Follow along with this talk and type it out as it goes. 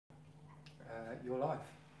your life.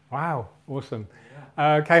 Wow, awesome.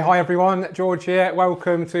 Yeah. Okay, hi everyone, George here.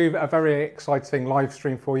 Welcome to a very exciting live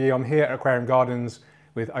stream for you. I'm here at Aquarium Gardens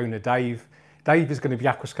with owner Dave. Dave is going to be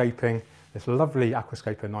aquascaping this lovely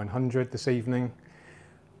Aquascape 900 this evening.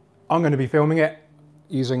 I'm going to be filming it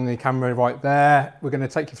using the camera right there. We're going to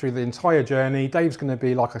take you through the entire journey. Dave's going to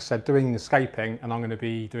be, like I said, doing the scaping, and I'm going to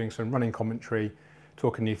be doing some running commentary,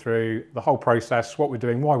 talking you through the whole process, what we're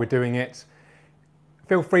doing, why we're doing it.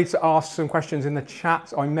 Feel free to ask some questions in the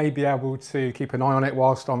chat. I may be able to keep an eye on it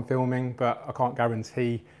whilst I'm filming, but I can't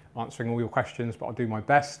guarantee answering all your questions, but I'll do my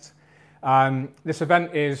best. This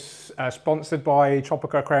event is sponsored by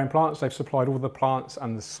Tropical Aquarium Plants. They've supplied all the plants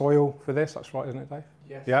and the soil for this. That's right, isn't it, Dave?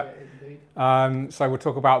 Yes, yeah, indeed. So we'll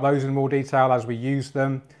talk about those in more detail as we use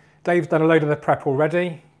them. Dave's done a load of the prep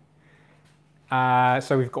already.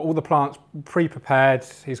 So we've got all the plants pre-prepared.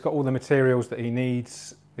 He's got all the materials that he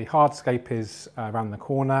needs. The hardscape is around the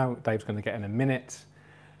corner. Dave's going to get in a minute.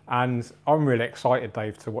 And I'm really excited,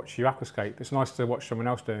 Dave, to watch you aquascape. It's nice to watch someone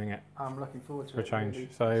else doing it. I'm looking forward to for it. a change. Really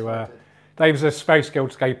So Dave's a very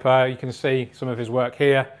skilled scaper. You can see some of his work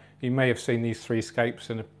here. You may have seen these 3 scapes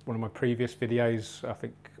in one of my previous videos. I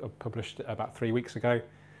think I published it about 3 weeks ago.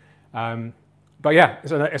 But yeah,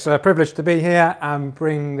 it's a privilege to be here and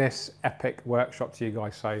bring this epic workshop to you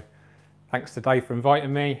guys. So thanks to Dave for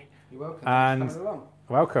inviting me. You're welcome. And Thanks for coming along.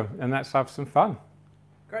 Welcome, and let's have some fun.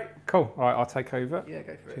 Great. Cool. All right, I'll take over. Yeah,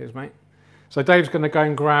 go for it. Cheers, mate. So Dave's going to go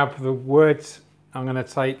and grab the wood. I'm going to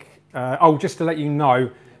take... oh, just to let you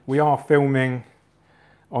know, we are filming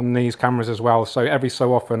on these cameras as well. So every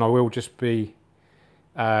so often I will just be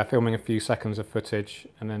filming a few seconds of footage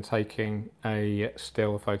and then taking a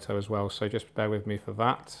still photo as well. So just bear with me for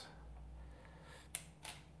that.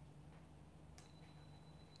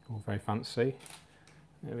 All very fancy.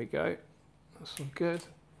 There we go. That's all good.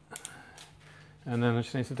 And then I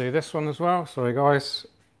just need to do this one as well. Sorry guys.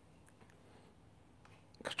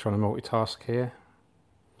 Just trying to multitask here.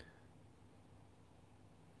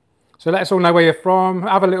 So let us all know where you're from.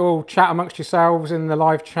 Have a little chat amongst yourselves in the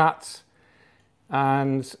live chat.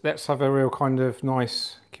 And let's have a real kind of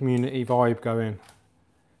nice community vibe going.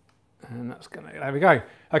 And that's gonna, there we go.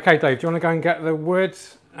 Okay, Dave, do you want to go and get the wood?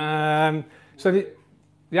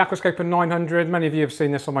 The Aquascape 900, many of you have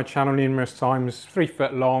seen this on my channel numerous times. 3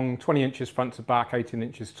 foot long, 20 inches front to back, 18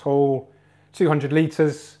 inches tall, 200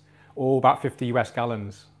 litres, or about 50 US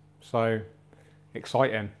gallons. So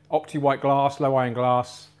exciting. Opti-white glass, low iron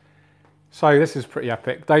glass. So this is pretty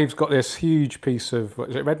epic. Dave's got this huge piece of, what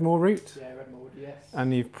is it, Redmore root? Yeah, Redmore, yes.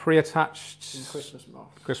 And you've pre-attached... Some Christmas moss.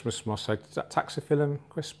 Christmas moss, so is that Taxiphyllum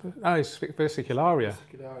Crispus? Oh, it's Versicularia.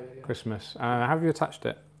 Versicularia, yeah. Christmas. How have you attached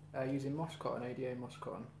it? Using moss cotton, ADA moss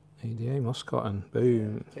cotton. ADA moss cotton,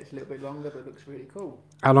 boom. Yeah, takes a little bit longer, but it looks really cool.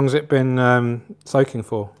 How long has it been soaking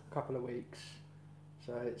for? A couple of weeks.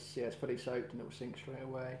 So it's fully soaked and it will sink straight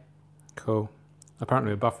away. Cool.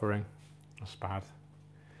 Apparently we're buffering. That's bad.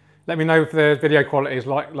 Let me know if the video quality is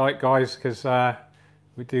like guys, because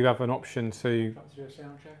we do have an option to... Do a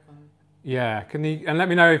sound check on it? Yeah, can you, and let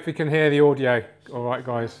me know if you can hear the audio. All right,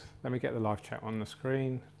 guys. Let me get the live chat on the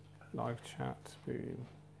screen. Live chat, boom.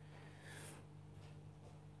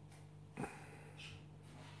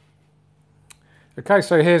 Okay,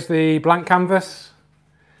 so here's the blank canvas,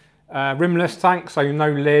 rimless tank, so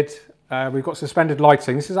no lid. We've got suspended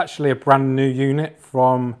lighting. This is actually a brand new unit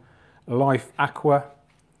from Life Aqua,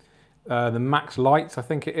 the Max Light, I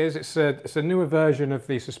think it is. It's a newer version of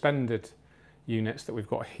the suspended units that we've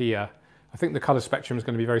got here. I think the colour spectrum is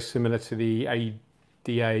going to be very similar to the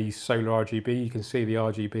ADA Solar RGB. You can see the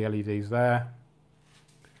RGB LEDs there.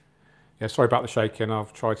 Yeah, sorry about the shaking.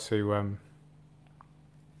 I've tried to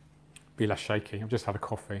be less shaky. I've just had a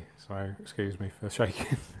coffee, so excuse me for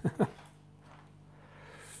shaking.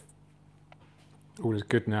 All is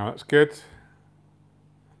good now, that's good.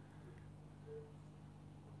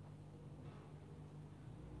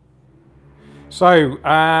 So,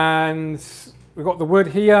 and we've got the wood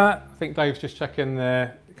here. I think Dave's just checking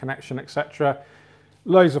the connection, etc.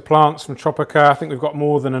 Loads of plants from Tropica. I think we've got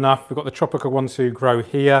more than enough. We've got the Tropica ones who grow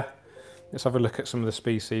here. Let's have a look at some of the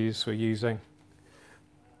species we're using.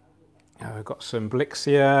 We've got some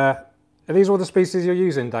Blixia. Are these all the species you're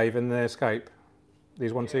using, Dave, in the escape?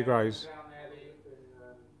 These 1-2 grows?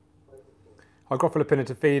 Hygrophila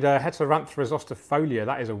pinnatifida, Heteranthera zostifolia.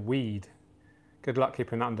 That is a weed. Good luck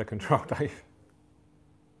keeping that under control, Dave.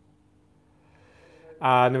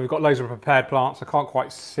 And then we've got loads of prepared plants. I can't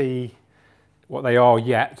quite see what they are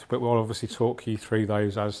yet, but we'll obviously talk you through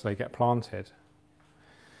those as they get planted.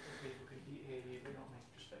 People can hear you, but not me.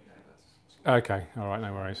 Just so you know, that's... Okay, all right,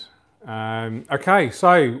 no worries. Okay,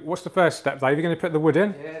 so what's the first step, Dave? You're going to put the wood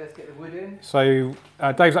in? Yeah, let's get the wood in. So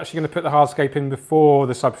Dave's actually going to put the hardscape in before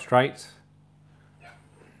the substrate.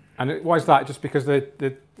 And why is that? Just because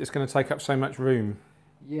it's going to take up so much room?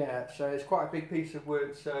 Yeah, so it's quite a big piece of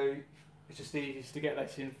wood, so it's just easiest to get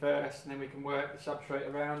this in first, and then we can work the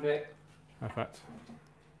substrate around it. Perfect.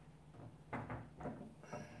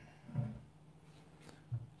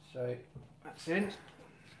 So that's in.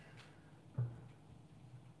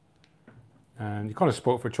 And you're kind of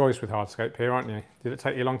spoilt for choice with hardscape here, aren't you? Did it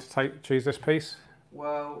take you long to choose this piece?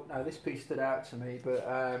 Well, no, this piece stood out to me, but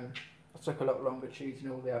it took a lot longer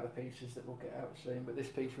choosing all the other pieces that we'll get out soon, but this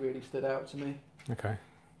piece really stood out to me. Okay.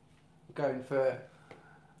 We're going for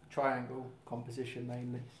triangle composition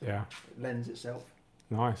mainly, so yeah, it lends itself.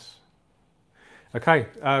 Nice. Okay,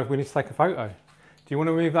 we need to take a photo. Do you want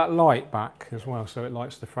to move that light back as well so it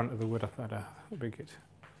lights the front of the wood up better? That'd be good.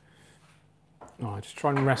 Oh, just try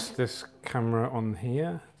and rest this camera on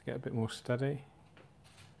here to get a bit more steady.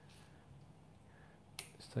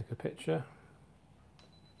 Let's take a picture.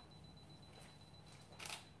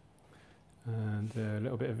 And a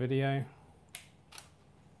little bit of video.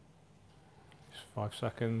 Just 5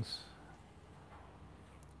 seconds.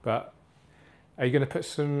 But are you going to put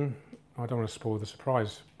some, I don't want to spoil the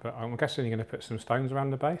surprise, but I'm guessing you're going to put some stones around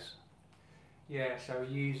the base? Yeah, so we're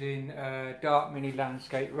using dark mini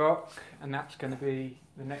landscape rock, and that's going to be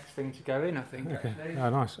the next thing to go in, I think. Okay. Actually. Oh,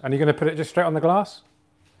 nice. And you're going to put it just straight on the glass?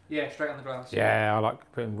 Yeah, straight on the glass. Yeah, I like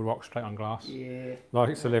putting rock straight on glass. Yeah.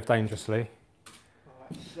 Like to live dangerously.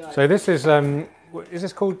 Right, So this is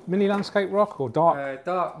this called mini landscape rock or dark?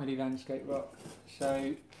 dark mini landscape rock.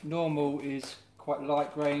 So normal is quite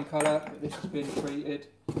light grey in colour, but this has been treated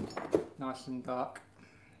nice and dark.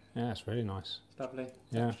 Yeah, it's really nice. It's lovely.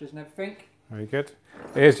 Yeah. Textures and everything. Very good.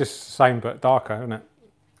 It is just the same but darker, isn't it?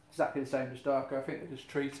 Exactly the same as darker. I think they just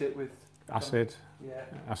treat it with Acid. Yeah.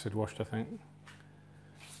 Acid washed, I think.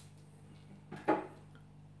 So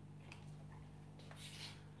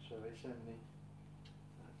it's only.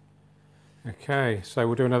 Okay, so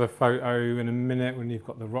we'll do another photo in a minute when you've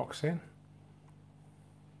got the rocks in.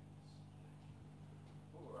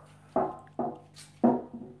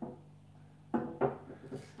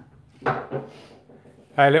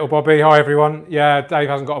 Hey, little Bobby. Hi, everyone. Yeah, Dave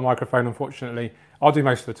hasn't got a microphone, unfortunately. I'll do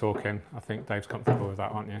most of the talking. I think Dave's comfortable with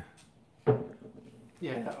that, aren't you?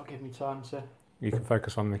 Yeah, that'll give me time to. You can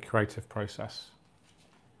focus on the creative process.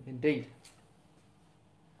 Indeed.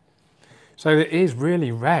 So it is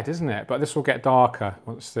really red, isn't it? But this will get darker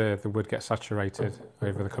once the wood gets saturated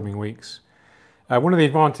over the coming weeks. One of the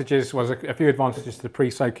advantages was a few advantages to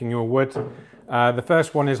pre-soaking your wood. The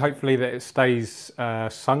first one is hopefully that it stays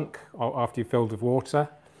sunk after you've filled with water.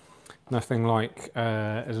 Nothing like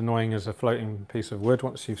as annoying as a floating piece of wood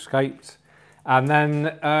once you've scaped. And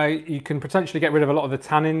then you can potentially get rid of a lot of the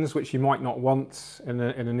tannins which you might not want in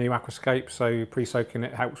a new aquascape, so pre-soaking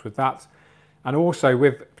it helps with that. And also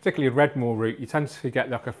with particularly a redmoor root, you tend to get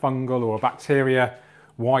like a fungal or a bacteria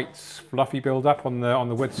white fluffy build-up on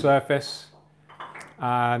the wood surface.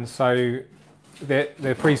 And so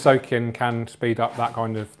the pre-soaking can speed up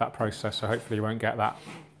that process, so hopefully you won't get that,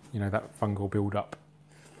 that fungal build-up.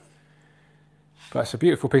 But it's a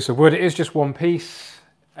beautiful piece of wood. It is just one piece.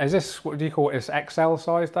 Is this, what do you call it? It's XL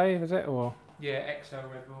size, Dave, is it? Or? Yeah, XL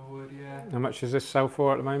redmoor wood, yeah. How much does this sell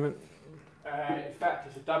for at the moment? In fact,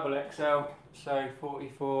 it's a double XL, so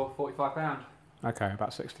 £45. Okay, about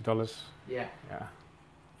 $60. Yeah. Yeah,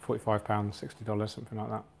 £45, $60, something like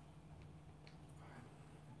that.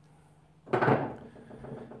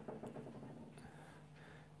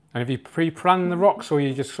 And have you pre-planned the rocks, or are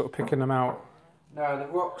you just sort of picking them out? No, the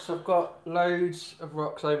rocks, I've got loads of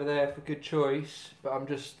rocks over there for good choice, but I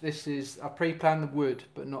pre-planned the wood,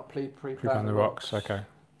 but not pre-planned the rocks. Okay.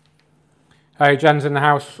 Hey, Jen's in the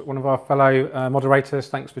house, one of our fellow moderators.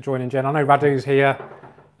 Thanks for joining, Jen. I know Radu's here.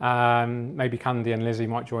 Maybe Candy and Lizzie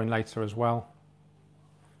might join later as well.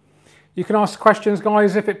 You can ask questions,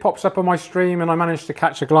 guys. If it pops up on my stream and I manage to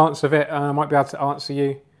catch a glance of it, I might be able to answer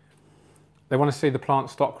you. They want to see the plant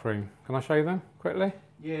stock room. Can I show you them quickly?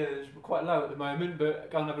 Yeah, it's quite low at the moment,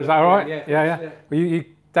 but go and have a look. Is that all right? Yeah. Well,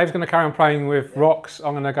 Dave's going to carry on playing with rocks.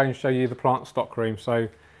 I'm going to go and show you the plant stock room. So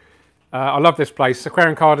I love this place.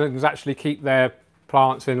 Aquarium gardens actually keep their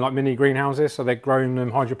plants in like mini greenhouses, so they're growing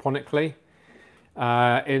them hydroponically.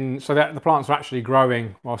 So that the plants are actually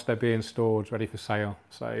growing whilst they're being stored, ready for sale.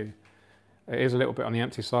 So it is a little bit on the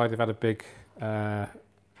empty side. They've had a big,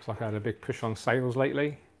 it's like I had a big push on sales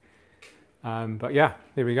lately. But yeah,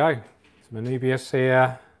 here we go. Some Anubias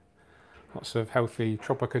here, lots of healthy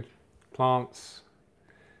Tropica plants,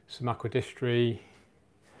 some Aquadistri,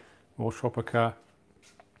 more Tropica.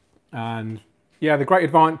 And yeah, the great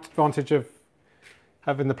advantage of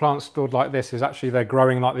having the plants stored like this is actually they're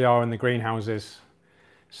growing like they are in the greenhouses.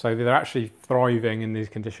 So they're actually thriving in these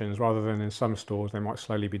conditions rather than in some stores they might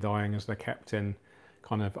slowly be dying as they're kept in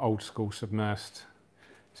kind of old school submersed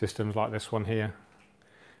systems like this one here.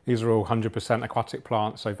 These are all 100% aquatic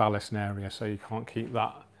plants, so vallisneria, so you can't keep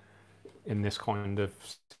that in this kind of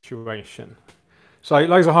situation. So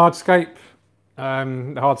loads of hardscape. The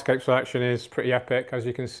hardscape selection is pretty epic, as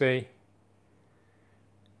you can see.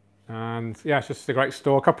 And yeah, it's just a great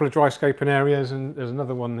store. A couple of dry scaping areas, and there's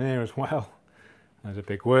another one here as well. There's a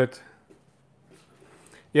big wood.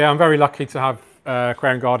 Yeah, I'm very lucky to have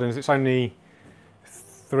Aquarium Gardens. It's only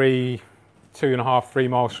 2.5, 3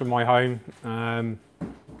 miles from my home.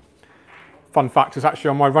 Fun fact, is actually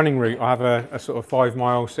on my running route. I have a sort of 5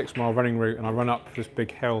 mile, 6 mile running route, and I run up this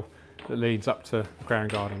big hill that leads up to Aquarium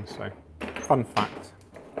Gardens. So, fun fact.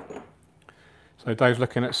 So Dave's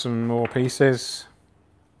looking at some more pieces.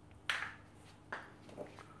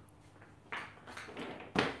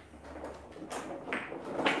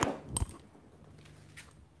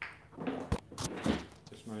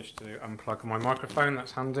 Just managed to unplug my microphone,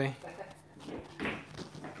 that's handy.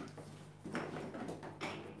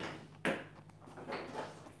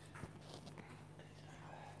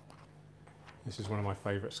 This is one of my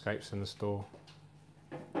favourite scapes in the store.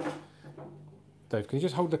 Dave, can you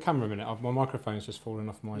just hold the camera a minute? My microphone's just fallen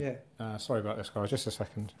off my... Yeah. Sorry about this, guys. Just a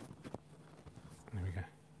second. There we go.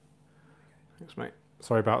 Thanks, mate.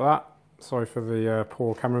 Sorry about that. Sorry for the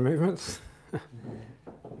poor camera movements.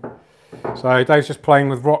 So Dave's just playing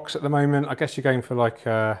with rocks at the moment. I guess you're going for like...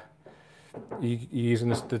 you're using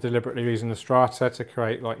this, deliberately using the strata to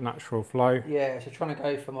create like natural flow. Yeah, so trying to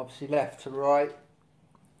go from obviously left to right.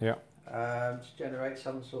 Yeah. To generate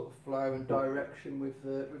some sort of flow and direction with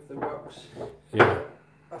the rocks. Yeah.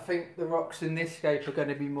 I think the rocks in this scape are going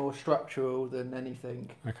to be more structural than anything.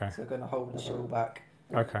 Okay. So they're going to hold the soil back.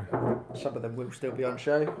 Okay. Some of them will still be on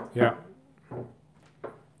show. Yeah.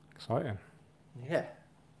 Exciting. Yeah.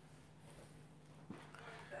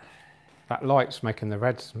 That light's making the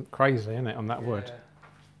reds crazy, isn't it, on that wood?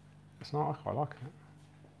 It's not, I quite like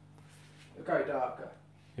it. It'll go darker.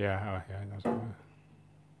 Yeah, oh yeah, it does.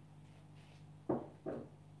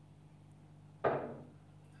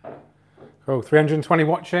 Cool, 320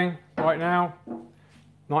 watching right now.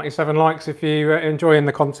 97 likes if you're enjoying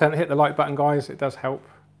the content. Hit the like button, guys, it does help.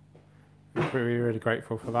 Really, really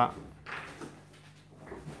grateful for that.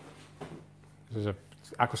 This is a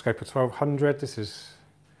Aquascape 1200. This is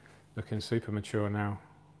looking super mature now.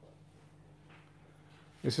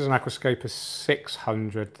 This is an Aquascape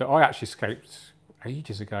 600 that I actually scaped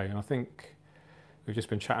ages ago, and I think we've just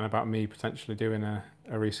been chatting about me potentially doing a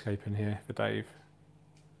rescape in here for Dave.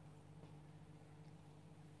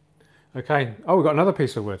 Okay, oh, we've got another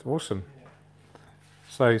piece of wood, awesome.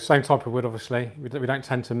 So same type of wood, obviously. We don't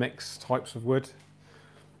tend to mix types of wood.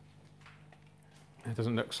 It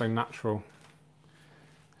doesn't look so natural.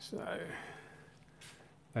 So,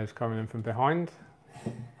 there's coming in from behind.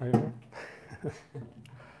 Over.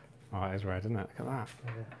 Oh, it is red, isn't it? Look at that.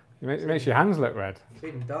 Yeah. It makes your hands look red. It's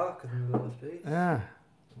even darker than the last piece. Yeah.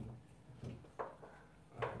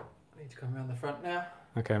 I need to come around the front now.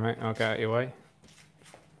 Okay, mate, I'll get out of your way.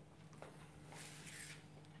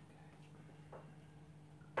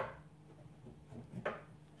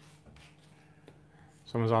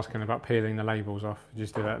 Someone's asking about peeling the labels off. Did you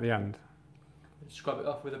just do that at the end? Scrub it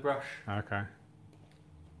off with a brush. Okay.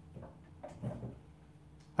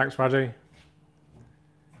 Thanks, Raddy.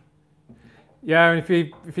 Yeah, and if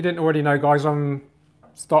you didn't already know, guys, I'm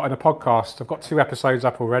starting a podcast. I've got 2 episodes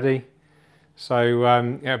up already. So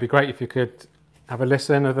yeah, it'd be great if you could have a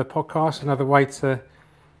listen of the podcast, another way to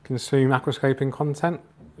consume aquascaping content,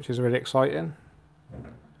 which is really exciting.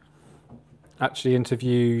 Actually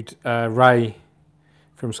interviewed Ray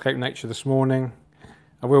from Scape Nature this morning.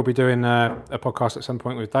 I will be doing a podcast at some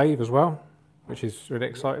point with Dave as well, which is really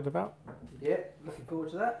excited about. Yeah, looking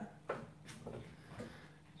forward to that.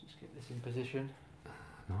 Just get this in position.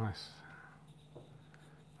 Nice.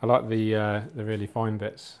 I like the really fine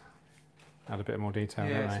bits. Add a bit more detail.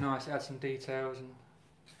 Yeah, it's they? nice. Add some details, and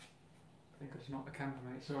I think it's not the camera,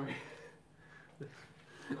 mate. Sorry.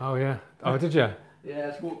 Oh yeah. Oh, did you? Yeah,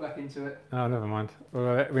 let's walk back into it. Oh, never mind.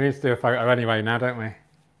 Well, we need to do a photo anyway now, don't we?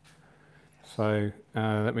 So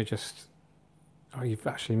let me just. Oh, you've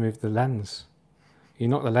actually moved the lens. You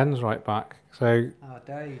knocked the lens right back. So. Oh,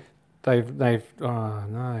 Dave. Dave. Oh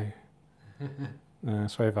no. No,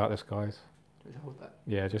 sorry about this, guys. Just hold that.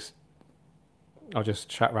 Yeah, I'll just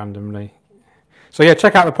chat randomly. So yeah,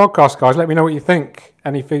 check out the podcast, guys. Let me know what you think.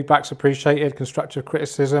 Any feedback's appreciated. Constructive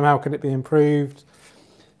criticism. How can it be improved?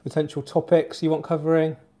 potential topics you want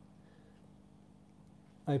covering.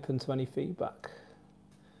 Open to any feedback.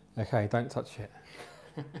 Okay, don't touch it.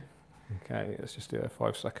 Okay, let's just do a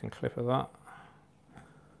 5-second clip of that.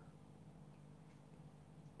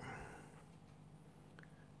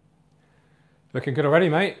 Looking good already,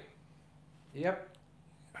 mate. Yep.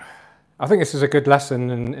 I think this is a good lesson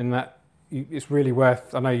in that it's really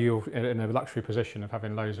worth, I know you're in a luxury position of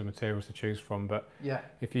having loads of materials to choose from, but yeah,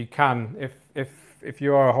 if you can, if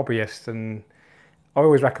you are a hobbyist, and I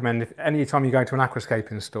always recommend, if any time you go to an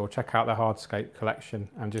aquascaping store, check out the hardscape collection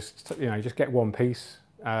and just get one piece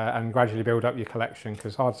and gradually build up your collection,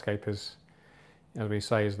 because hardscape is, as we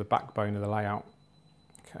say, is the backbone of the layout.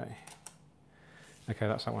 Okay,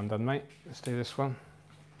 that's that one done, mate. Let's do this one.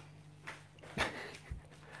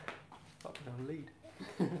 Lead.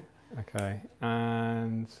 Okay,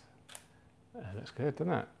 and it looks good,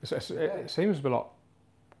 doesn't it? It seems a lot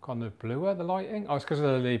kind of bluer, the lighting. Oh, it's because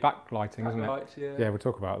of the backlighting, isn't it? Lights, yeah. Yeah, we'll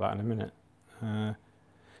talk about that in a minute.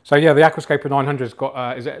 So yeah, the Aquascape 900's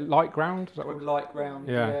got, is it light ground? Is that what? Light ground,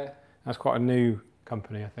 Yeah. yeah. That's quite a new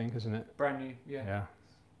company, I think, isn't it? Brand new, yeah. Yeah.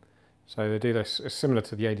 So they do this, it's similar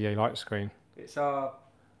to the ADA light screen. It's our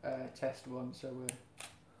test one, so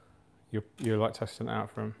we're... You're like testing it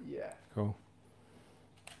out from? Yeah. Cool.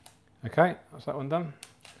 Okay, that's that one done.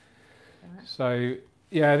 So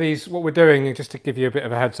yeah, what we're doing, just to give you a bit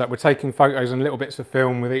of a heads up, we're taking photos and little bits of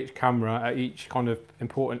film with each camera at each kind of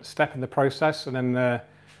important step in the process, and then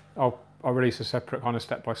I'll release a separate kind of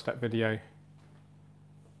step-by-step video.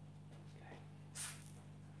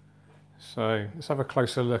 So let's have a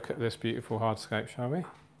closer look at this beautiful hardscape, shall we?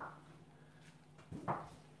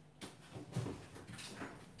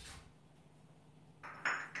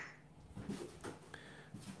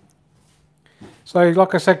 So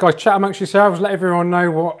like I said, guys, chat amongst yourselves, let everyone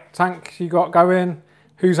know what tank you got going,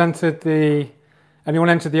 who's entered anyone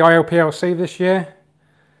entered the ILPLC this year?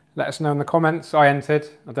 Let us know in the comments. I entered.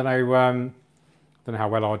 I don't know how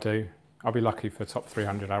well I'll do. I'll be lucky for top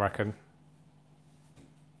 300, I reckon.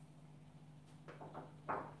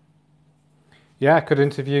 Yeah, could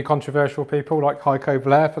interview controversial people like Heiko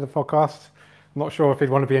Blair for the podcast. I'm not sure if he'd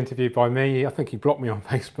want to be interviewed by me. I think he blocked me on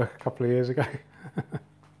Facebook a couple of years ago.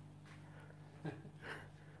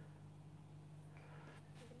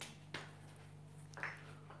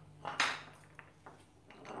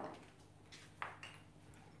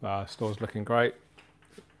 Store's looking great.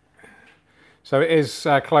 So it is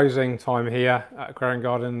closing time here at Aquarium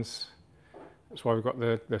Gardens. That's why we've got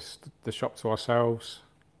the shop to ourselves.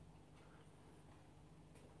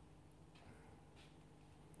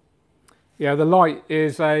 Yeah, the light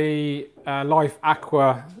is a Life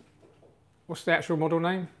Aqua. What's the actual model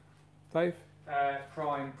name, Dave?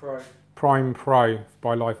 Prime Pro. Prime Pro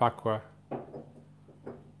by Life Aqua.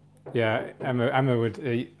 Yeah, Emma would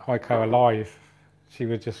eat Heiko alive. She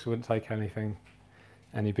wouldn't take any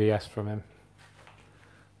BS from him.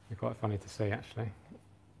 It'd be quite funny to see, actually.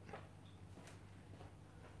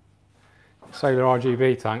 Solar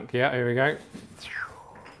RGB tank, yeah, here we go.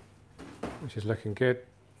 Which is looking good.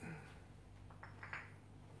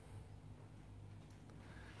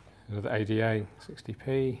 Another ADA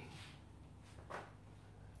 60p.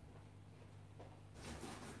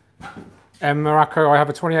 Morocco, I have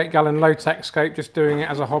a 28-gallon low-tech scope, just doing it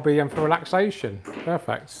as a hobby and for relaxation.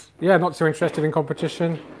 Perfect. Yeah, not too interested in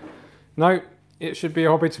competition. No, it should be a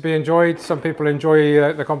hobby to be enjoyed. Some people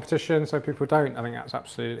enjoy the competition, some people don't. I think that's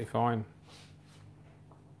absolutely fine.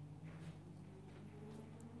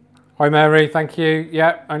 Hi Mary, thank you.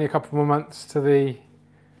 Yeah, only a couple more months to the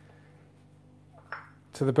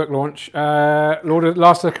book launch.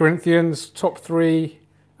 Last of the Corinthians, top 3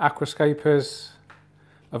 aquascapers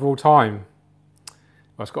of all time.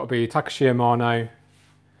 Well, it's got to be Takashi Amano,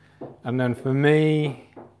 and then for me,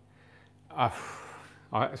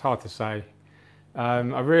 it's hard to say. I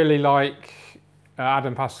really like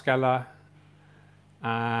Adam Pascella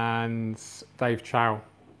and Dave Chow,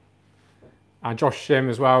 and Josh Shim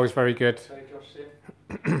as well is very good.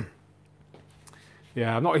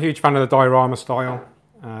 Yeah, I'm not a huge fan of the diorama style.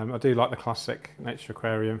 I do like the classic Nature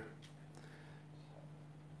Aquarium.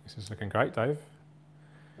 This is looking great, Dave.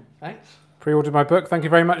 Thanks. Pre-ordered my book. Thank you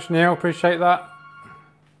very much, Neil. Appreciate that.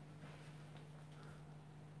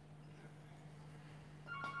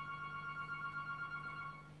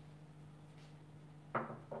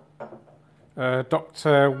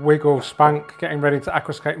 Dr. Wiggle Spank, getting ready to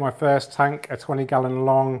aquascape my first tank, a 20-gallon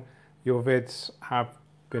long. Your vids have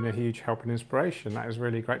been a huge help and inspiration. That is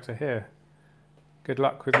really great to hear. Good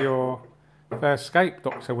luck with your first scape,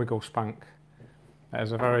 Dr. Wiggle Spank. That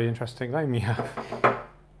is a very interesting name you have.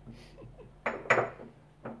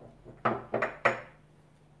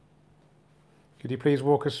 Could you please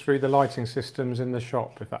walk us through the lighting systems in the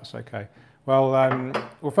shop, if that's okay? Well,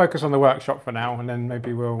 we'll focus on the workshop for now, and then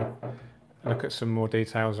maybe we'll look at some more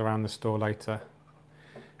details around the store later.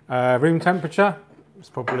 Room temperature, it's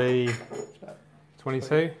probably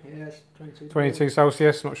 22? Yes, 22. 22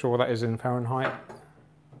 Celsius, not sure what that is in Fahrenheit.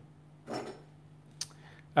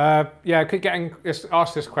 Yeah, I keep getting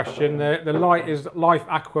asked this question. The light is Life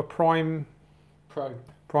Aqua Prime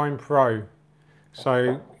Pro.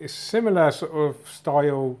 So it's similar sort of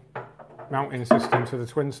style mounting system to the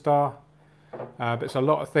Twin Star, but it's a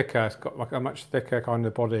lot thicker. It's got like a much thicker kind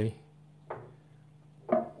of body.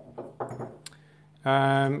 We've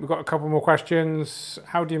got a couple more questions.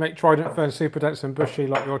 How do you make Trident Fern super dense and bushy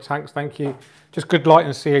like your tanks? Thank you. Just good light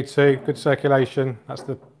and CO2, good circulation. That's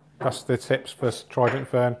the tips for Trident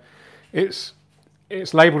Fern. It's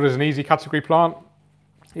labelled as an easy category plant.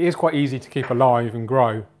 It is quite easy to keep alive and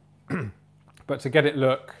grow, but to get it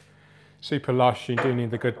look super lush, you do need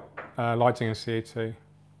the good lighting and CO2.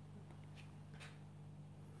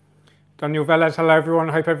 Daniel Velez, hello everyone.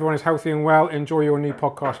 I hope everyone is healthy and well. Enjoy your new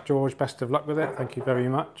podcast, George. Best of luck with it. Thank you very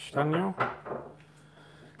much, Daniel.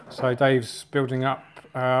 So Dave's building up.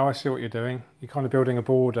 I see what you're doing. You're kind of building a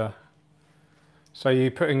border. So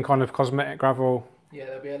you put in kind of cosmetic gravel. Yeah,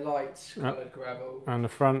 there'll be a light coloured gravel. And the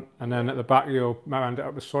front, and then at the back you'll round it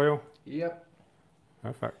up with soil. Yep.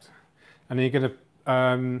 Perfect. And are you going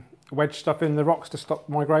to wedge stuff in the rocks to stop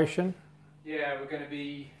migration? Yeah, we're going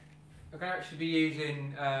to actually be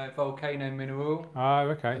using volcano mineral. Oh,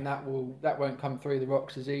 okay. And that won't come through the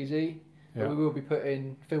rocks as easy. Yeah. But we will be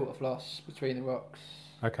putting filter floss between the rocks.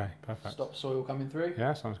 Okay, perfect. Stop soil coming through.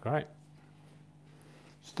 Yeah, sounds great.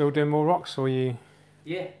 Still doing more rocks, or you?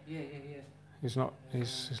 Yeah. He's not.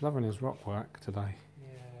 He's loving his rock work today.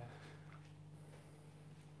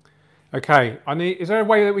 Yeah. Okay, is there a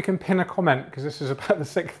way that we can pin a comment? Because this is about the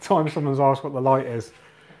 6th time someone's asked what the light is.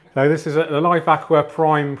 So this is the Life Aqua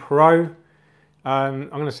Prime Pro. I'm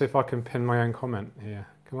going to see if I can pin my own comment here.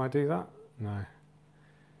 Can I do that? No.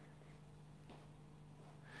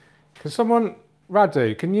 Can someone,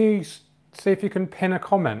 Radu, can you see if you can pin a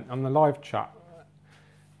comment on the live chat?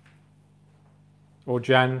 Or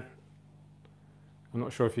Jen? I'm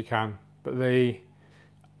not sure if you can, but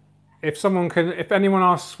if anyone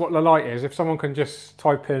asks what the light is, if someone can just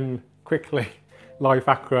type in quickly Life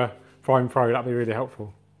Aqua Prime Pro, that'd be really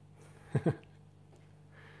helpful. You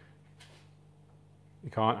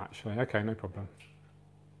can't actually. Okay, no problem.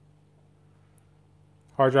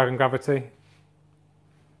 High Dragon Gravity.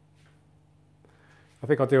 I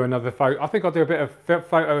think I'll do another photo. I think I'll do a bit of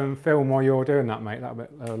photo and film while you're doing that, mate.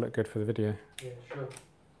 That'll look good for the video. Yeah, sure.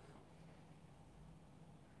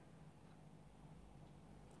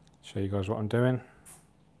 Show you guys what I'm doing.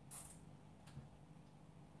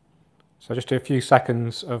 So just do a few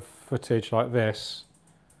seconds of footage like this,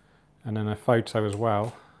 and then a photo as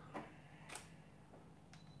well.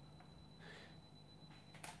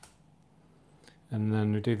 And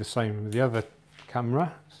then we do the same with the other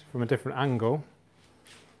camera from a different angle.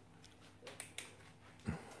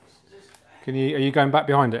 Are you going back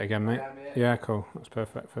behind it again, mate? Yeah, cool. That's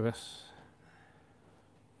perfect for this.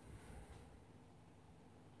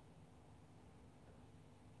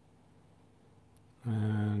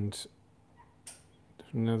 And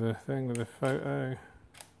another thing with a photo.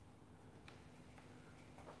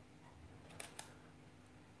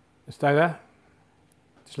 Stay there.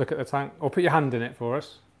 Just look at the tank. Or put your hand in it for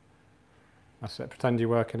us. That's it. Pretend you're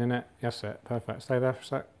working in it. Yes, it. Perfect. Stay there for a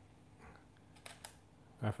sec.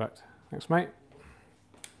 Perfect. Thanks, mate.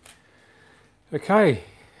 Okay.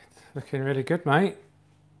 Looking really good, mate.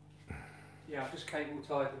 Yeah, I've just cable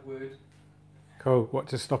tied the wood. Cool. What,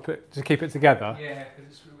 to stop it, to keep it together? Yeah,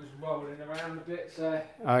 because it was rolling around a bit, so...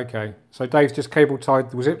 Okay. So Dave's just cable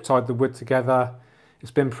tied, zip tied the wood together.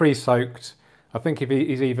 It's been pre-soaked. I think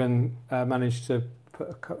he's even managed to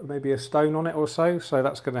put maybe a stone on it or so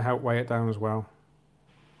that's going to help weigh it down as well.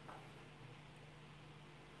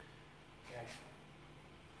 Okay.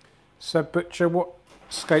 So Butcher, what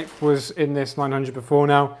scape was in this 900 before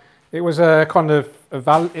now? It was a kind of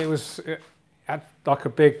it had like a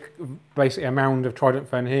big, basically a mound of Trident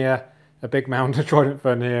Fern here, a big mound of Trident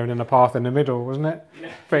Fern here, and then a path in the middle, wasn't it?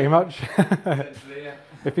 Yeah. Pretty much. Essentially, yeah.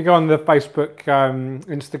 If you go on the Facebook,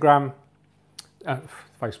 Instagram,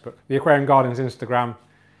 the Aquarium Gardens Instagram,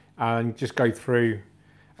 and just go through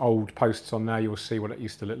old posts on there, you'll see what it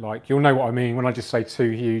used to look like. You'll know what I mean when I just say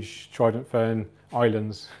 2 huge Trident Fern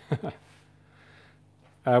islands.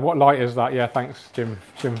 What light is that? Yeah, thanks, Jim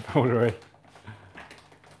Foldery.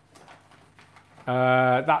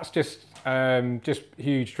 That's just Just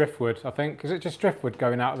huge driftwood, I think. Is it just driftwood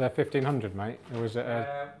going out of there 1500, mate? Or is it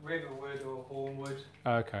riverwood or hornwood?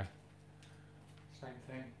 Okay. Same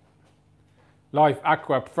thing. Life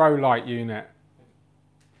Aqua Pro Light unit.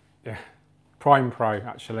 Yeah. Prime Pro,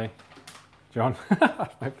 actually. John.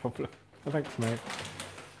 No problem. Thanks, mate.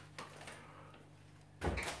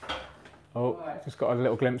 Oh, right. Just got a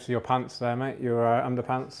little glimpse of your pants there, mate. Your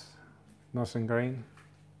underpants. Nice and green.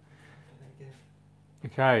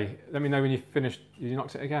 Okay, let me know when you've finished. You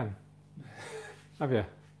knocked it again? Have you?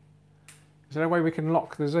 Is there a way we can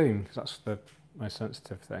lock the zoom? Because that's the most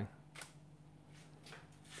sensitive thing.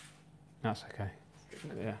 That's okay.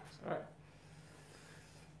 Yeah. All right.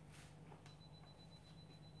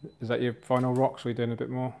 Is that your final rocks? Or are we doing a bit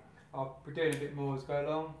more? We're doing a bit more as go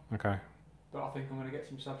along. Okay. But I think I'm going to get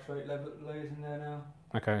some substrate layers in there now.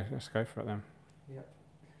 Okay, let's go for it then. Yep.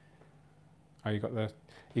 Oh, you got the...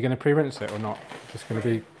 You're going to pre-rinse it or not? Just going to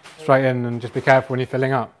be straight in and just be careful when you're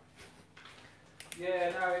filling up?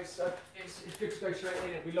 Yeah, no, it's good to go straight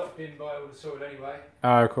in. It'll be locked in by all the soil anyway.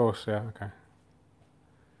 Oh, of course, yeah, okay.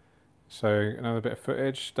 So another bit of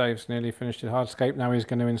footage. Dave's nearly finished his hardscape. Now he's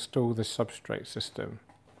going to install the substrate system.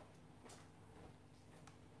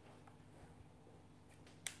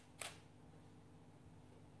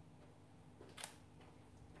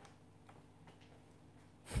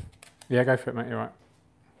 Yeah, go for it, mate, you're right.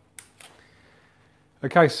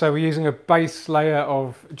 Okay, so we're using a base layer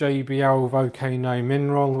of JBL Volcano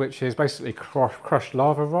mineral, which is basically crushed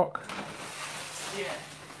lava rock. Yeah.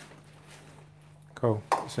 Cool.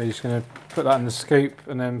 So you're just going to put that in the scoop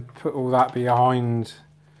and then put all that behind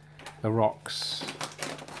the rocks.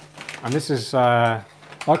 And this is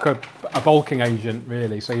like a bulking agent,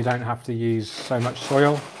 really, so you don't have to use so much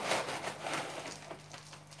soil.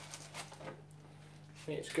 I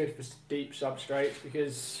think it's good for deep substrates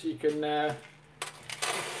because you can... it's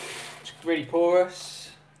really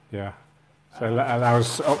porous. Yeah, so it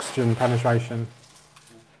allows oxygen penetration.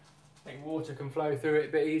 I think water can flow through it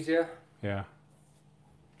a bit easier. Yeah.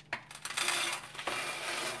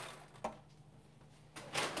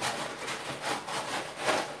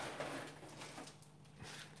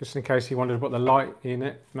 Just in case you wondered what the light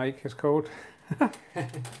unit make is called. Yeah,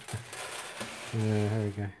 there we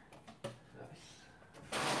go.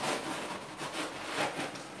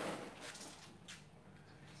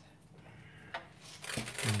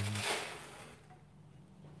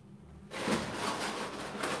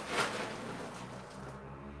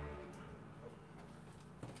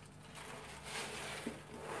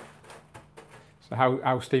 So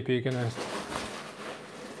how steep are you gonna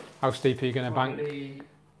bank? Probably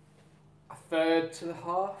a third to the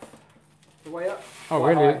half the way up. Oh,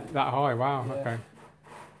 quite really? high. That high? Wow. Yeah. Okay.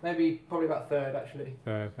 Maybe probably about a third actually.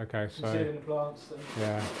 Third. Okay. So considering the plants.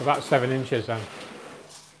 yeah, so about 7 inches then.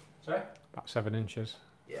 Sorry? About 7 inches.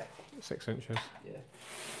 Yeah. 6 inches.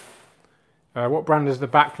 Yeah. What brand is the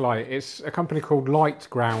backlight? It's a company called Light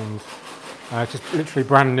Ground. Just literally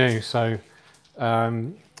brand new. So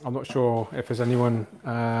I'm not sure if there's anyone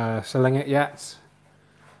selling it yet.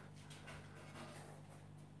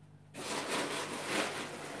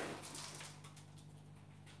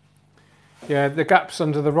 Yeah, the gaps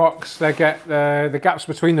under the rocks, they get the gaps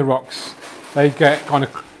between the rocks, they get kind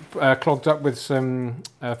of clogged up with some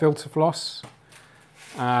filter floss.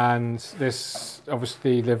 And this,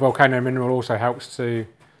 obviously, the volcano mineral also helps to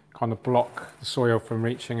kind of block the soil from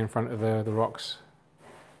reaching in front of the rocks.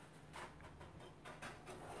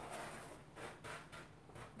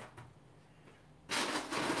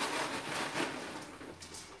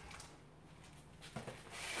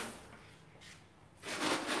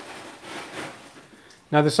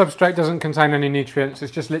 Now the substrate doesn't contain any nutrients,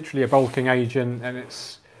 it's just literally a bulking agent, and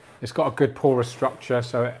it's got a good porous structure,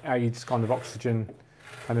 so it aids kind of oxygen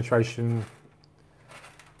penetration.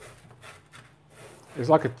 It's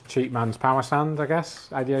like a cheap man's power sand, I guess,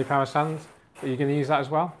 ADA power sand. Are you going to use that as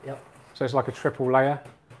well? Yep. So it's like a triple layer.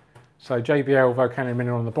 So JBL volcano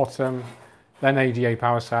mineral on the bottom, then ADA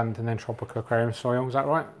power sand, and then tropical aquarium soil. Is that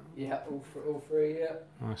right? Yeah, all three. Yeah.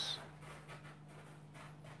 Nice.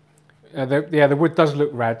 The wood does look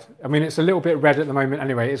red. I mean, it's a little bit red at the moment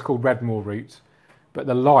anyway. It's called Redmore root, but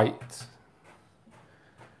the light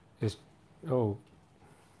is, oh,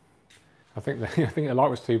 I think the light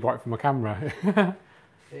was too bright for my camera.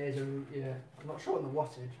 It is yeah. I'm not sure on the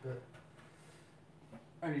wattage, but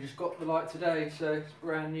only just got the light today, so it's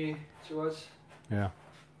brand new to us. Yeah.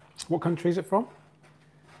 What country is it from?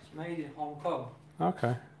 It's made in Hong Kong.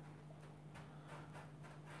 Okay.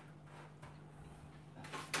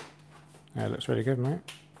 Yeah, it looks really good, mate.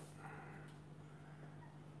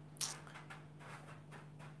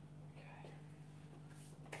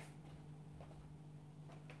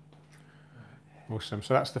 Awesome.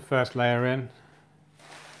 So that's the first layer in.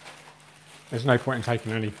 There's no point in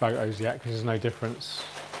taking any photos yet because there's no difference.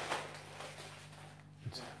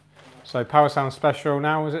 So Power Sound Special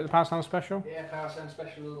now, is it the Power Sound Special? Yeah, Power Sound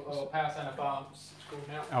Special or Power Sound Advanced, it's called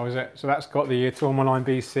now. Oh, is it? So that's got the Tourmaline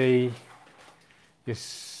BC.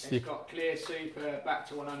 It's got clear super back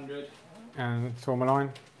to 100. And Tourmaline.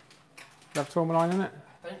 Do you have Tourmaline in it?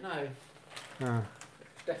 I don't know. No.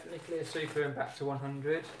 Definitely clear super and back to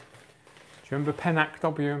 100. Do you remember Pennac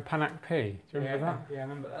W and Pennac P? Do you remember that? Yeah, I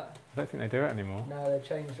remember that. I don't think they do it anymore. No, they've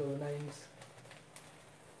changed all the names.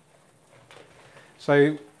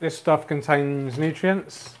 So this stuff contains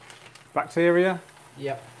nutrients, bacteria.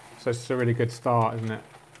 Yep. So it's a really good start, isn't it?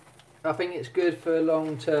 I think it's good for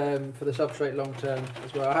long term, for the substrate long term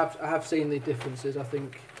as well. I have seen the differences. I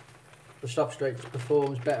think the substrate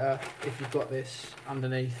performs better if you've got this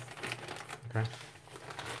underneath. Okay.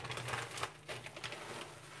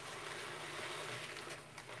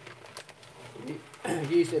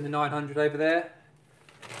 Used it in the 900 over there,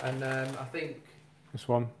 and I think This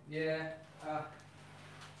one. yeah.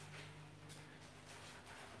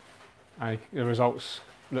 The results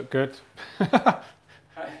look good. The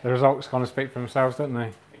results kind of speak for themselves, don't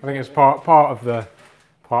they? I think it's part of the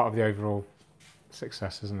overall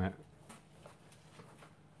success, isn't it?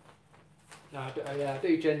 No, I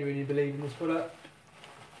do genuinely believe in this product.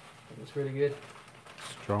 I think it's really good.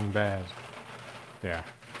 Strong bears. Yeah.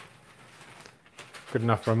 Good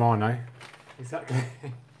enough for a mono. Exactly.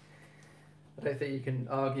 I don't think you can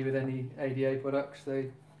argue with any ADA products.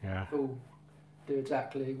 They all do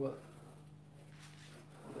exactly what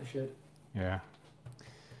they should. Yeah.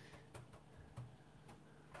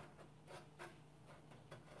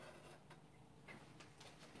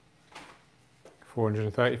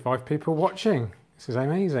 $435 people watching. This is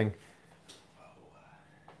amazing.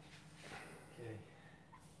 Okay.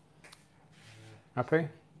 Happy?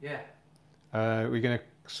 Yeah. We're going to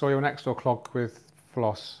soil next or clog with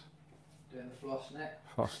floss? Doing the floss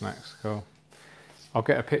next. Floss next, cool. I'll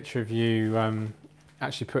get a picture of you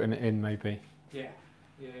actually putting it in, maybe. Yeah.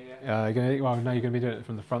 You're going to be doing it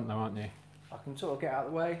from the front though, aren't you? I can sort of get out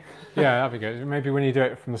of the way. Yeah, that'd be good. Maybe when you do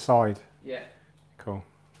it from the side. Yeah. Cool.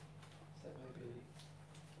 So maybe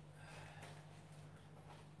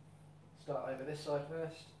start over this side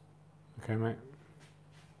first. Okay, mate.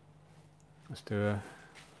 Let's do a...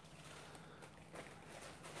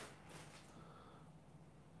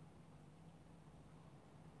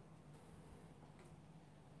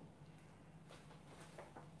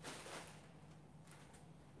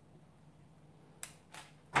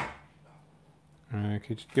 could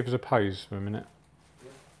you just give us a pose for a minute?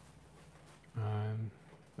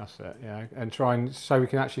 That's it, yeah. And try and so we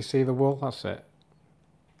can actually see the wool, that's it.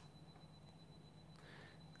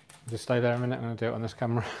 Just stay there a minute, I'm going to do it on this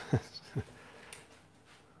camera.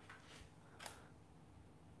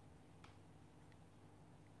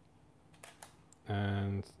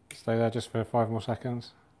 And stay there just for 5 more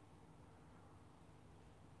seconds.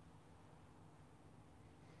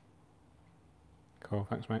 Cool,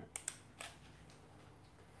 thanks mate.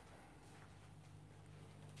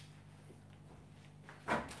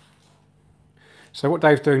 So what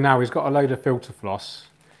Dave's doing now, he's got a load of filter floss.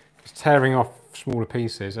 He's tearing off smaller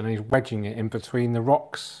pieces and he's wedging it in between the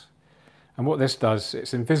rocks. And what this does,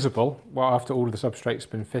 it's invisible after all of the substrate's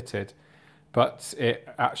been fitted, but it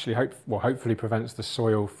actually hopefully prevents the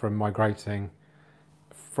soil from migrating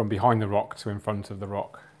from behind the rock to in front of the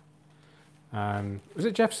rock. Was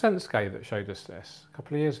it Jeff Senske that showed us this a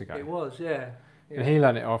couple of years ago? It was, yeah. And he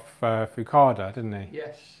learned it off Fukada, didn't he?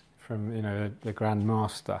 Yes. From the Grand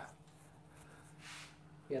Master.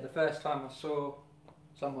 Yeah, the first time I saw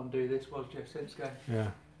someone do this was Jeff Senske. Yeah.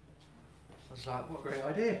 I was like, what a great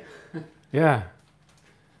idea. Yeah.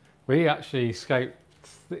 We actually scaped,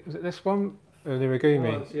 was it this one? An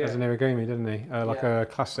irigumi. Yeah. As an irigumi, didn't he? Like a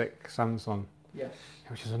classic Samson. Yes.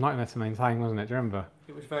 Which is a nightmare to maintain, wasn't it? Do you remember?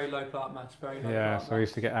 It was very low plant mass, very low plant mass. So we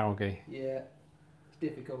used to get algae. Yeah. It's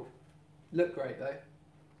difficult. Looked great though.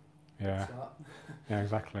 Yeah. Yeah,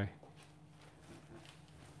 exactly.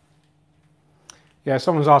 Yeah,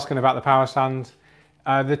 someone's asking about the power sand.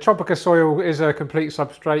 The Tropica soil is a complete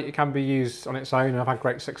substrate. It can be used on its own and I've had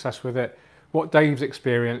great success with it. What Dave's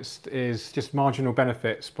experienced is just marginal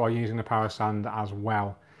benefits by using the power sand as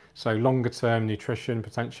well. So longer term nutrition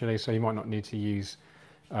potentially, so you might not need to use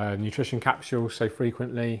nutrition capsules so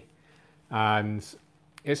frequently. And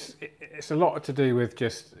it's a lot to do with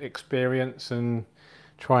just experience and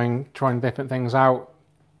trying different things out.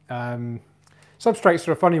 Substrates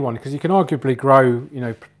are a funny one because you can arguably grow,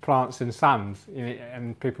 plants in sand,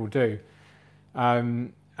 and people do.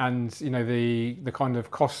 And the kind of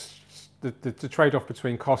cost the trade-off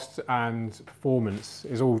between cost and performance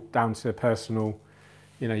is all down to personal,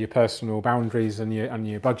 your personal boundaries and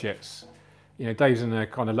your budgets. Dave's in a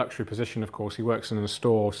kind of luxury position, of course. He works in a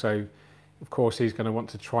store, so of course he's going to want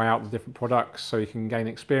to try out the different products so he can gain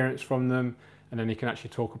experience from them, and then he can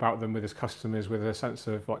actually talk about them with his customers with a sense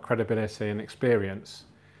of like credibility and experience.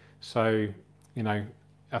 So,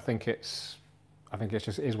 I think it's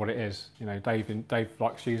just is what it is. Dave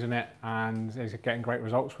likes using it and he's getting great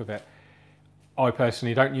results with it. I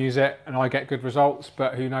personally don't use it and I get good results,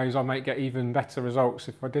 but who knows, I might get even better results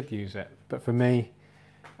if I did use it. But for me,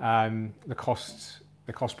 the cost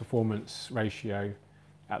performance ratio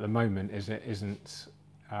at the moment isn't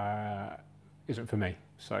for me.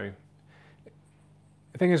 So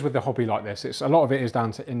the thing is with the hobby like this, a lot of it is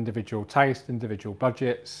down to individual taste, individual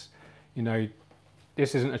budgets.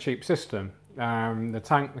 This isn't a cheap system. The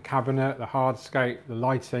tank, the cabinet, the hardscape, the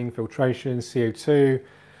lighting, filtration, CO2,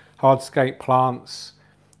 hardscape plants.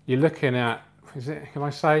 You're looking at, can I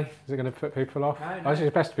say, is it going to put people off? No. I think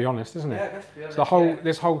it's best to be honest, isn't it? Yeah, best to be honest. So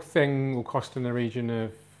this whole thing will cost in the region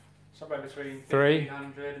of somewhere between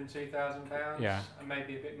 £1,500 and £2,000, yeah, and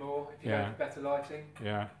maybe a bit more if you go for better lighting.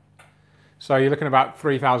 Yeah. So you're looking at about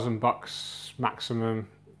 $3,000 maximum,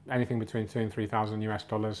 anything between $2,000 and $3,000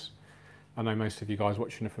 US. I know most of you guys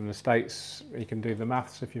watching it from the States, you can do the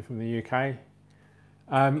maths if you're from the UK.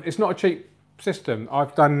 It's not a cheap system.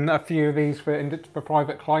 I've done a few of these for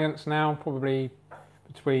private clients now, probably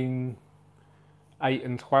between 8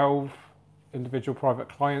 and 12 individual private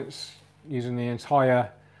clients using the entire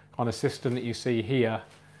kind of system that you see here.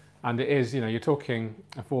 And it is, you're talking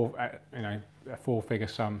a four-figure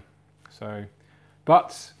sum. So,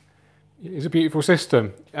 but it's a beautiful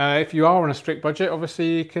system. If you are on a strict budget,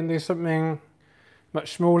 obviously you can do something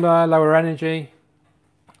much smaller, lower energy,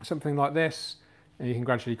 something like this, and you can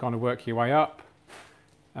gradually kind of work your way up.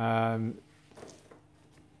 But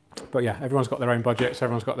yeah, everyone's got their own budgets,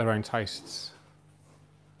 everyone's got their own tastes.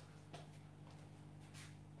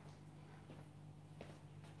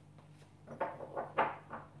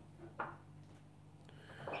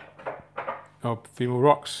 Oh, a few more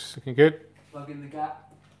rocks, looking good. Plug in the gap.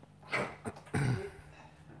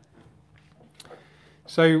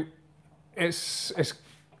 So it's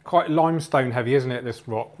quite limestone heavy, isn't it, this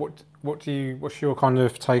rock? What's your kind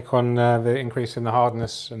of take on the increase in the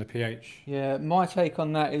hardness and the pH? Yeah, my take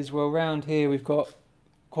on that is, well, around here we've got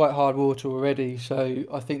quite hard water already, so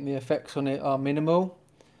I think the effects on it are minimal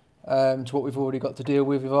to what we've already got to deal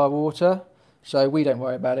with our water. So we don't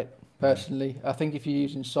worry about it personally. I think if you're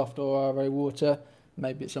using soft or RO water,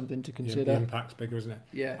 maybe it's something to consider. Yeah, the impact's bigger, isn't it?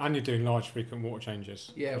 Yeah. And you're doing large frequent water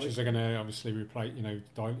changes. Yeah. Which is going to obviously replace,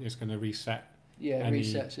 it's going to reset. Yeah,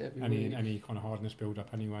 resets it every week. Any kind of hardness build up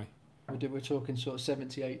anyway. We're talking sort of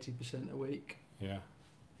 70-80% a week. Yeah.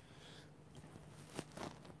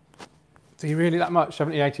 Do you really that much?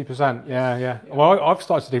 70-80%? Yeah. Well, I've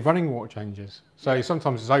started to do running water changes. So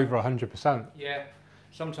sometimes it's over 100%. Yeah.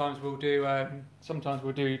 Sometimes we'll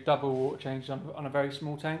do double water changes on a very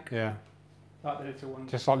small tank. Yeah. Like the little one.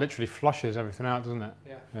 Just like literally flushes everything out, doesn't it?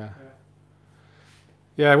 Yeah.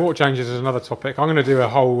 Yeah, water changes is another topic. I'm going to do a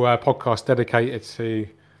whole podcast dedicated to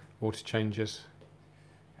water changes.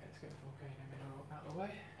 Okay, let's get the volcano out of the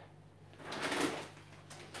way.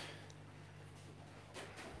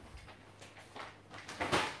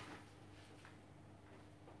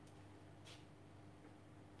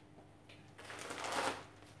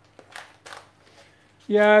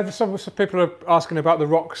 Yeah, some people are asking about the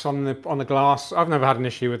rocks on the glass. I've never had an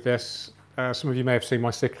issue with this. Some of you may have seen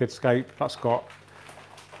my cichlid scape. That's got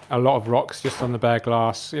a lot of rocks just on the bare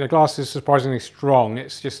glass. Glass is surprisingly strong.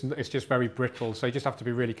 It's just very brittle. So you just have to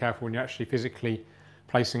be really careful when you're actually physically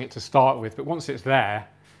placing it to start with. But once it's there,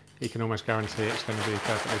 you can almost guarantee it's going to be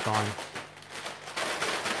perfectly fine.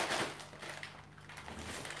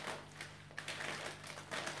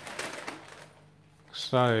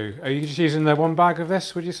 So, are you just using the one bag of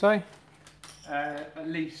this, would you say? At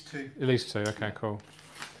least two. At least two, okay, cool.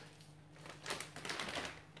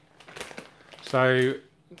 So,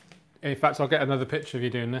 in fact, I'll get another picture of you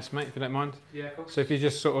doing this, mate, if you don't mind. Yeah, cool. So if you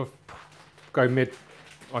just sort of go mid,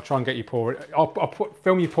 I'll try and get you pouring. I'll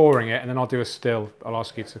film you pouring it, and then I'll do a still. I'll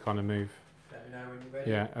ask you to kind of move. Let me know when you're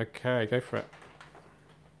ready. Yeah, okay, go for it.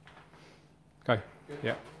 Go, Good.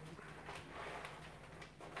 yeah.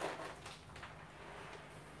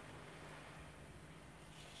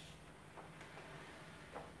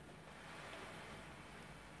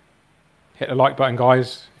 Hit the like button,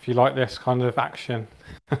 guys, if you like this kind of action.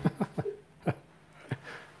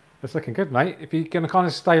 It's looking good, mate. If you're going to kind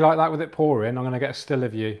of stay like that with it pouring, I'm going to get a still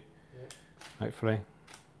of you, hopefully.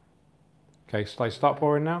 Okay, start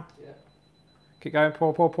pouring now. Yeah. Keep going,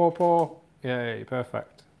 pour, pour, pour, pour. Yay,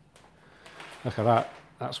 perfect. Look at that.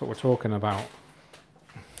 That's what we're talking about.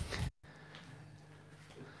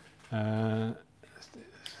 Let's do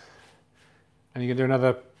this. And you can do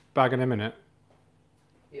another bag in a minute?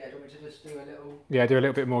 Yeah, do you want me to just do a little? Yeah, do a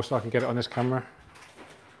little bit more so I can get it on this camera.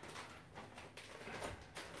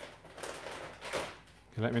 Can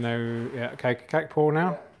you let me know? Yeah, okay, can pour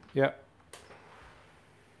now? Yeah.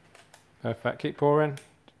 Perfect, keep pouring.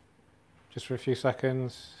 Just for a few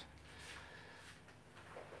seconds.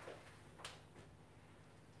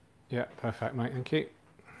 Yeah, perfect, mate, thank you.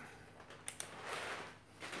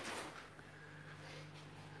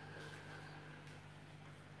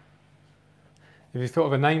 Have you thought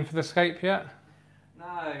of a name for the scape yet?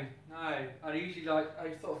 No. I usually sort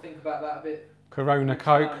of think about that a bit. Corona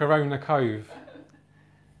Cove. Corona Cove.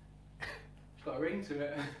 It's got a ring to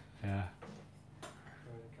it. Yeah.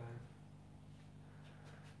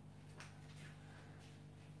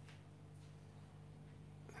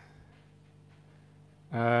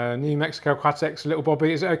 New Mexico Aquatics, Little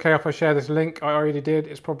Bobby. Is it okay if I share this link? I already did.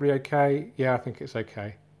 It's probably okay. Yeah, I think it's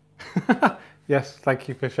okay. Yes, thank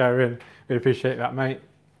you for sharing. We appreciate that, mate.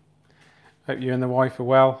 Hope you and the wife are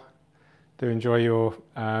well. Do enjoy your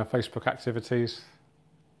Facebook activities.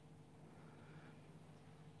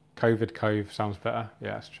 COVID Cove sounds better.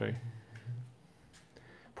 Yeah, that's true.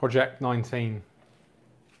 Project 19.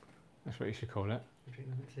 That's what you should call it. Project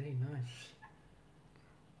 19, nice.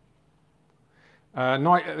 nice.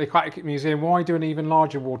 Night at the Aquatic Museum. Why do an even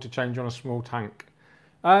larger water change on a small tank?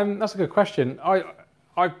 That's a good question. I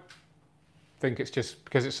think it's just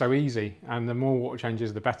because it's so easy, and the more water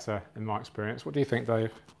changes, the better, in my experience. What do you think,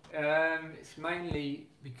 Dave? It's mainly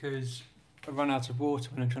because I run out of water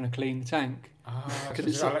when I'm trying to clean the tank.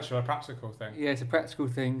 It's actually a practical thing. Yeah, it's a practical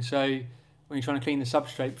thing. So when you're trying to clean the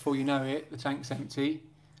substrate, before you know it, the tank's empty.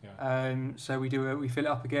 Yeah. So we fill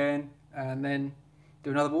it up again, and then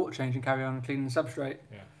do another water change and carry on cleaning the substrate.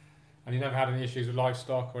 Yeah. And you never had any issues with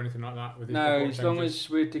livestock or anything like that? With these No, water as long changes? as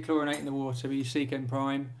we're dechlorinating the water, we use Seachem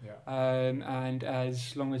Prime, Yeah. and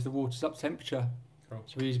as long as the water's up to temperature. Cool.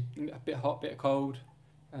 So we use a bit hot, a bit cold,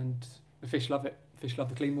 and the fish love it. Fish love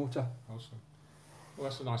the clean water. Awesome. Well,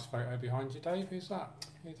 that's a nice photo behind you, Dave. Who's that?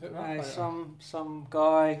 Who took that photo? Some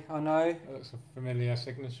guy I know. That looks a familiar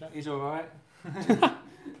signature. He's all right.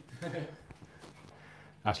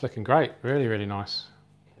 That's looking great. Really, really nice.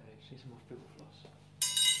 Okay, see some more filter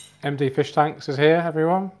floss. MD Fish Tanks is here,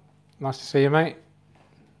 everyone. Nice to see you, mate.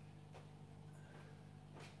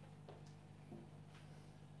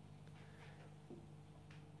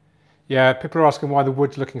 Yeah, people are asking why the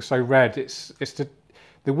wood's looking so red.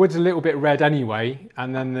 The wood's a little bit red anyway,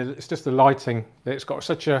 and then it's just the lighting. It's got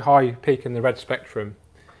such a high peak in the red spectrum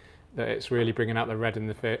that it's really bringing out the red in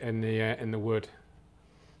the wood.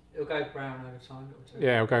 It'll go brown over time.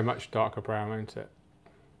 Yeah, it'll go much darker brown, won't it?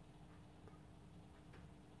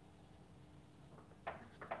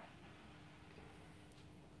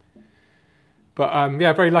 But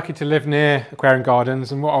yeah, very lucky to live near Aquarium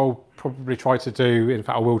Gardens, and what I'll probably try to do, in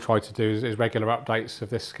fact I will try to do, is regular updates of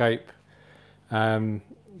this scape.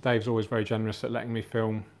 Dave's always very generous at letting me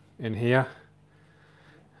film in here,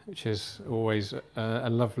 which is always a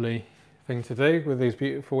lovely thing to do with these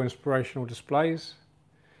beautiful inspirational displays.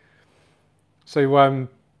 So,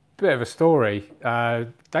 bit of a story.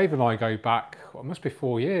 Dave and I go back, it must be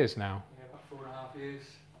 4 years now. Yeah, about 4.5 years.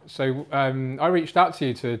 So I reached out to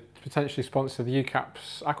you to potentially sponsor the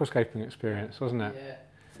UCAP's aquascaping experience, wasn't it? Yeah.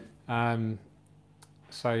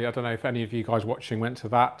 So I don't know if any of you guys watching went to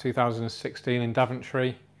that, 2016 in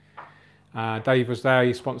Daventry. Dave was there,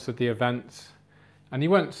 he sponsored the event. And you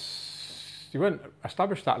weren't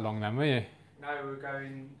established that long then, were you? No, we were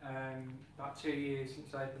going about 2 years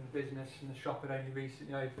since I opened the business, and the shop had only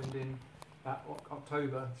recently opened in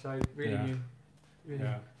October, so really new. Really,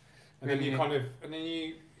 yeah. And really then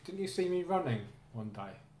you didn't you see me running one day?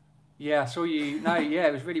 Yeah, I saw you. No, yeah,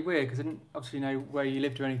 it was really weird because I didn't obviously know where you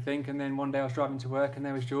lived or anything. And then one day I was driving to work and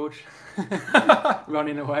there was George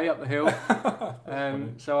running away up the hill.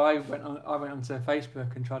 So I went onto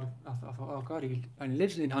Facebook and tried to. I thought, oh God, he only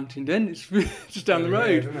lives in Huntingdon. It's just down the road.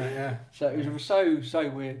 Weird, isn't it? Yeah. So it was so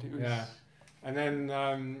weird. It was, yeah. And then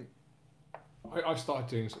I started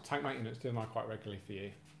doing tank maintenance, didn't I, quite regularly for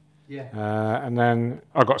you? Yeah. And then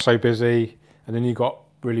I got so busy, and then you got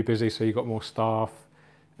really busy, so you got more staff.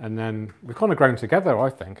 And then we've kind of grown together, I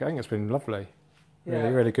think. I think it's been lovely. Yeah. Really,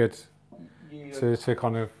 really good to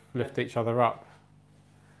kind of lift each other up.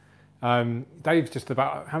 Dave's just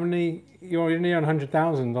about, how many, you're near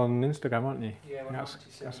 100,000 on Instagram, aren't you? Yeah,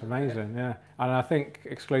 that's amazing, yeah. And I think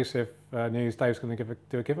exclusive news, Dave's going to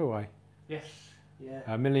do a giveaway. Yes. Yeah.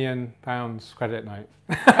 £1 million credit note.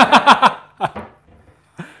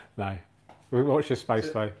 No. Watch your space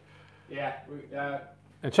though. Yeah.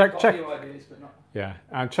 And check. A few ideas, but not. Yeah,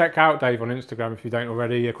 and check out Dave on Instagram if you don't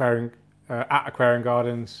already. At Aquarium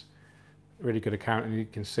Gardens, really good account, and you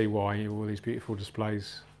can see why all these beautiful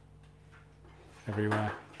displays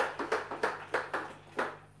everywhere.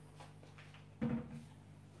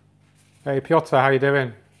 Hey Piotr, how you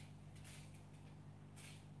doing?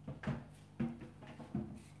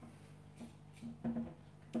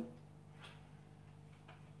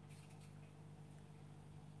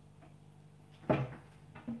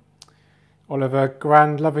 Oliver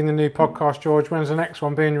Grand, loving the new podcast, George. When's the next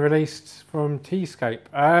one being released from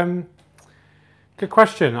Tscape? Good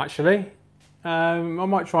question, actually. I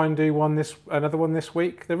might try and do another one this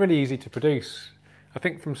week. They're really easy to produce. I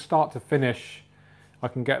think from start to finish, I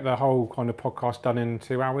can get the whole kind of podcast done in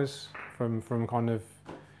 2 hours from kind of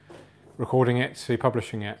recording it to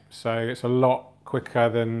publishing it. So it's a lot quicker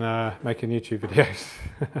than making YouTube videos.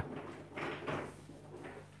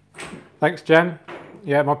 Thanks, Jen.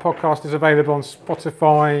 Yeah, my podcast is available on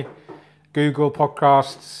Spotify, Google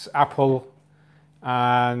Podcasts, Apple,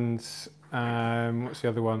 and what's the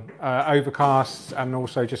other one? Overcast, and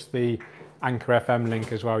also just the Anchor FM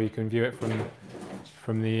link as well. You can view it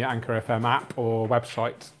from the Anchor FM app or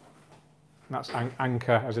website. That's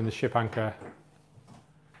Anchor, as in the ship Anchor.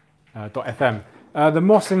 .fm. The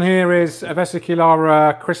moss in here is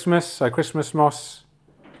Vesiculara Christmas, so Christmas moss.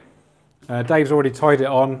 Dave's already tied it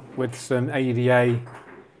on with some ADA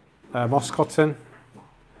moss cotton.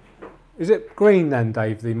 Is it green then,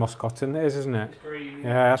 Dave, the moss cotton? It is, isn't it? It's green.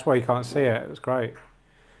 Yeah, that's why you can't see it. It was great.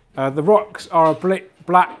 The rocks are a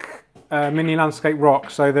black mini landscape rock,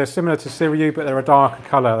 so they're similar to Siriu, but they're a darker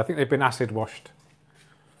colour. I think they've been acid washed.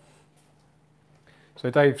 So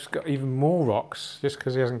Dave's got even more rocks, just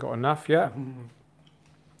because he hasn't got enough yet.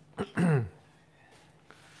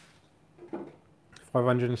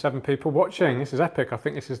 507 people watching. This is epic. I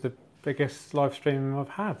think this is the biggest live stream I've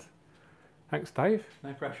had. Thanks, Dave.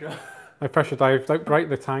 No pressure. No pressure, Dave. Don't break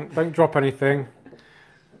the tank. Don't drop anything.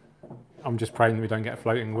 I'm just praying that we don't get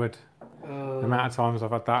floating wood. The amount of times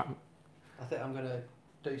I've had that. I think I'm going to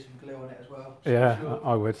do some glue on it as well. Yeah, sure.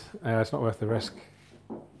 I would. It's not worth the risk.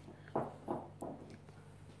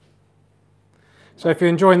 So if you're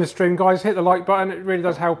enjoying the stream, guys, hit the like button. It really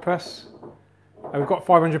does help us. We've got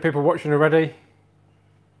 500 people watching already.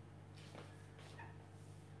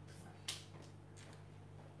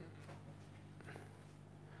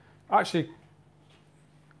 Actually,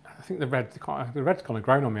 I think the red's kind of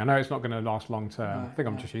grown on me. I know it's not going to last long term. No, I think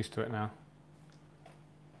I'm just used to it now.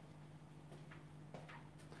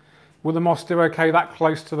 Will the moss do okay that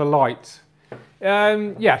close to the light?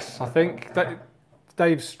 Yes, I think that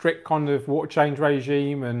Dave's strict kind of water change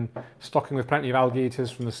regime and stocking with plenty of algae eaters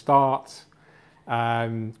from the start,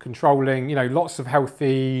 controlling, lots of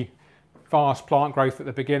healthy, fast plant growth at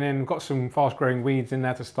the beginning. Got some fast-growing weeds in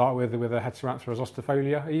there to start with a Heteranthera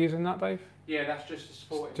zostifolia. Are you using that, Dave? Yeah, that's just a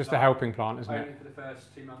supporting Just plant. a helping plant, isn't Only it? for the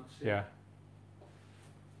first 2 months. Yeah.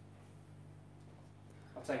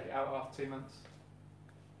 I'll take it out after 2 months.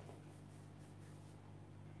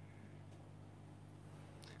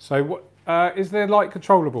 So, what is there light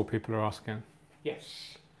controllable? People are asking.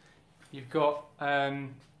 Yes. You've got a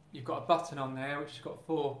button on there which has got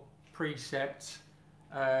 4 preset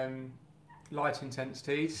light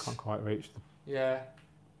intensities. Can't quite reach the. Yeah.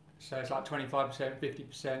 So it's like 25%,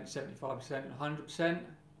 50%, 75%, and 100%.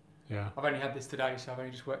 Yeah. I've only had this today, so I've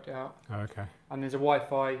only just worked it out. Oh, okay. And there's a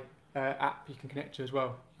Wi-Fi app you can connect to as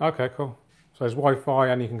well. Okay, cool. So there's Wi-Fi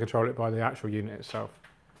and you can control it by the actual unit itself.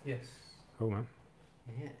 Yes. Cool, man.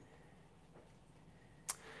 Yeah.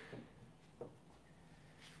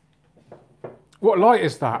 What light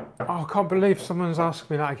is that? Oh, I can't believe someone's asked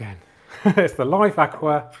me that again. It's the Life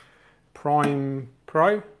Aqua Prime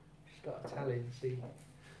Pro. Start a tally and see.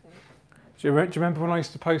 Do you remember when I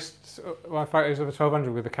used to post my photos of the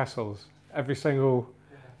 1200 with the Kessels? Every single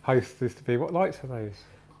post used to be, what lights are those?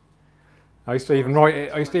 I used to even write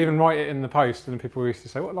it in the post, and people used to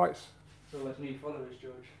say, what lights? It's all those new followers,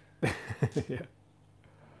 George. Yeah.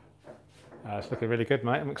 It's looking really good,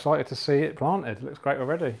 mate. I'm excited to see it planted. It looks great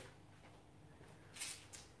already.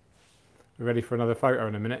 We're ready for another photo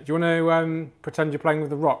in a minute. Do you want to pretend you're playing with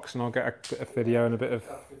the rocks, and I'll get a bit of video and a bit of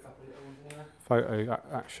photo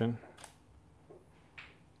action.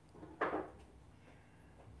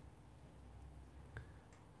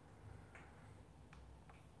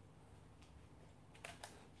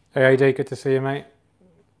 Hey AD, good to see you, mate.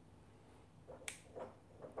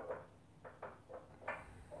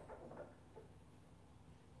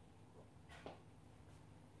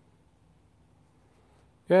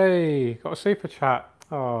 Yay, got a super chat.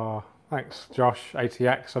 Oh, thanks Josh,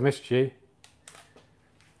 ATX, I missed you.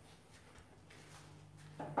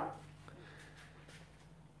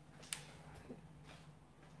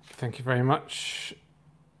 Thank you very much.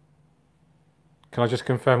 Can I just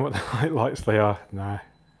confirm what the lights they are? No.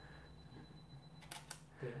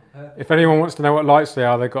 If anyone wants to know what lights they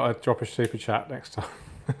are, they've got to drop a super chat next time.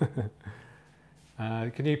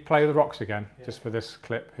 Can you play the rocks again, just for this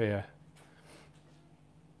clip here?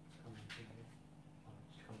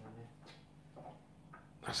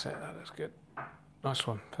 That's it, that is good. Nice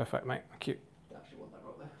one, perfect mate, thank you. I actually want that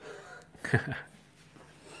rock there.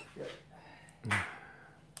 Yeah.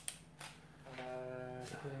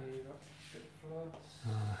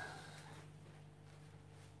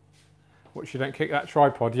 Watch you don't kick that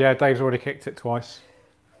tripod. Yeah, Dave's already kicked it twice.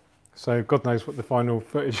 So God knows what the final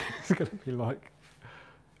footage is going to be like.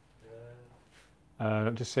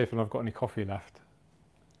 Just see if I've got any coffee left.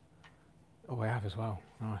 Oh, I have as well.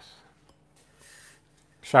 Nice.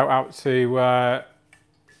 Shout out to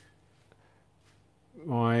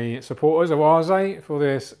my supporters, Oase, for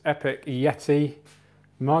this epic Yeti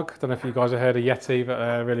mug. Don't know if you guys have heard of Yeti, but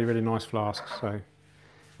they're really, really nice flasks. So, and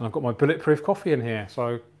I've got my bulletproof coffee in here,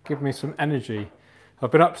 so give me some energy.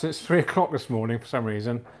 I've been up since 3 o'clock this morning for some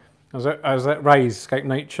reason. I was at Ray's Escape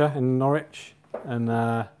Nature in Norwich, and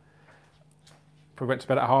probably went to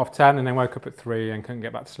bed at 10:30, and then woke up at 3 and couldn't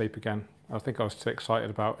get back to sleep again. I think I was too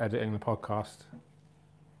excited about editing the podcast.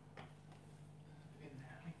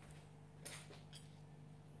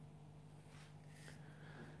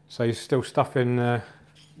 So you're still stuffing...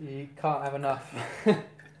 You can't have enough.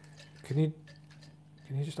 Can you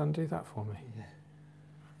just undo that for me? Yeah.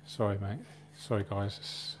 Sorry, mate. Sorry,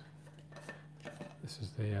 guys. This is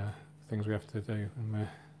the things we have to do when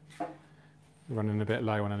we're running a bit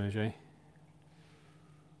low on energy.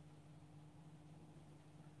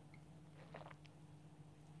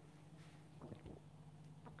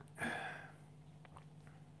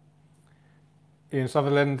 Ian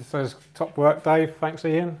Sutherland says, top work, Dave. Thanks,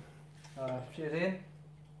 Ian. Cheers, Ian.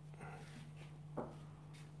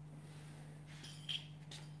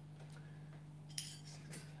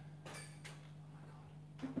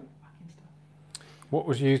 What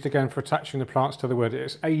was used again for attaching the plants to the wood?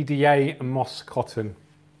 It's ADA and moss cotton.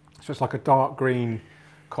 It's just like a dark green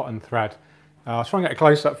cotton thread. I'll try and get a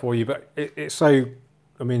close up for you, but it's so,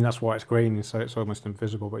 I mean, that's why it's green, so it's almost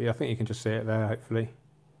invisible. But yeah, I think you can just see it there, hopefully.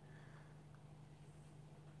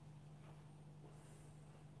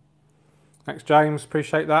 Thanks, James.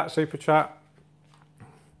 Appreciate that. Super chat.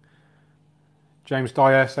 James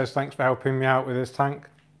Dyer says, thanks for helping me out with this tank.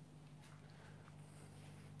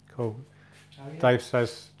 Cool. Oh, yeah. Dave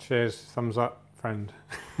says, cheers, thumbs up, friend.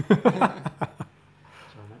 Sorry, mate.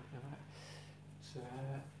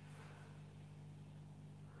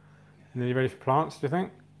 And are you ready for plants, do you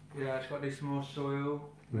think? Yeah, I've got to do some more soil.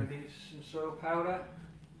 Maybe some soil powder.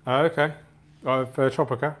 Oh, okay. Oh, for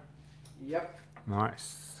Tropica? Yep.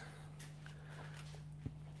 Nice.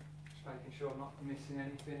 Just making sure I'm not missing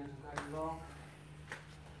anything as I go along.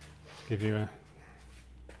 Give you a...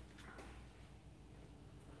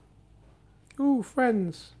 Ooh,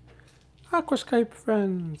 friends. Aquascape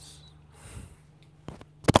friends.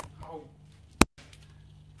 Oh.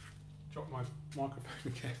 Dropped my microphone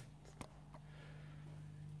again.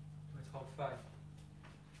 Let's hold fast.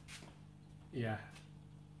 Yeah.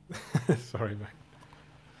 Sorry, mate.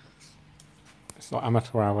 It's not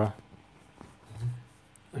amateur hour.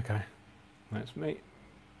 Okay. That's me.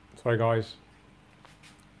 Sorry, guys.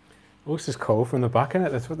 Oh, this is cool from the back, isn't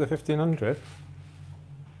it? That's what the 1500.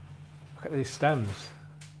 Look at these stems.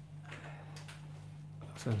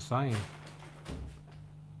 That's insane.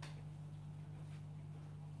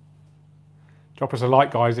 Drop us a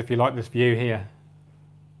like, guys, if you like this view here.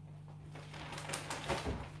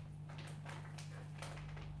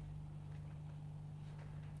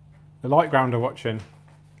 The light ground are watching.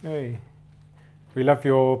 Hey. We love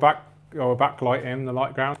your backlighting, the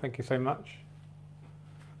light ground. Thank you so much.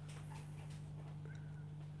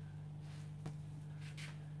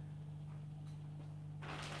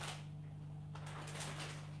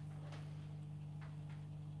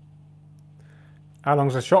 How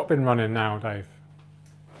long's the shop been running now, Dave?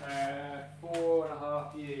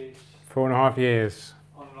 4.5 years. 4.5 years.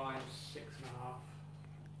 Online 6.5.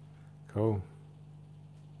 Cool.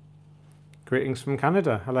 Greetings from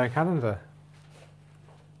Canada. Hello, Canada.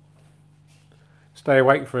 Stay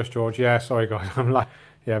awake for us, George. Yeah, sorry guys. I'm like,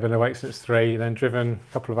 yeah, I've been awake since 3, then driven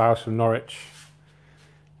a couple of hours from Norwich.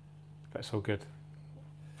 But it's all good.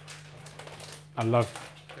 I love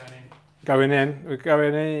going in. We're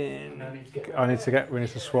going in. No, we need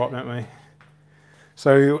to swap, don't we?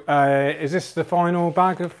 So is this the final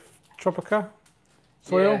bag of Tropica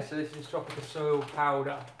soil? Yeah, so this is Tropica soil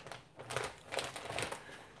powder.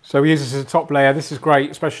 So we use this as a top layer. This is great,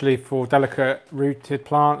 especially for delicate rooted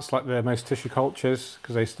plants like the most tissue cultures,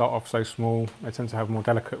 because they start off so small. They tend to have more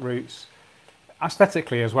delicate roots.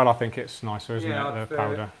 Aesthetically as well, I think it's nicer, isn't it, the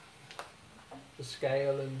powder? The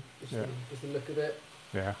scale and just the look of it.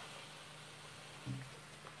 Yeah.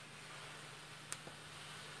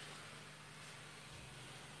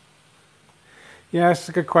 Yeah, it's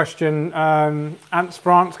a good question. Ants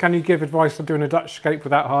France, can you give advice on doing a Dutch scape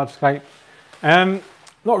without hardscape?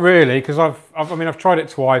 Not really, because I've tried it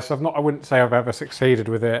twice. I wouldn't say I've ever succeeded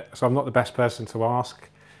with it, so I'm not the best person to ask.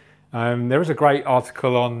 There is a great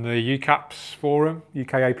article on the UCAPS forum,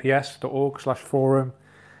 ukaps.org/forum,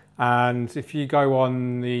 and if you go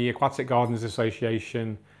on the Aquatic Gardens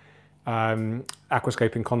Association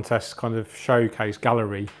aquascaping contest kind of showcase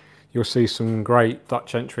gallery, you'll see some great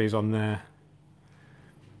Dutch entries on there.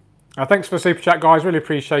 Thanks for the super chat, guys. Really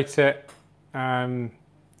appreciate it.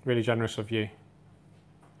 Really generous of you.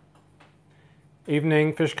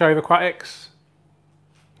 Evening, Fish Cove Aquatics.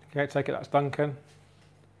 Okay, take it, that's Duncan.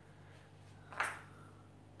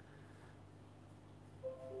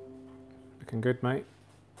 Looking good, mate.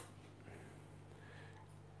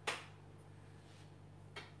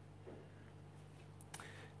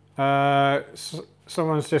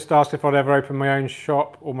 Someone's just asked if I'd ever open my own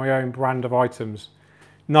shop or my own brand of items.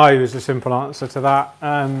 No is the simple answer to that.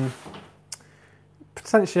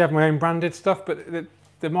 Potentially have my own branded stuff, but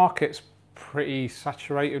the market's pretty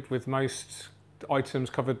saturated with most items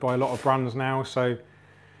covered by a lot of brands now. So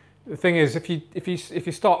the thing is, if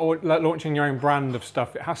you start launching your own brand of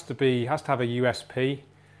stuff, it has to have a USP,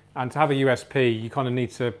 and to have a USP, you kind of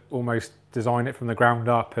need to almost design it from the ground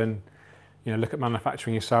up and look at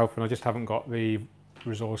manufacturing yourself. And I just haven't got the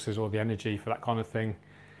resources or the energy for that kind of thing.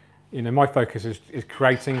 My focus is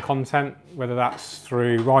creating content, whether that's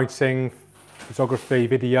through writing, photography,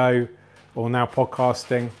 video, or now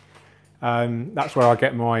podcasting. That's where I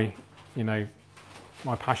get my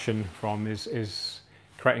passion from is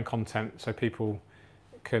creating content so people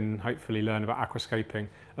can hopefully learn about aquascaping.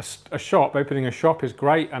 Opening a shop is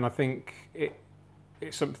great, and I think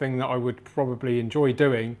it's something that I would probably enjoy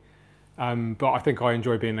doing, but I think I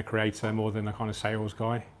enjoy being a creator more than a kind of sales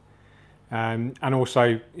guy. And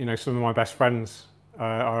also, some of my best friends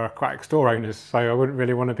are aquatic store owners, so I wouldn't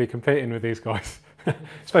really want to be competing with these guys,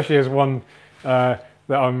 especially as one that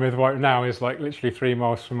I'm with right now is like literally 3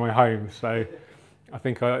 miles from my home. So I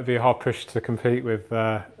think it'd be a hard push to compete with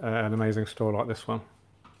an amazing store like this one.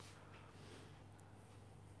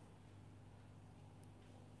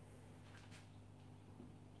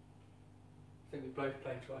 I think we both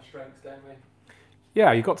play to our strengths, don't we?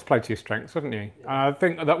 Yeah, you've got to play to your strengths, haven't you? Yeah. I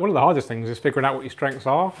think that one of the hardest things is figuring out what your strengths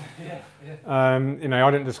are. Yeah. I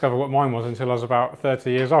didn't discover what mine was until I was about 30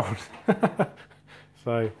 years old.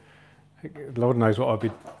 So Lord knows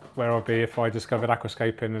where I'd be if I discovered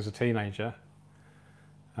aquascaping as a teenager.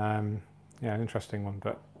 An interesting one,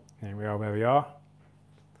 but we are where we are.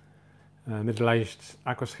 Middle-aged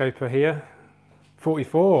aquascaper here,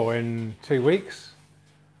 44 in 2 weeks.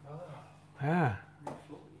 Oh. Yeah.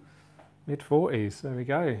 Mid-40s, there we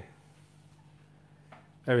go.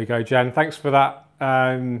 There we go, Jen. Thanks for that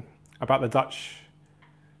about the Dutch.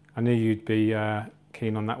 I knew you'd be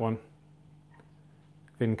keen on that one.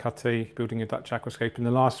 Vin Cutty, building a Dutch aquascape in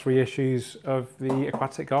the last 3 issues of the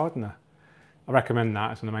Aquatic Gardener. I recommend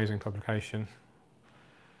that, it's an amazing publication.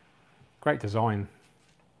 Great design.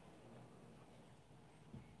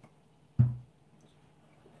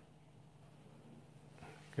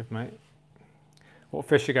 Good, mate. What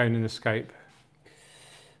fish are going in the scape?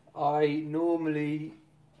 I normally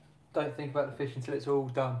don't think about the fish until it's all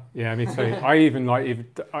done. Yeah, me too. I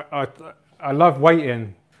love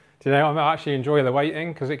waiting. Do you know, I actually enjoy the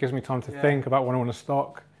waiting because it gives me time to think about what I want to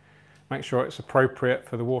stock, make sure it's appropriate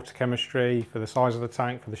for the water chemistry, for the size of the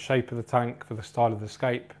tank, for the shape of the tank, for the style of the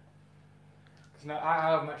scape. Because no,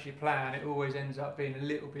 how much you plan, it always ends up being a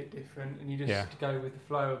little bit different, and you just go with the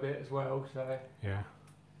flow a bit as well. So yeah.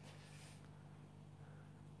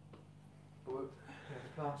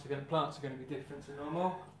 The plants are going to be different to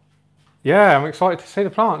normal. Yeah, I'm excited to see the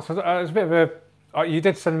plants. It's a bit of a. You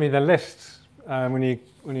did send me the lists when you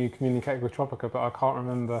communicated with Tropica, but I can't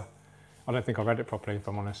remember. I don't think I read it properly, if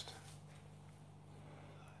I'm honest.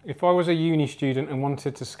 If I was a uni student and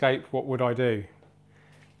wanted to scape, what would I do?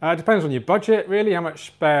 It depends on your budget, really, how much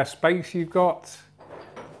spare space you've got.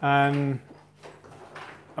 I'm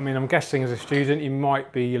guessing as a student you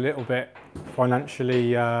might be a little bit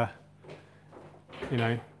financially,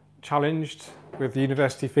 challenged with the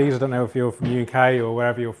university fees. I don't know if you're from the UK or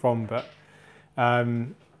wherever you're from, but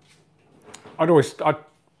I'd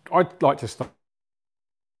like to start a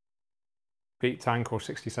feet tank or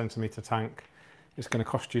 60 centimetre tank. It's going to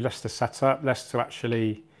cost you less to set up, less to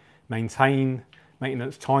actually maintain.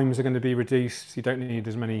 Maintenance times are going to be reduced. You don't need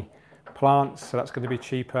as many plants, so that's going to be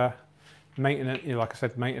cheaper. Maintenance, like I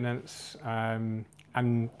said, maintenance and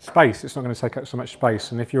space. It's not going to take up so much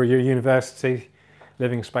space. And if you're at your university,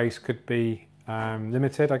 living space could be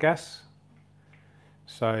limited, I guess.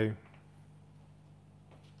 So,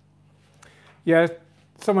 yeah,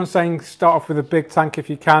 someone's saying start off with a big tank if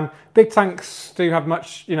you can. Big tanks do have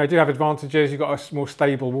do have advantages. You've got a more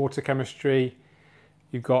stable water chemistry.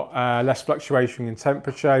 You've got less fluctuation in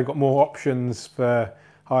temperature. You've got more options for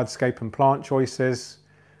hardscape and plant choices.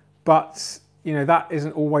 But, that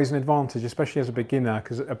isn't always an advantage, especially as a beginner,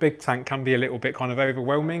 because a big tank can be a little bit kind of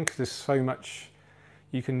overwhelming because there's so much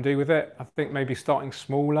you can do with it. I think maybe starting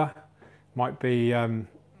smaller might be a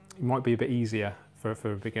bit easier for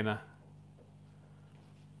a beginner.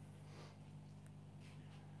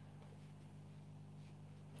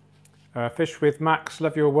 Fish with Max,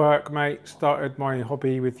 love your work, mate. Started my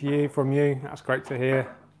hobby from you. That's great to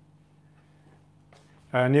hear.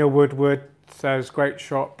 Neil Woodward says, great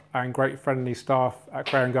shop and great friendly staff at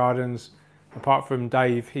Aquarium Gardens. Apart from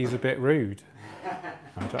Dave, he's a bit rude.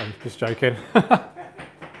 I'm just joking. Oh,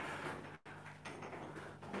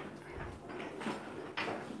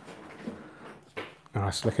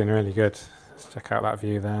 it's looking really good. Let's check out that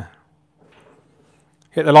view there.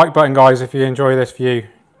 Hit the like button, guys, if you enjoy this view.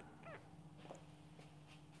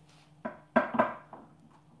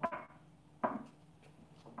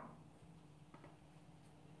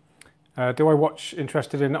 Do I watch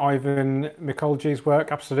interested in Ivan Mikolji's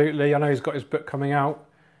work? Absolutely. I know he's got his book coming out.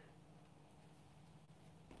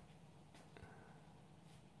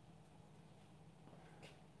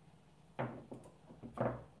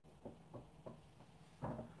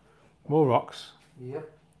 More rocks? Yep. You're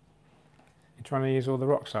trying to use all the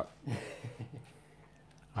rocks up?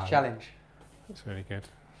 Challenge. That's really good.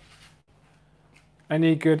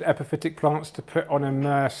 Any good epiphytic plants to put on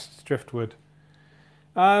immersed driftwood?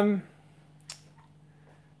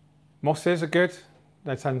 Mosses are good.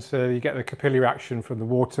 They tend to, you get the capillary action from the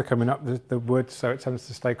water coming up the wood, so it tends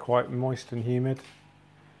to stay quite moist and humid.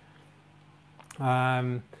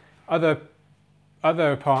 Other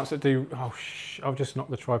plants that do, I've just knocked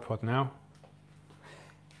the tripod now.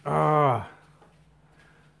 Ah,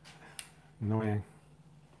 annoying.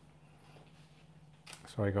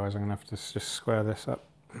 Sorry guys, I'm gonna have to just square this up.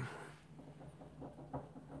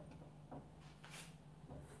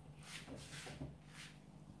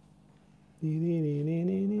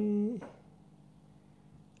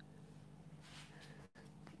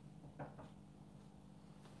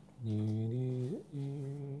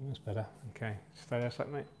 That's better. Okay, stay there a sec,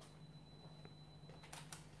 mate.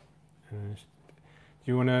 Do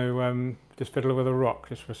you want to just fiddle with a rock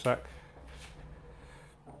just for a sec?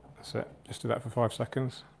 That's it. Just do that for 5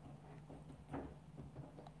 seconds.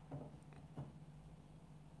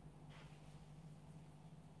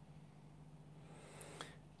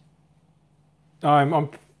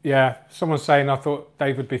 Yeah, someone's saying I thought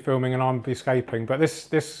Dave would be filming and I'd be scaping, but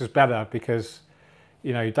this is better because,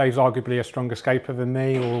 Dave's arguably a stronger scaper than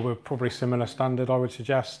me, or we're probably similar standard, I would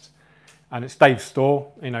suggest. And it's Dave's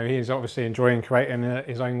store. He's obviously enjoying creating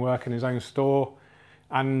his own work in his own store.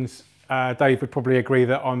 And Dave would probably agree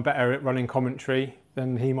that I'm better at running commentary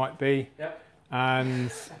than he might be. Yep.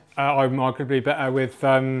 And I'm arguably better with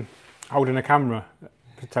holding a camera,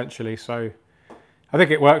 potentially. So I think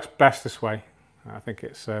it works best this way. I think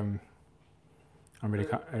it's, I'm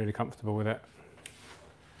really comfortable with it.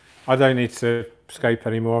 I don't need to scape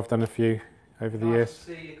anymore. I've done a few over the years. Nice to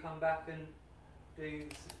see you come back and do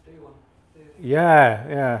one.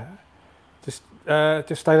 Yeah. Just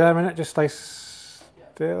stay there a minute. Just stay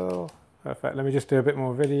still. Perfect. Let me just do a bit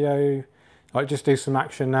more video. Like just do some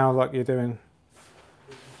action now, like you're doing.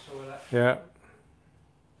 Yeah.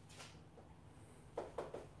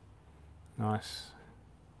 Nice.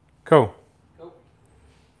 Cool.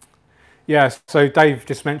 Yeah, so Dave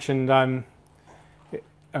just mentioned I'm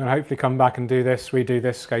going to hopefully come back and redo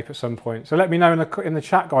this scape at some point. So let me know in the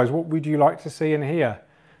chat, guys, what would you like to see in here?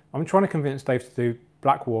 I'm trying to convince Dave to do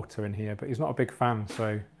black water in here, but he's not a big fan.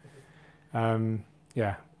 So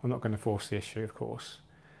yeah, I'm not going to force the issue, of course.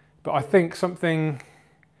 But I think something,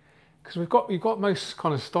 because you've got most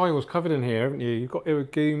kind of styles covered in here, haven't you? You've got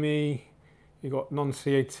Irigumi, you've got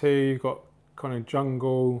non-CO2, you've got kind of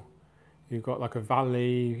jungle, you've got like a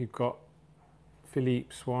valley, you've got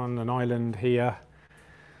Philippe's one, an island here.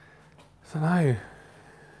 I don't know.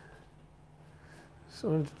 So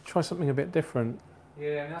I'm going to try something a bit different.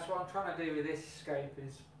 Yeah, and that's what I'm trying to do with this scape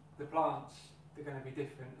is the plants, they're going to be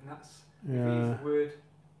different, and that's, if Yeah. we use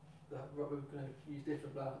the wood, we're going to use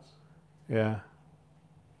different plants. Yeah.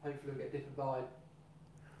 Hopefully we'll get a different vibe.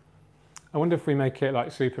 I wonder if we make it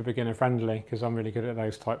like super beginner friendly, because I'm really good at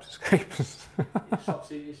those types of scapes. It's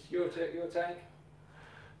obviously it's your tank.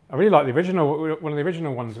 I really like the original, one of the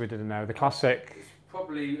original ones we did in there, the classic. That's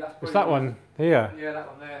probably It's that one here. Yeah, that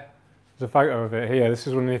one there. There's a photo of it here. This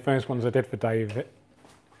is one of the first ones I did for Dave.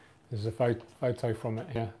 There's a photo from it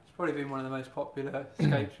here. It's probably been one of the most popular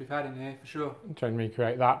scapes we've had in here, for sure. Try and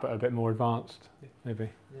recreate that, but a bit more advanced, maybe.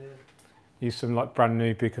 Yeah. Use some like brand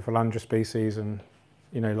new Bucophilandra species and,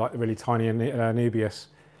 you know, like the really tiny Anubias.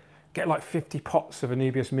 Get like 50 pots of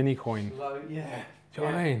Anubias mini coin. Low, yeah. Do you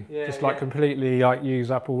know what I mean? Yeah, just like completely like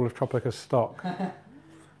use up all of Tropica's stock.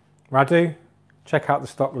 Radu, check out the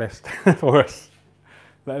stock list for us.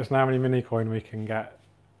 Let us know how many mini coin we can get.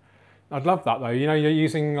 I'd love that though. You know, you're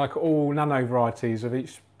using like all nano varieties of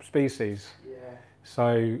each species. Yeah.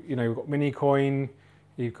 So, you know, we've got mini coin,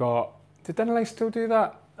 you've got, did Denelay still do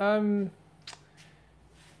that? Do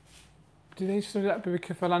they still do that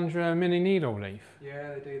Bucophilandra mini needle leaf?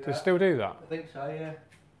 Yeah, they do that. Do they still do that? I think so, yeah.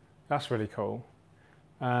 That's really cool.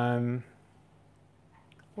 What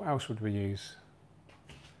else would we use?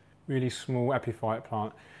 Really small epiphyte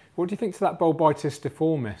plant. What do you think to that Bulbitis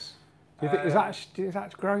deformis? Do you think, is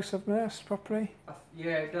that grow submersed properly?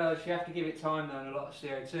 Yeah, it does. You have to give it time though and a lot of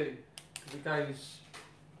CO2. Because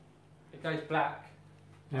it goes black.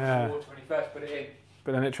 Yeah. Water when you first put it in.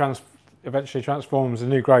 But then it eventually transforms a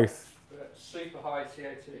new growth. But super high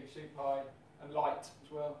CO2, super high and light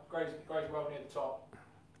as well. Grows well near the top.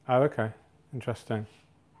 Oh, okay. Interesting.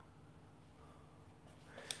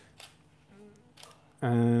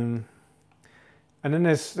 And then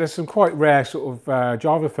there's some quite rare sort of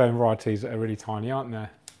Java fern varieties that are really tiny, aren't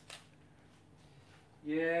there?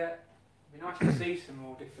 Yeah, it'd be nice to see some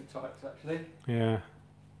more different types actually. Yeah.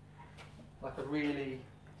 Like a really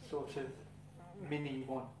sort of mini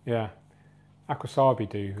one. Yeah. Aquascape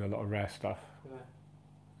do a lot of rare stuff.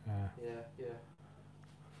 Yeah. Yeah. Yeah.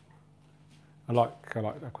 I like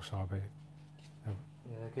Aquascape. Yeah,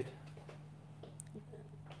 good.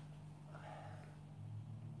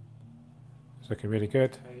 It's looking really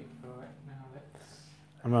good. Okay, right, now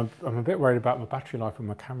let's... I'm a bit worried about my battery life on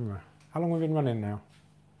my camera. How long have we been running now?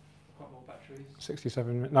 Got more batteries.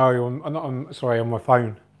 67 minutes. No, I'm sorry, on my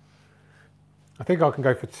phone. I think I can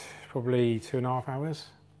go for probably 2.5 hours.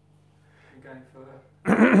 I'm going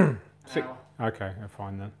for an hour. Okay,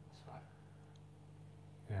 fine then. So,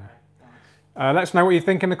 Yeah. okay, nice. Let us know what you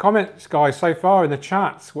think in the comments, guys, so far in the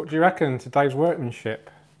chat. What do you reckon to Dave's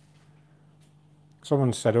workmanship?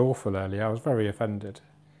 Someone said awful earlier. I was very offended.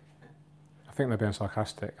 I think they're being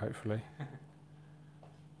sarcastic, hopefully.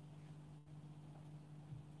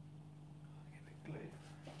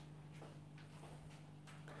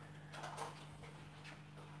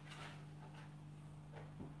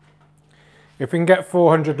 If we can get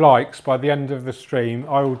 400 likes by the end of the stream,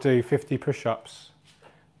 I will do 50 push-ups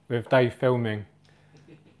with Dave filming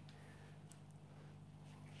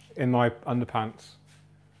in my underpants.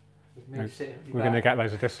 We're going to get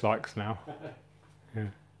loads of dislikes now. Yeah.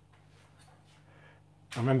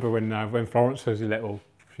 I remember when Florence was little,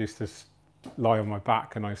 she used to lie on my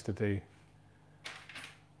back and I used to do...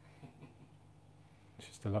 She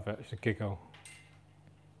used to love it, she used to giggle.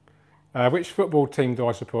 Which football team do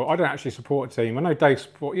I support? I don't actually support a team. I know Dave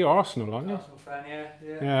support. You're Arsenal, aren't you? Arsenal fan, yeah.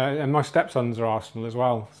 Yeah, and my stepsons are Arsenal as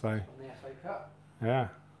well. So. On the FA Cup. Yeah.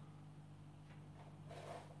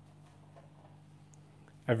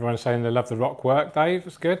 Everyone's saying they love the rock work, Dave.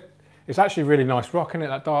 It's good. It's actually really nice rock, isn't it?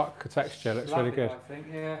 That dark texture looks really good. I think,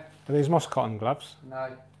 yeah. Are these moss cotton gloves?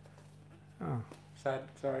 No. Oh. Sad.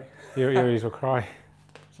 Sorry. Your ears will cry.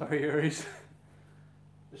 Sorry, Uris.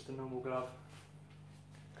 Just a normal glove.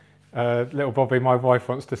 Little Bobby, my wife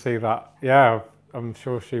wants to see that. Yeah, I'm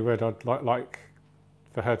sure she would. I'd like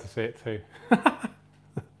for her to see it too.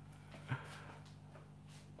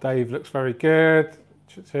 Dave looks very good.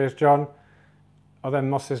 Cheers, John. Are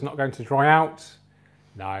them mosses not going to dry out?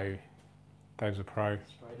 No. Dave's a pro.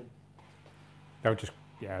 They'll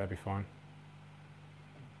be fine.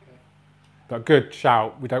 Okay. But good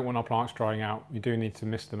shout. We don't want our plants drying out. You do need to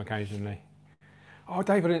mist them occasionally. Oh,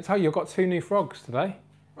 Dave, I didn't tell you. I've got 2 new frogs today.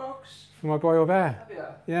 Frogs? For my boy over there.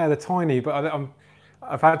 Yeah, they're tiny, but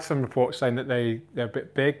I've had some reports saying that they're a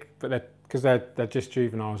bit big, but because they're just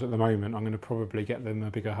juveniles at the moment. I'm going to probably get them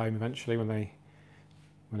a bigger home eventually when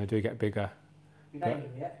they do get bigger. You named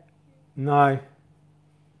them yet? No.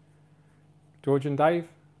 George and Dave?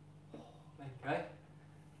 Okay.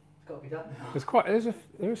 got to be done now.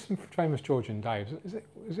 There is some famous George and Dave. Is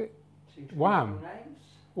it Wham? Names?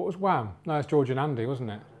 What was Wham? No, it's George and Andy, wasn't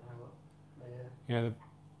it? I don't know what. Yeah.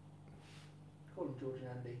 Call them George and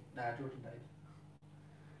Andy. Nah, George and Dave.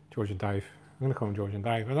 George and Dave. I'm going to call them George and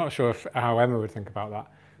Dave. I'm not sure how Emma would think about that.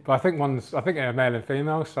 But I think they're male and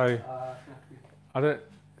female, so I don't.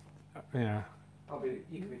 Yeah. You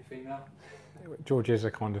can be the female. George is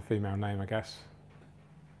a kind of female name, I guess.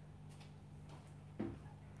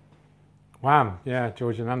 Wham, yeah,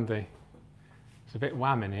 George and Andy. It's a bit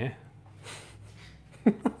wham in here.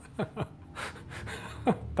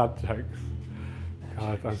 Dad jokes.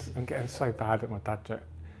 God, I'm getting so bad at my dad joke.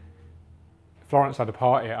 Florence had a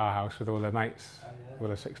party at our house with all her mates, all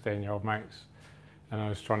her 16-year-old mates, and I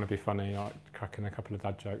was trying to be funny, like cracking a couple of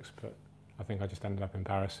dad jokes, but I think I just ended up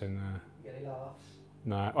embarrassing. Get any laughs?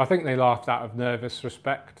 No, I think they laughed out of nervous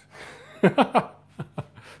respect.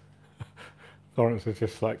 Florence was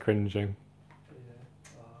just like cringing.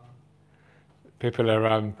 People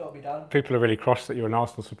are really cross that you're an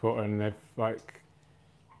Arsenal supporter, and they've like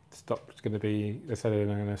stopped. They said they're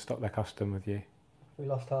going to stop their custom with you. We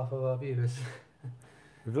lost half of our viewers.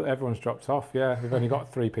 Everyone's dropped off. Yeah, we've only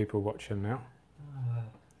got 3 people watching now.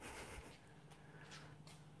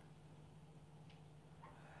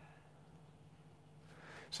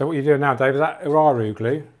 So what are you doing now, Dave? Is that Uraru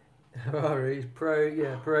glue? Uraru is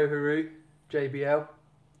Pro Haru JBL.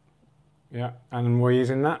 Yeah, and we're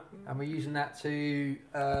using that. And we're using that to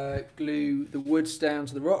glue the woods down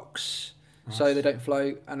to the rocks, nice. So they don't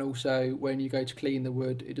float, and also when you go to clean the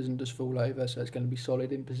wood, it doesn't just fall over, so it's going to be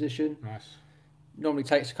solid in position. Nice. Normally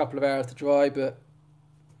takes a couple of hours to dry, but it'll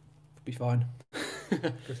be fine.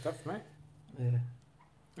 Good stuff, mate. Yeah.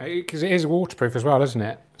 Because it is waterproof as well, isn't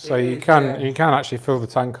it? So it you is, can yeah. You can actually fill the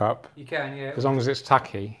tank up. You can, yeah. As long as it's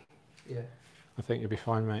tacky. Yeah. I think you'll be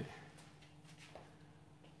fine, mate.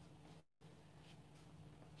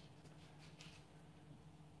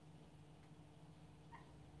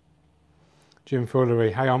 Jim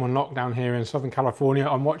Foolery, hey, I'm on lockdown here in Southern California.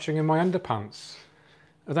 I'm watching in my underpants.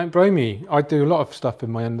 Don't blame me. I do a lot of stuff in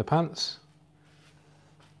my underpants.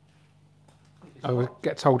 I would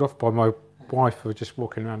get told off by my wife for just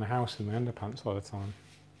walking around the house in my underpants all the time.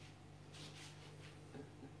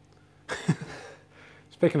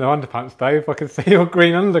 Speaking of underpants, Dave, I can see your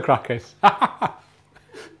green undercrackers. I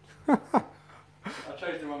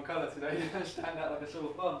chose the wrong colour today. You don't stand out like a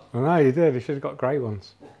sore thumb. I know, you did. You should have got grey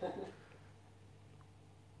ones. I've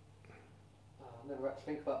never had to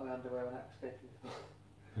think about my underwear when Aquascape before.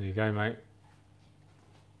 There you go, mate.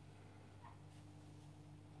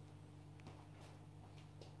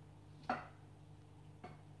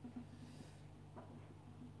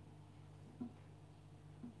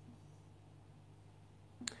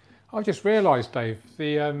 I've just realised, Dave,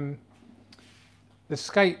 the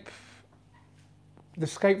scape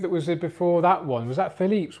that was before that one, was that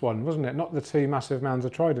Philippe's one, wasn't it? Not the 2 massive mounds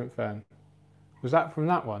of trident fern. Was that from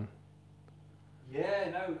that one?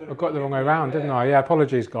 Yeah, no. I got the wrong way around, didn't I? Yeah,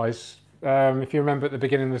 apologies, guys. If you remember at the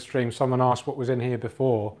beginning of the stream, someone asked what was in here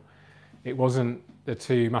before. It wasn't the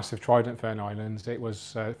 2 massive trident fern islands, it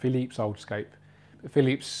was Philippe's old scape. But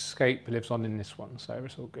Philippe's scape lives on in this one, so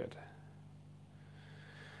it's all good.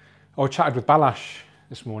 I chatted with Balash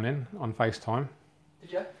this morning on FaceTime.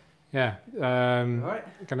 Did you? Yeah. All right.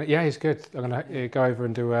 Yeah, he's good. I'm going to go over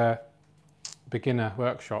and do a beginner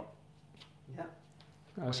workshop. Yeah.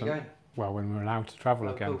 Where are you going? Well, when we're allowed to travel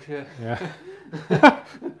again. Course, yeah. Yeah.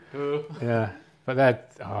 Yeah. But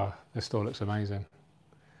the store looks amazing.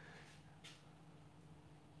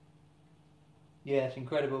 Yeah, it's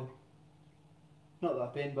incredible. Not that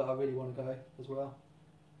I've been, but I really want to go as well.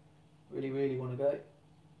 Really, really want to go.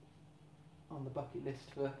 On the bucket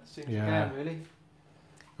list for as soon as you can, really.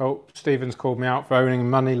 Oh, Stephen's called me out for owning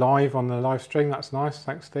money live on the live stream. That's nice.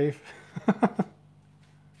 Thanks, Steve.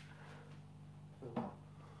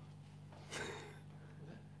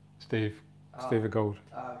 Steve of Gold.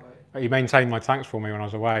 Right. He maintained my tanks for me when I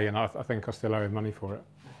was away, and I think I still owe him money for it.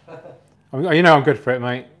 I mean, you know I'm good for it,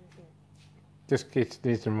 mate. Just needs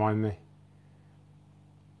to remind me.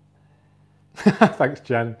 Thanks,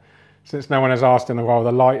 Jen. Since no one has asked in a while,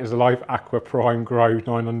 the light is the Life Aqua Prime Grow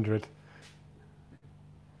 900.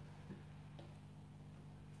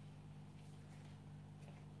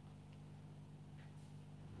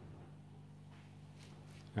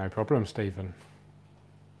 No problem, Stephen.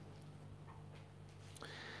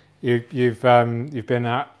 You've been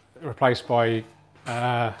replaced by.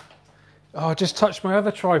 I just touched my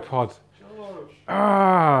other tripod. George.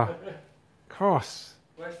 Cross.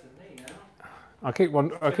 Where's the knee now?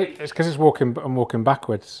 It's because I'm walking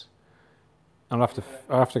backwards. I'll have to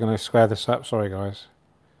go square this up. Sorry, guys.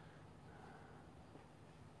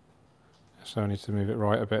 So I need to move it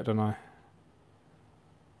right a bit, don't I?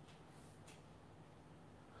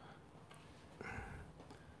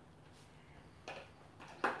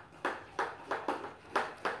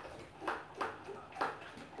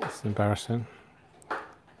 That's embarrassing.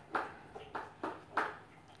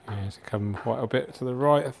 Yeah, it's come quite a bit to the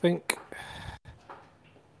right, I think.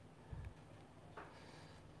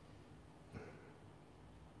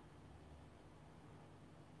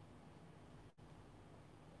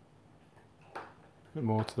 A bit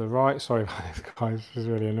more to the right. Sorry about this, guys. This is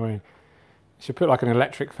really annoying. You should put like an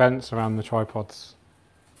electric fence around the tripods.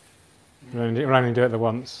 We'll only do it the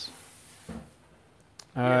once.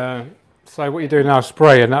 So what you're doing now is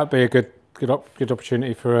spray, and that'd be a good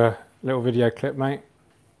opportunity for a little video clip, mate.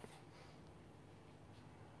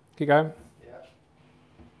 Keep going. Yeah.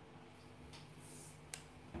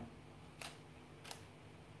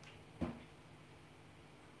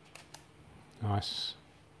 Nice.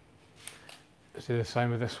 Let's do the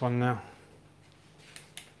same with this one now.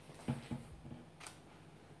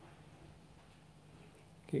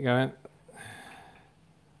 Keep going.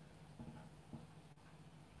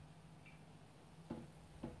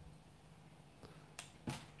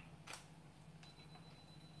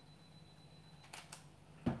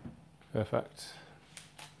 Perfect.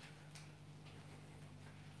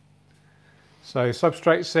 So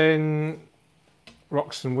substrates in,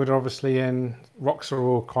 rocks and wood are obviously in. Rocks are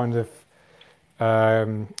all kind of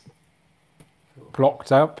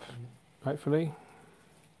blocked up, hopefully.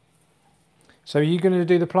 So are you going to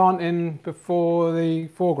do the planting before the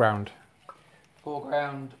foreground?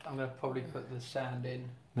 Foreground, I'm going to probably put the sand in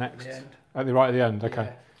Next? at the end. Right at the end, okay.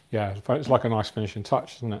 Yeah. Yeah, it's like a nice finishing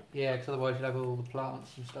touch, isn't it? Yeah, because otherwise you'll have all the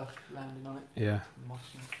plants and stuff landing on it. Yeah. Moss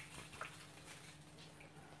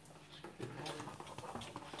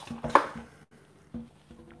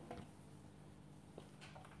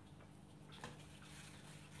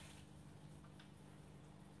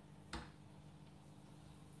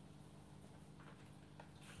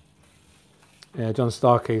Yeah, John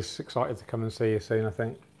Starkey's excited to come and see you soon, I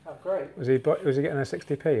think. Oh, great. Was he getting a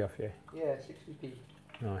 60p off you? Yeah, 60p.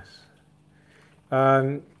 Nice.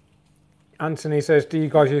 Anthony says, do you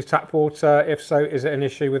guys use tap water? If so, is it an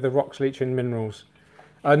issue with the rocks leaching minerals?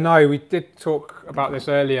 No, we did talk about this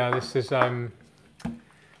earlier. This is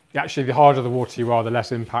actually the harder the water you are, the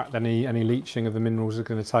less impact any leaching of the minerals is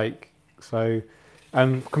going to take. So,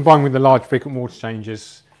 combined with the large frequent water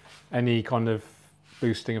changes, any kind of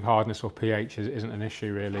boosting of hardness or pH isn't an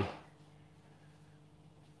issue really.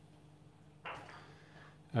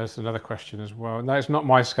 There's another question as well. No, it's not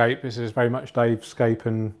my scape. This is very much Dave's scape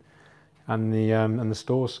and the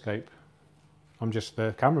store's scape. I'm just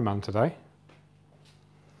the cameraman today.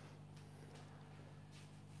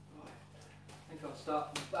 Right. I think I'll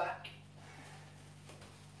start from the back.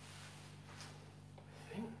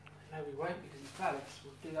 No, we won't because it's ballast.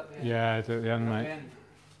 We'll do that at the end. Yeah, do it at the end, At mate. the end.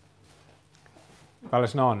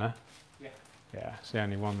 Ballast Nana? Yeah. Yeah, it's the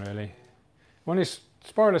only one really. One is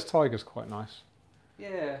Spiralist Tiger's quite nice.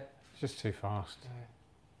 Yeah. It's just too fast. Yeah.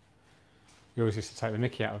 We always used to take the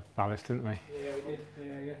mickey out of ballast, didn't we? Yeah, we did.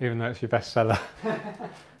 Yeah. Even though it's your best seller.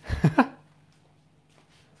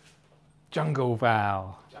 Jungle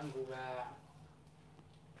Val. Jungle Val.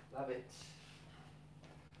 Love it.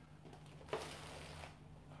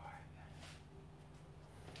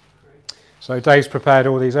 So Dave's prepared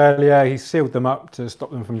all these earlier. He sealed them up to stop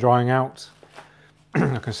them from drying out.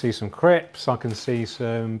 I can see some crypts. I can see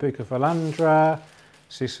some Bucophilandra.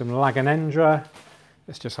 See some Laganendra.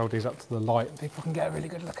 Let's just hold these up to the light. People can get a really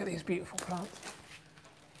good look at these beautiful plants.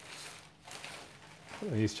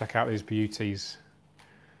 Please check out these beauties.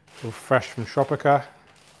 All fresh from Tropica.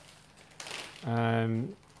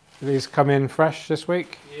 These come in fresh this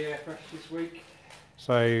week. Yeah, fresh this week.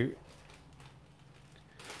 So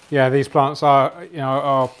yeah, these plants are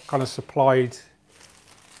kind of supplied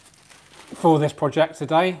for this project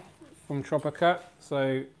today from Tropica.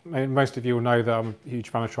 So most of you will know that I'm a huge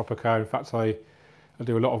fan of Tropica. In fact, I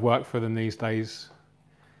do a lot of work for them these days,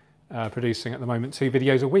 producing at the moment 2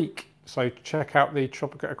 videos a week. So check out the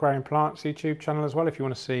Tropica Aquarium Plants YouTube channel as well if you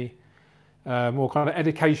want to see more kind of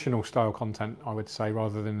educational style content, I would say,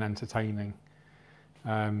 rather than entertaining.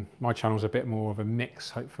 My channel's a bit more of a mix,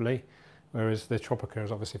 hopefully, whereas the Tropica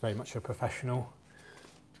is obviously very much a professional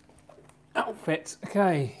outfit.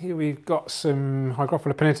 Okay, here we've got some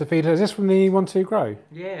Hygrophila pinnata feeder. Is this from the 1-2 Grow?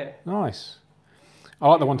 Yeah. Nice. I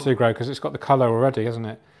like the 1-2 Grow because it's got the colour already, hasn't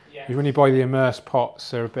it? Yeah. When you buy the immersed pots,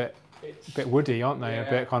 they're a bit woody, aren't they? Yeah. A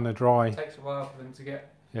bit kind of dry. It takes a while for them to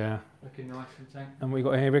get looking nice and tank. And we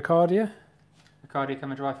got here Ricardia. Ricardia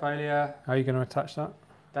Camadrifolia. How are you going to attach that?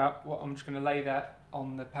 I'm just going to lay that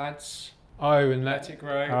on the pads Oh, and let it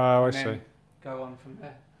grow. Oh, I and see. then go on from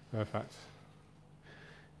there. Perfect.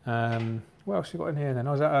 What else you got in here then?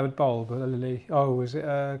 Oh, is that a bulb, a lily? Oh, is it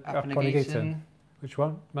a Aponigeton? Which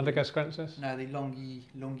one? Madagascarensis? No, the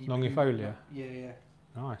Longifolia. Yeah, yeah.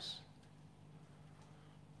 Nice.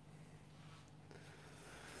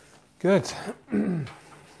 Good.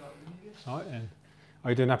 Exciting. Are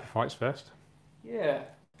you doing epiphytes first? Yeah.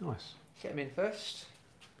 Nice. Get them in first.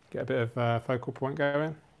 Get a bit of focal point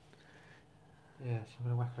going. Yeah, so I'm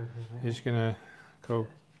going to whack over here. You're just going to, cool,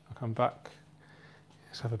 I'll come back.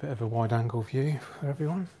 Let's have a bit of a wide angle view for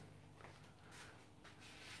everyone.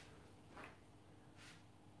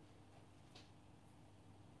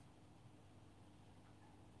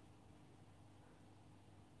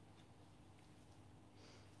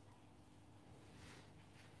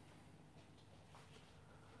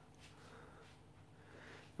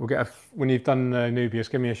 We'll get when you've done Nubius,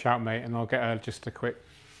 give me a shout, mate, and I'll get just a quick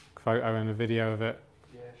photo and a video of it.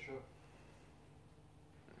 Yeah, sure.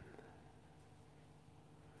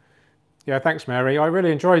 Yeah, thanks, Mary. I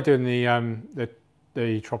really enjoy doing the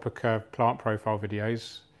Tropica plant profile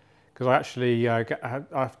videos because I actually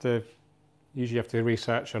usually have to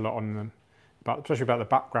research a lot on them, especially about the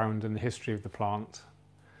background and the history of the plant.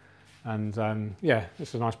 And yeah,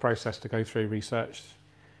 it's a nice process to go through research.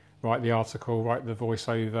 Write the article, write the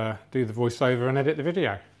voiceover, do the voiceover and edit the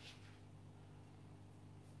video.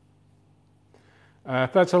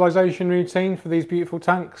 Fertilisation routine for these beautiful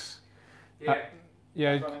tanks. Yeah.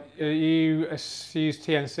 You use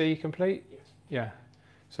TNC complete? Yes. Yeah.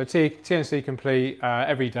 So TNC complete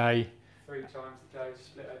every day. 3 times the dose,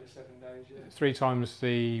 split over 7 days. Yeah. 3 times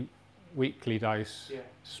the weekly dose, Yeah.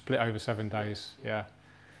 split over 7 days. Yeah.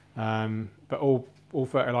 But all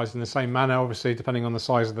fertilised in the same manner, obviously, depending on the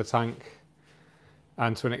size of the tank.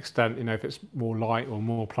 And to an extent, you know, if it's more light or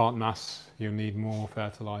more plant mass, you'll need more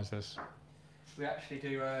fertilisers. We actually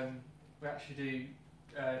do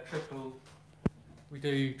triple. We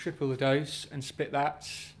do triple the dose and split that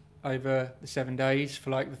over the 7 days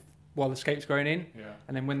for while the scape's growing in. Yeah.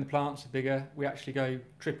 And then when the plants are bigger, we actually go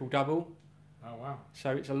triple double. Oh wow.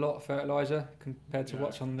 So it's a lot of fertiliser compared to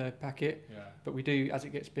what's on the packet. Yeah. But we do as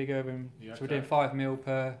it gets bigger, and so we're doing 5 mil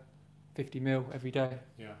per 50 mil every day.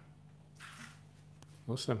 Yeah.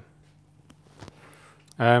 Awesome.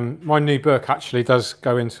 My new book actually does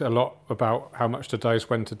go into a lot about how much to dose,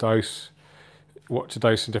 when to dose, what to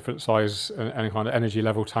dose in different size and any kind of energy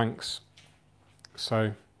level tanks.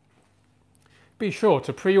 So be sure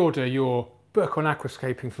to pre-order your book on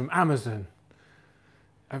aquascaping from Amazon.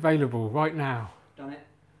 Available right now. Done it.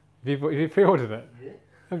 Have you pre-ordered it? Yeah.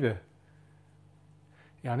 Have you?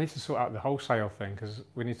 Yeah, I need to sort out the wholesale thing because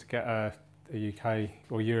we need to get a UK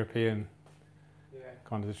or European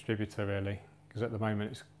kind of distributor really, because at the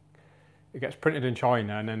moment it gets printed in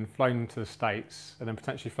China and then flown to the States and then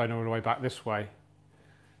potentially flown all the way back this way.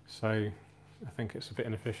 So I think it's a bit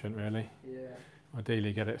inefficient really. Yeah.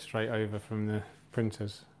 Ideally get it straight over from the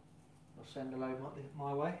printers. I'll send a load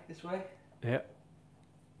my way, this way. Yeah.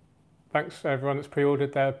 Thanks to everyone that's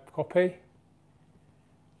pre-ordered their copy.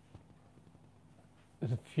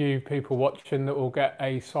 There's a few people watching that will get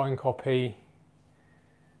a signed copy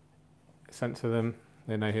sent to them.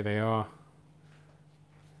 They know who they are.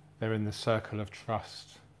 They're in the circle of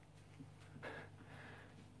trust. I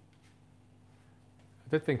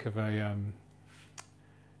did think of a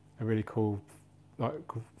really cool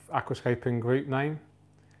aquascaping group name,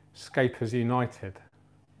 Scapers United.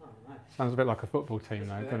 Oh, nice. Sounds a bit like a football team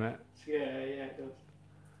though, doesn't it? Yeah, it does.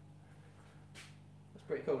 That's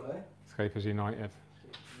pretty cool though. Scapers United.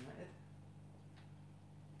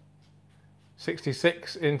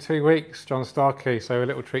 66 in 2 weeks, John Starkey, so a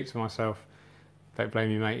little treat to myself. Don't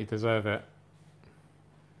blame you, mate, you deserve it.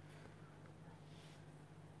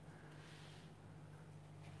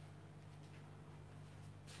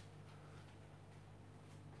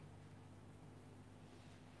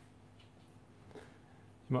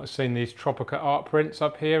 You might have seen these Tropica art prints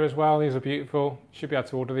up here as well. These are beautiful. You should be able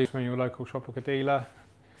to order these from your local Tropica dealer.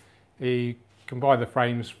 You can buy the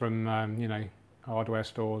frames from, you know, hardware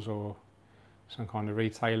stores or some kind of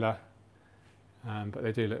retailer. But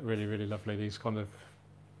they do look really, really lovely. These kind of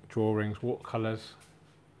drawings, watercolours.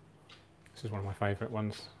 This is one of my favourite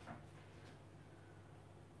ones.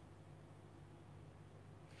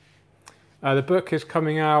 The book is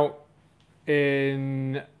coming out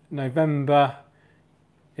in November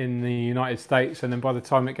in the United States, and then by the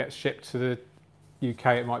time it gets shipped to the UK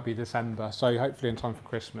it might be December, so hopefully in time for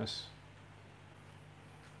Christmas.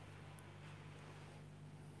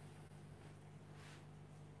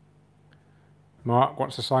 Mark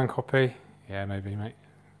wants a signed copy? Yeah, maybe, mate.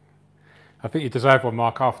 I think you deserve one,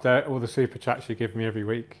 Mark, after all the super chats you give me every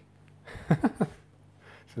week.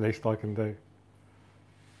 It's the least I can do.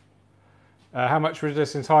 How much would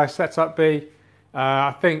this entire setup be?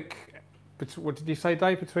 I think, what did you say,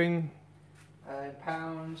 Dave? Between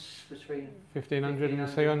pounds, between 1,500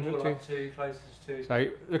 and 200 200. all up to closest to So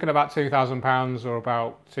looking at about £2,000 or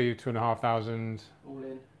about £2,500 all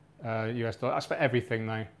in. US dollar. That's for everything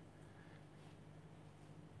though.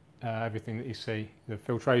 Everything that you see, the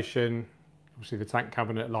filtration, obviously the tank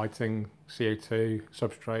cabinet, lighting, CO2,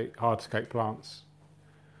 substrate, hardscape plants.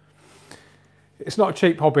 It's not a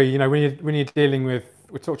cheap hobby, you know, when you're dealing with,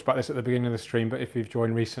 we talked about this at the beginning of the stream, but if you've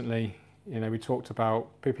joined recently, you know, we talked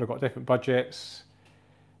about people have got different budgets,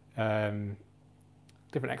 different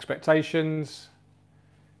expectations,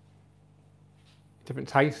 different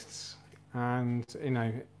tastes, and you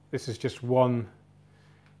know, this is just one.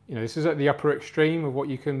 You know, this is at the upper extreme of what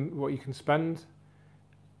you can spend,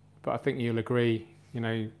 but I think you'll agree. You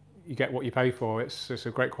know, you get what you pay for. It's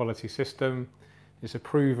a great quality system. It's a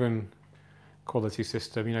proven quality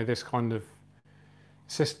system. You know, this kind of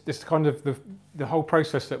the whole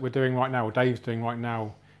process that we're doing right now, or Dave's doing right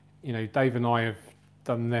now. You know, Dave and I have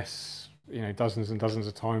done this, you know, dozens and dozens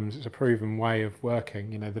of times. It's a proven way of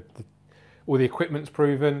working. You know, all the equipment's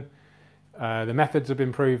proven, the methods have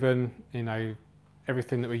been proven. You know,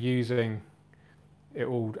 everything that we're using, it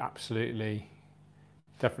all absolutely,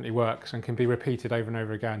 definitely works and can be repeated over and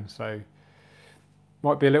over again. So,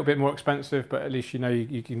 might be a little bit more expensive, but at least you know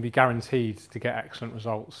you can be guaranteed to get excellent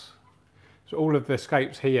results. So all of the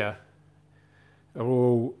scapes here have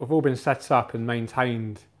all been set up and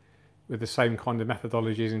maintained with the same kind of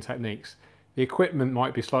methodologies and techniques. The equipment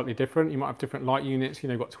might be slightly different. You might have different light units. You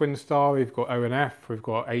know, we've got Twin Star, we've got ONF, we've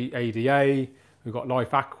got ADA, we've got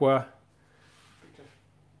Life Aqua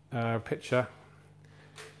picture.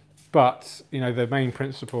 But you know, the main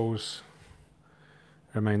principles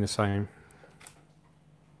remain the same.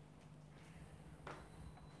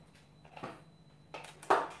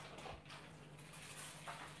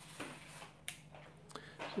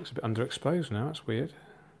 Looks a bit underexposed now, that's weird.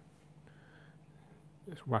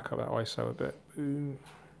 Let's whack up that ISO a bit. Boom.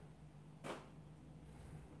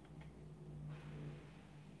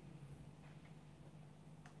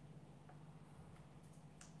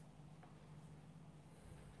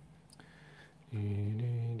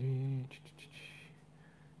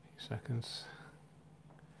 Seconds.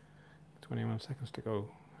 21 seconds to go.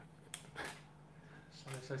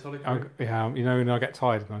 Yeah, you know, when I get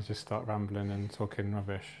tired and I just start rambling and talking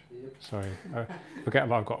rubbish. Yep. Sorry, I forget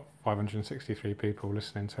that I've got 563 people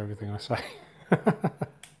listening to everything I say.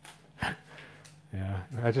 Yeah,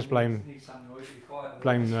 I just blame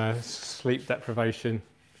the sleep deprivation.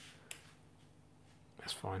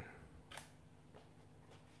 That's fine.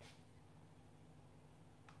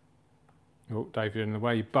 Oh, Dave, you're in the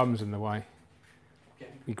way. Your bum's in the way.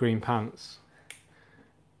 Your green pants.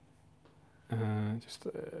 That's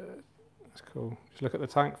cool. Just look at the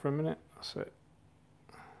tank for a minute. That's it.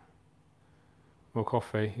 More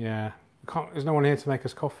coffee. Yeah. There's no one here to make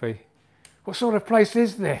us coffee. What sort of place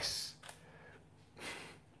is this?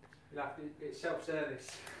 It's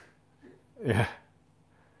self-service. Yeah.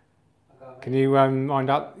 Can you mind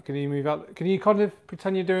out? Can you move out? Can you kind of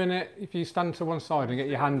pretend you're doing it if you stand to one side and get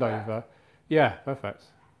your hand over? Yeah, perfect.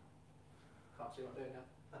 Can't see what I'm doing now.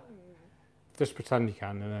 Just pretend you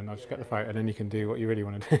can, and then I'll just get the photo, and then you can do what you really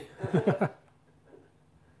want to do.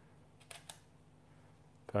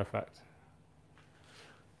 Perfect.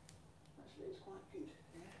 Actually, it's quite good.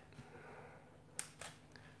 Yeah.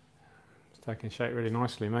 It's taking shape really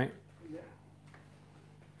nicely, mate. Yeah.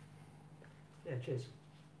 Yeah, cheers.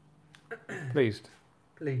 Pleased.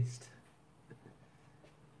 Pleased.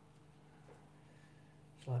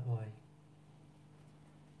 It's like my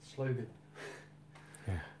slogan.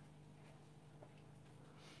 Yeah.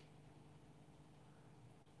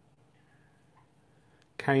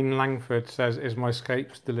 Kane Langford says, "Is my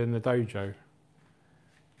scape still in the dojo?" Does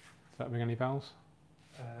that ring any bells?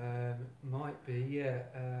 Might be, yeah.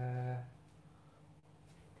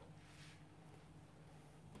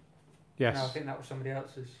 Yes. No, I think that was somebody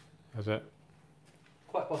else's. Is it?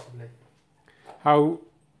 Quite possibly. How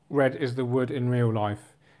red is the wood in real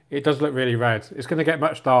life? It does look really red. It's going to get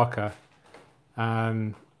much darker.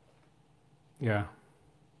 Yeah.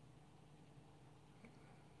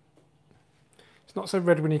 It's not so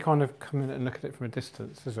red when you kind of come in and look at it from a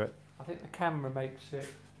distance, is it? I think the camera makes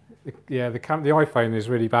it. Yeah, the iPhone is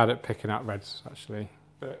really bad at picking out reds, actually.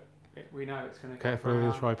 But we know it's going to. Careful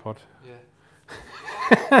with the tripod. Yeah.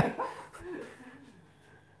 We're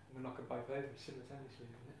not going to both over simultaneously,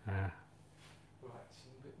 isn't it? Yeah. Right,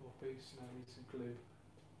 some bit more boost. Now we need some glue.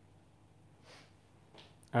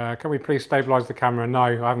 Can we please stabilise the camera? No,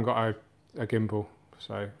 I haven't got a gimbal,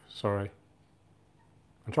 so sorry.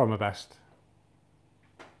 I'm trying my best.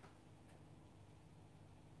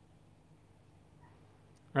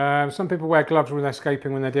 Some people wear gloves when they're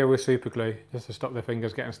scaping when they deal with super glue, just to stop their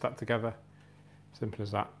fingers getting stuck together. Simple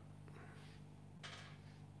as that.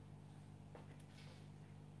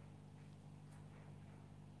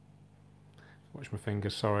 Watch my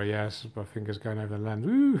fingers, sorry, yes, my fingers going over the lens.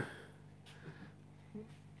 Woo!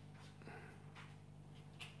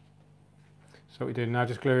 So what we do now,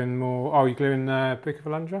 just gluing more. Oh, you're gluing big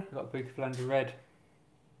phalandra? I've got a big phalandra red.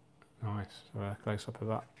 Nice, so close up of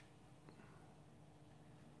that.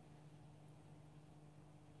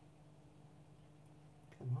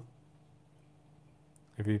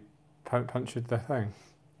 Have you punctured the thing?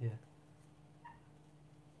 Yeah.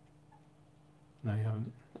 No, you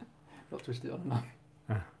haven't. Not twisted it on enough.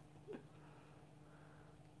 Ah.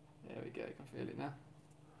 There we go, I can feel it now.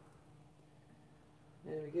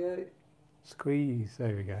 There we go. Squeeze,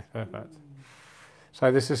 there we go, perfect.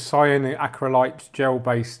 So this is cyanic acrylite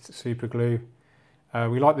gel-based super glue.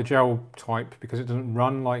 We like the gel type because it doesn't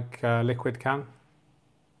run like liquid can.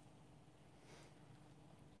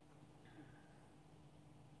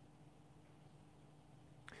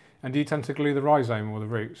 And do you tend to glue the rhizome or the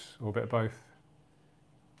roots, or a bit of both?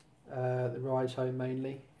 The rhizome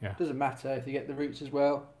mainly. Yeah. Doesn't matter if you get the roots as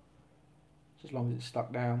well, just as long as it's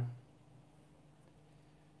stuck down.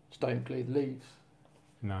 Just don't glue the leaves.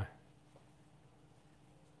 No.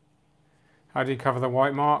 How do you cover the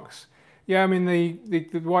white marks? Yeah, I mean the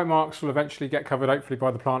white marks will eventually get covered hopefully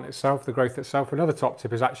by the plant itself, the growth itself. Another top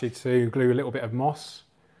tip is actually to glue a little bit of moss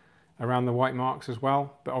around the white marks as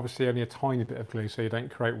well, but obviously only a tiny bit of glue so you don't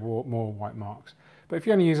create more white marks. But if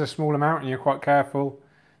you only use a small amount and you're quite careful,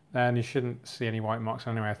 then you shouldn't see any white marks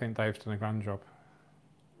anyway. I think Dave's done a grand job.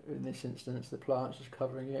 In this instance, the plant's just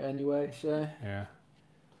covering it anyway, so... Yeah.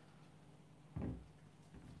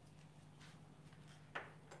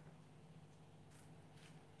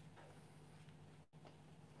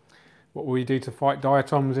 What will we do to fight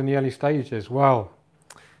diatoms in the early stages? Well,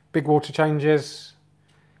 big water changes,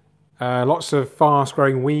 lots of fast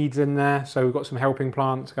growing weeds in there. So we've got some helping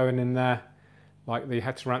plants going in there, like the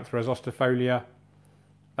Heteranthera zostifolia.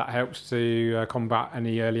 That helps to combat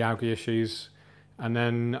any early algae issues. And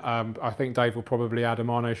then I think Dave will probably add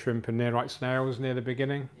amano shrimp and nearite snails near the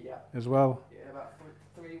beginning as well. Yeah, about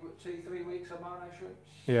 2-3 weeks amano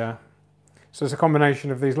shrimps. Yeah. So it's a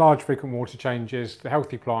combination of these large frequent water changes, the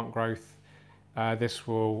healthy plant growth. This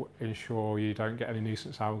will ensure you don't get any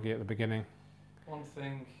nuisance algae at the beginning. One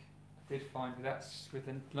thing I did find, that's with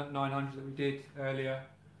the 900 that we did earlier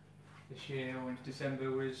this year or into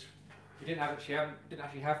December, was we didn't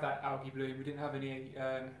actually have that algae bloom. We didn't have any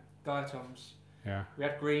diatoms. Yeah. We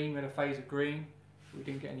had green, we had a phase of green, but we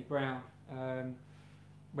didn't get any brown.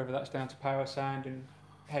 Whether that's down to power sand and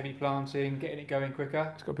heavy planting, getting it going quicker.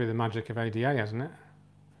 It's got to be the magic of ADA, hasn't it?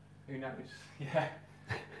 Who knows? Yeah.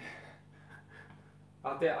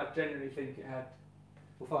 I genuinely think it had.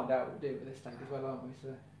 We'll find out what we do with this tank as well, aren't we?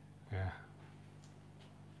 So. Yeah.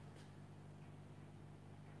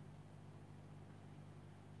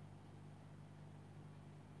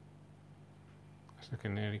 It's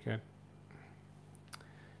looking really good.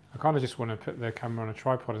 I kind of just want to put the camera on a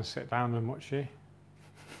tripod and sit down and watch you.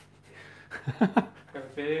 Have a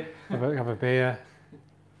beer. Have a beer.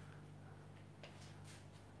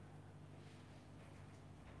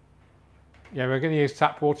 Yeah, we're going to use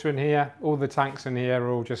tap water in here. All the tanks in here are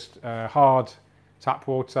all just hard tap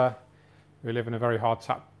water. We live in a very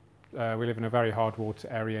hard water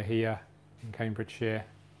area here in Cambridgeshire.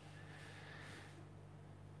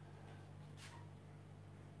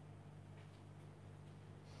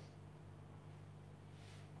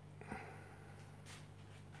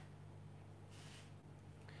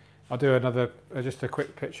 I'll do another, just a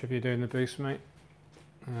quick picture of you doing the boost, mate.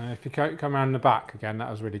 If you come around the back again, that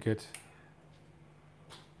was really good.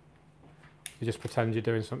 You just pretend you're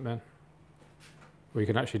doing something. Or you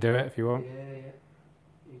can actually do it if you want. Yeah.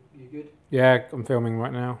 You good? Yeah, I'm filming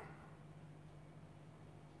right now.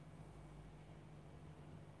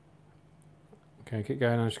 Okay, keep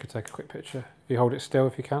going. I'm just going to take a quick picture. If you hold it still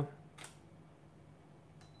if you can.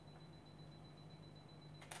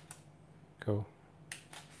 Cool.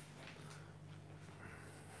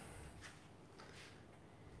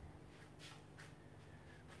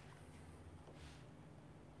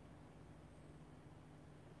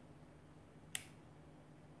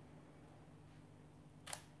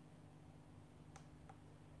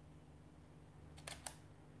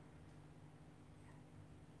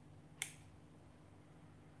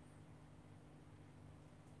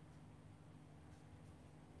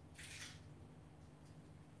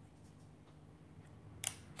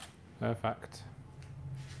 Perfect.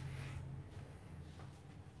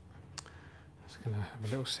 Just going to have a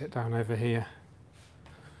little sit down over here.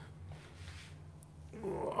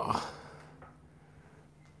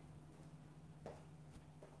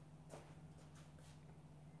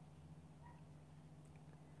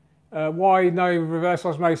 Why no reverse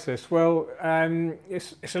osmosis? Well,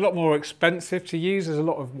 it's a lot more expensive to use. There's a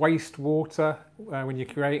lot of waste water when you're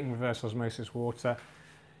creating reverse osmosis water,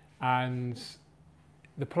 and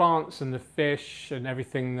the plants and the fish and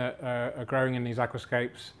everything that are growing in these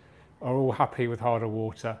aquascapes are all happy with harder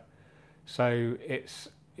water. So it's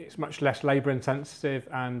much less labour intensive,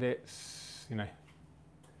 and it's, you know,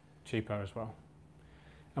 cheaper as well.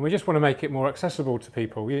 And we just want to make it more accessible to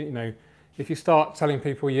people. You know, if you start telling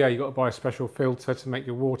people, yeah, you've got to buy a special filter to make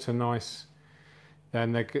your water nice,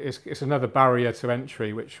 then it's another barrier to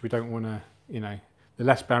entry, which we don't want to, you know, the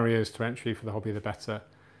less barriers to entry for the hobby, the better.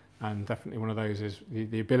 And definitely one of those is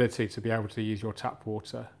the ability to be able to use your tap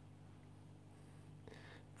water.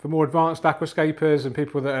 For more advanced aquascapers and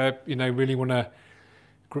people that are, you know, really want to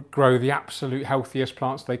grow the absolute healthiest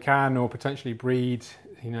plants they can, or potentially breed,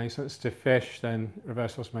 you know, sensitive fish, then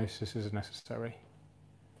reverse osmosis is necessary.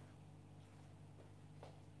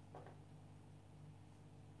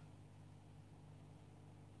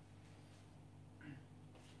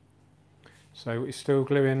 So we're still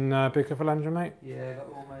gluing Bucophalandra, mate? Yeah, got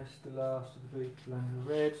almost the last of the Bucophalandra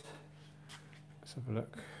red. Let's have a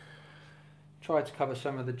look. Tried to cover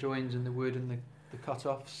some of the joins in the wood and the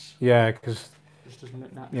cut-offs. Yeah, because This doesn't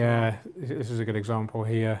look natural. yeah, this is a good example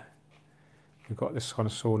here. We've got this kind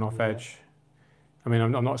of sawn off edge. I mean,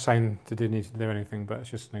 I'm not saying to need to do anything, but it's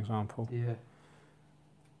just an example. Yeah.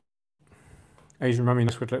 Asian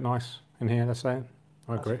mumminess would look nice in here, they're saying.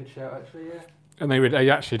 I agree. That's a good shout, actually, yeah. And they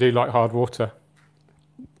actually do like hard water.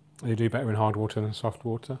 They do better in hard water than soft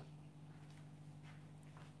water.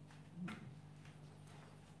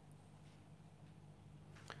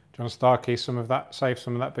 John Starkey, some of that, save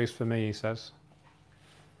some of that boost for me, he says.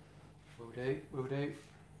 Will do, will do.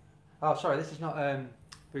 Oh, sorry, this is not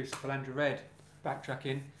Bucophalandra red.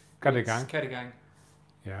 Backtracking. Kedagang. Kedagang.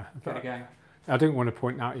 Yeah. Kedagang. I didn't want to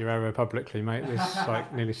point out your error publicly, mate. There's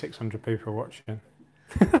like nearly 600 people watching.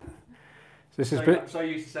 This is I'm so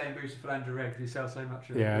used to saying Bucophalandra red because you sell so much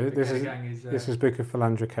of it. Yeah, this is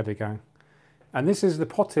Bucophalandra Kedagang. And this is the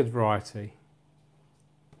potted variety.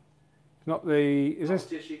 Not the... Is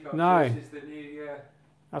this? No. This is the new,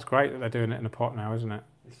 That's great that they're doing it in a pot now, isn't it?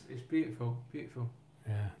 It's beautiful, beautiful.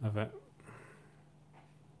 Yeah, love it.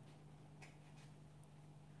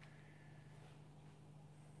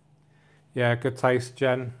 Yeah, good taste,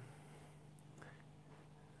 Jen.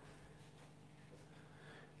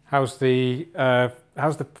 How's the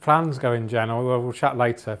plans going, Jen? We'll chat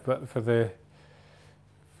later, but for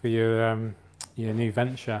your new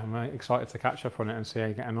venture, I'm excited to catch up on it and see how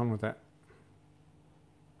you're getting on with it.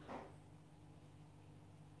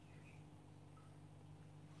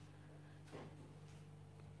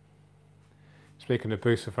 Speaking of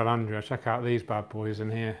Bucophalandra, check out these bad boys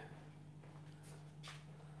in here.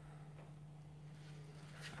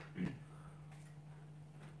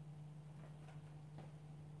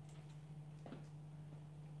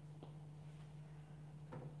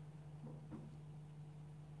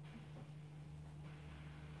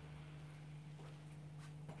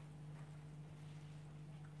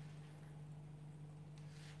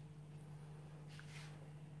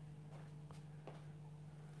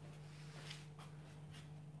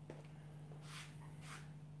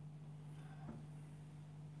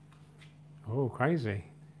 Oh, crazy.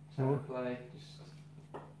 So play.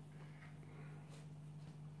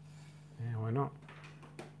 Yeah, why not?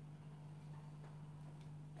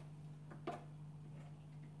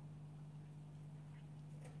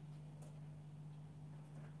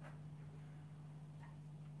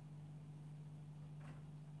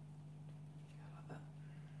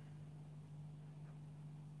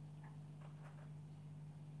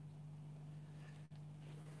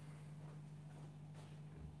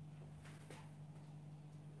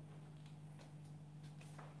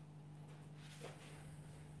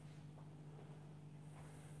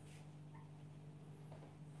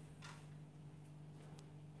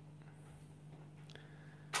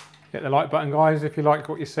 Hit the like button, guys, if you like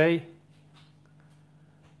what you see.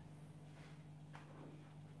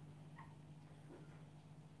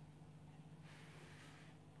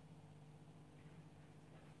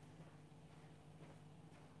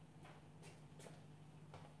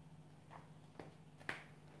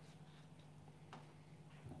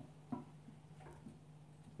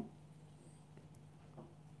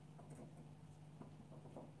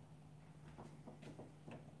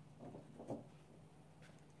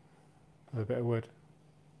 with a bit of wood.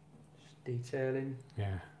 Just detailing.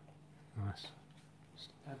 Yeah, nice. Just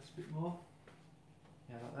adds a bit more.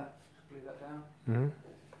 Yeah, like that. Just glue that down. Mm-hmm.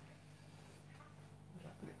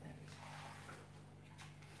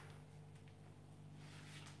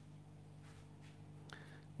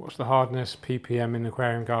 What's the hardness ppm in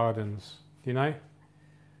aquarium gardens? Do you know?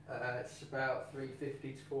 It's about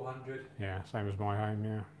 350 to 400. Yeah, same as my home,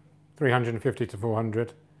 yeah. 350 to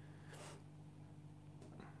 400.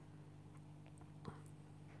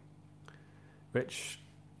 Which,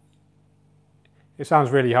 it sounds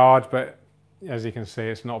really hard, but as you can see,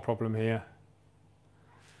 it's not a problem here.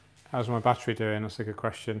 How's my battery doing? That's a good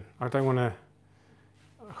question. I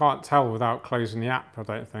can't tell without closing the app, I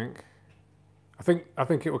don't think. I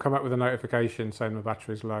think it will come up with a notification saying my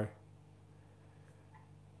battery's low.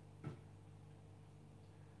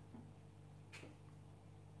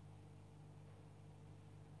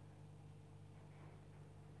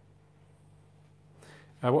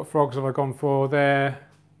 What frogs have I gone for there?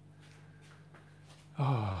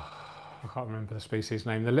 Oh, I can't remember the species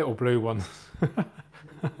name. The little blue ones.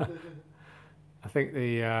 I think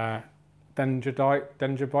the dendrobites,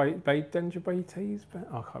 but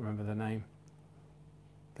I can't remember the name.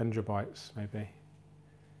 Dendrobites, maybe.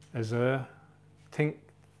 There's a tink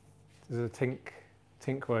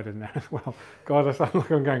word in there as well. God, I sound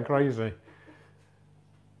like I'm going crazy.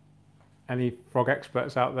 Any frog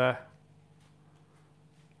experts out there?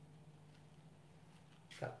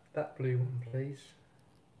 That blue one, please.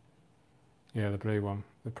 Yeah, the blue one,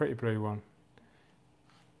 the pretty blue one.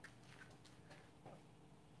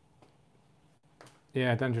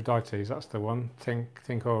 Yeah, Dendrodites, that's the one.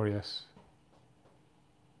 Tincorius.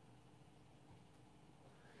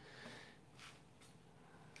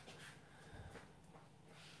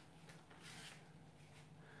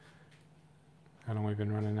 How long we've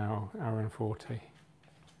been running now? Hour and 40.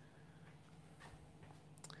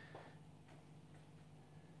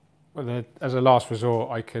 Well, as a last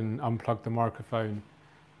resort, I can unplug the microphone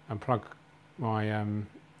and plug my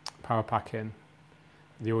power pack in.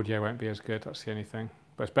 The audio won't be as good, that's the only thing.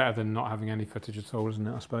 But it's better than not having any footage at all, isn't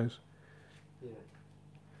it, I suppose? Yeah.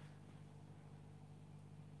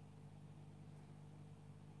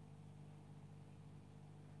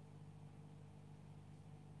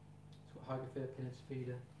 It's got hydrophobic in its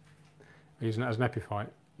feeder. We're using it as an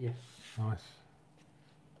epiphyte? Yes. Nice.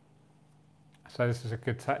 So this is a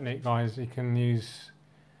good technique, guys. You can use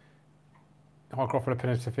Hygrophila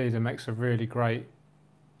pinnatifida, makes a really great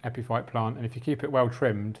epiphyte plant, and if you keep it well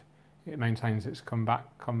trimmed, it maintains its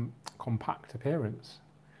compact appearance.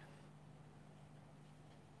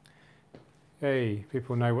 Hey,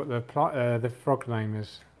 people know what the frog name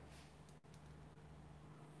is.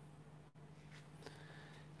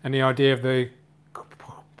 Any idea of the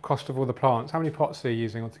cost of all the plants? How many pots are you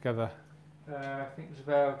using altogether? I think it's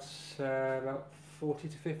about 40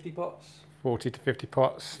 to 50 pots. 40 to 50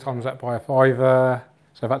 pots, times that by a fiver,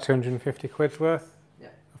 so about 250 quid's worth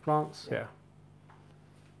of plants? Yeah.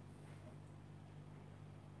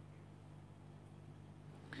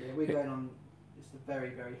 Yeah, we're going on, it's the very,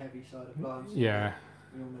 very heavy side of plants. Yeah.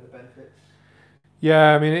 We all know the benefits.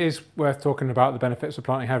 Yeah, I mean, it is worth talking about the benefits of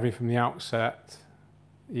planting heavy from the outset.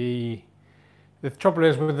 The trouble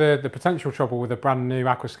is with the potential trouble with a brand new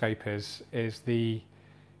aquascape is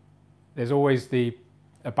there's always a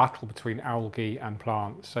battle between algae and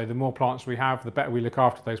plants. So the more plants we have, the better we look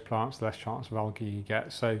after those plants, the less chance of algae you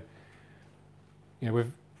get. So, you know,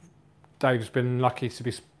 Dave's been lucky to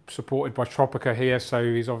be supported by Tropica here, so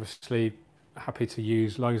he's obviously happy to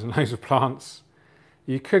use loads and loads of plants.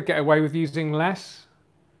 You could get away with using less,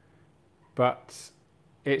 but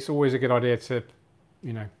it's always a good idea to,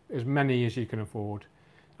 you know, as many as you can afford.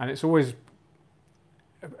 And it's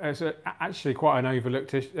actually quite an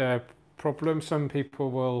overlooked problem. Some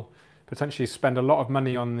people will potentially spend a lot of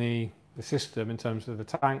money on the system in terms of the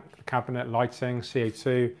tank, the cabinet, lighting,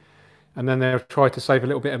 CO2, and then they'll try to save a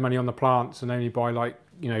little bit of money on the plants and only buy, like,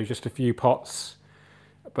 you know, just a few pots.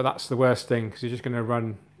 But that's the worst thing, because you're just going to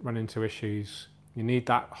run into issues. You need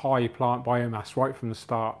that high plant biomass right from the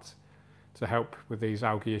start to help with these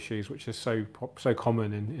algae issues, which is so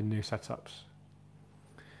common in new setups.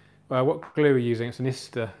 Well, what glue are you using? It's an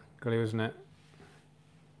Ista glue, isn't it?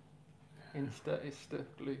 Ista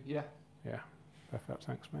glue, yeah. Yeah, perfect,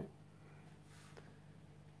 thanks mate.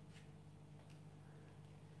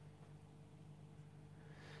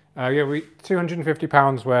 Yeah, we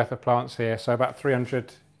 £250 worth of plants here, so about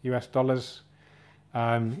 $300 US.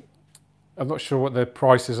 I'm not sure what the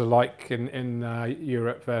prices are like in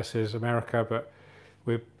Europe versus America, but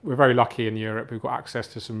we're very lucky in Europe. We've got access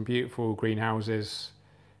to some beautiful greenhouses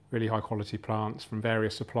really high quality plants from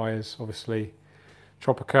various suppliers. Obviously,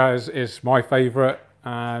 Tropica is my favourite.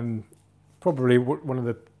 Probably one of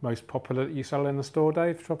the most popular that you sell in the store,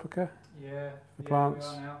 Dave, Tropica? Yeah, the plants.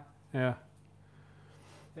 we are now. Yeah.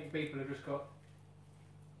 I think people have just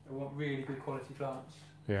they want really good quality plants.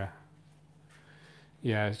 Yeah.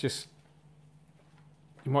 Yeah, it's just,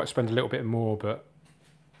 you might spend a little bit more, but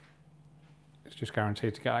it's just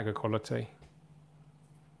guaranteed to get that good quality.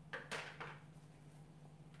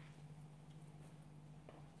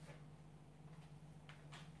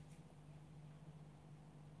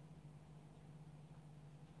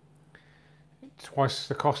 Twice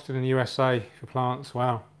the cost in the USA for plants,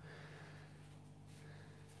 wow.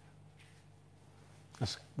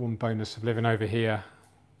 That's one bonus of living over here.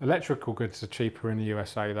 Electrical goods are cheaper in the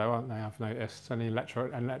USA though, aren't they? I've noticed. Any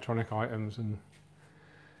electronic items and...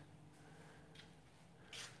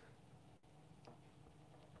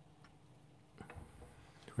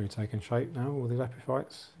 Are you taking shape now, all these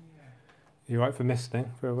epiphytes? Yeah. You right for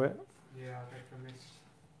misting for a bit? Yeah, I'll go for a mist.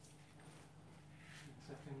 In a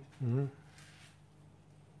second. Mm-hmm.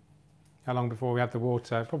 How long before we had the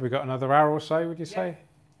water? Probably got another hour or so, would you say?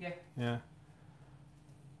 Yeah. Yeah.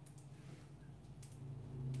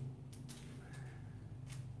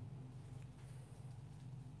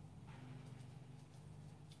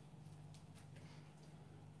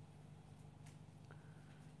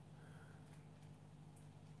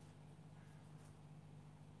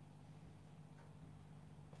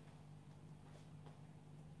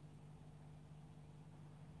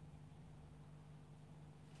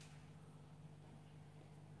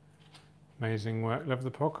 Amazing work. Love the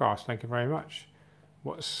podcast. Thank you very much.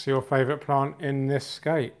 What's your favourite plant in this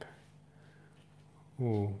scape?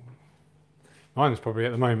 Ooh. Mine's probably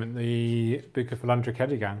at the moment the Bucophilandra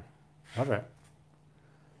Kedigan. Love it.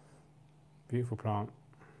 Beautiful plant.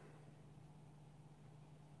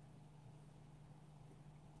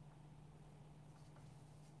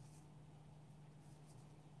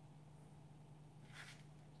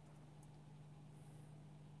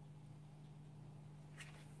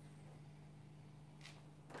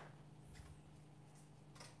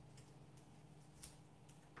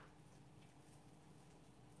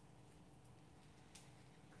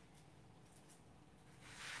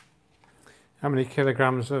 How many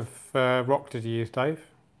kilograms of rock did you use, Dave?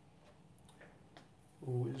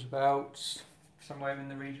 Oh, it was about somewhere in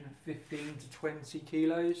the region of 15 to 20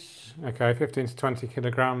 kilos. Okay, 15 to 20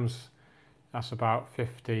 kilograms. That's about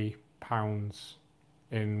 50 pounds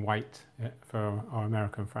in weight for our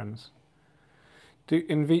American friends. Do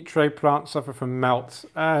in vitro plants suffer from melt?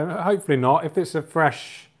 Hopefully not. If it's a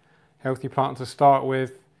fresh, healthy plant to start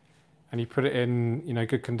with, and you put it in,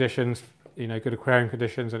 good conditions, good aquarium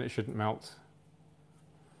conditions, and it shouldn't melt.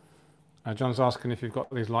 John's asking if you've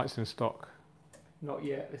got these lights in stock. Not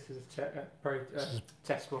yet. This is a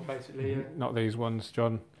test one, basically. Yeah. Not these ones,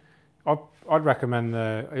 John. I'd recommend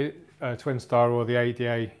the Twin Star or the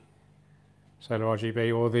ADA Solar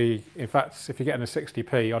RGB, or in fact, if you're getting a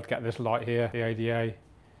 60p, I'd get this light here, the ADA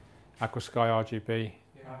Aquascape RGB.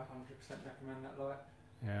 Yeah, I 100% recommend that light.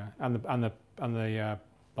 Yeah, and the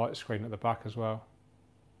light screen at the back as well.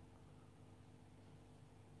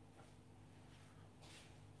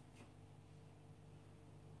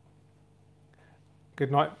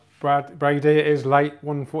 Good night, Brady. It is late,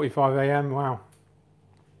 1:45 a.m. Wow.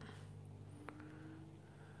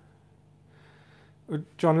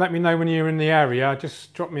 John, let me know when you're in the area.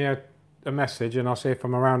 Just drop me a message and I'll see if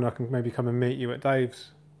I'm around. I can maybe come and meet you at Dave's.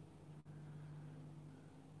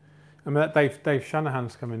 I mean, that Dave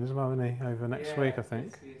Shanahan's coming as well, isn't he? Over next week, I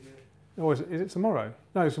think. Or is it tomorrow?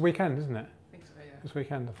 No, it's the weekend, isn't it? I think so, yeah. This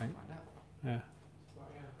weekend, I think. Yeah.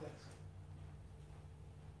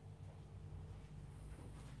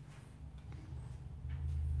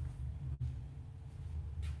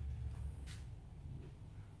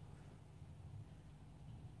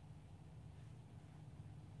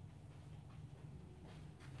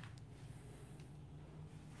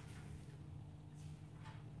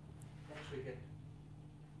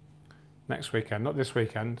 Next weekend, not this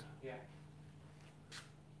weekend. Yeah.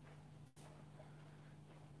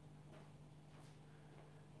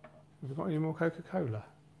 Have we got any more Coca-Cola?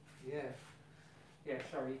 Yeah. Yeah,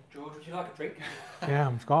 sorry, George, would you like a drink? Yeah,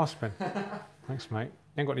 I'm gasping. Thanks, mate.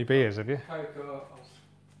 You ain't got any beers, have you? Coke, I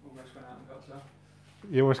almost went out and got some.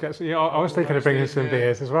 You always get some. Yeah, I was thinking of bringing some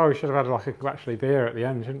beers as well. We should have had like a actually beer at the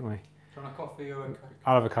end, shouldn't we? Do you want a coffee or a Coke?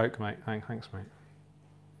 I'll have a Coke, mate. Thanks, mate.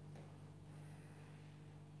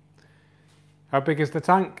 How big is the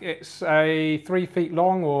tank? It's a 3 feet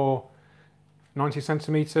long, or 90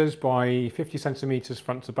 centimetres by 50 centimetres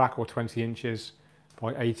front to back, or 20 inches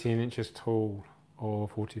by 18 inches tall or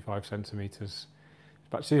 45 centimetres. It's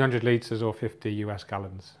about 200 litres or 50 US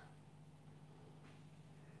gallons.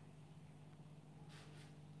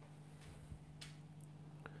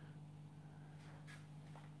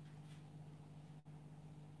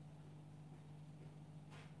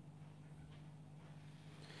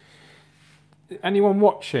 Anyone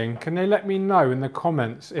watching, can they let me know in the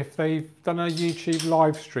comments if they've done a YouTube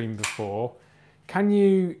live stream before? Can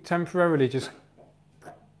you temporarily just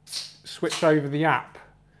switch over the app,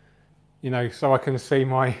 you know, so I can see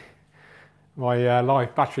my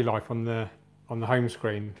live battery life on the home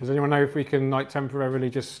screen? Does anyone know if we can like temporarily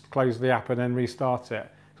just close the app and then restart it?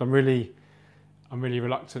 'Cause I'm really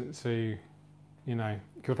reluctant to, you know,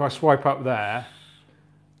 because if I swipe up there,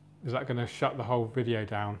 is that going to shut the whole video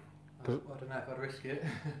down? I don't know if I'd risk it.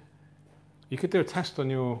 You could do a test on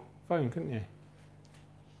your phone, couldn't you?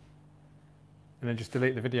 And then just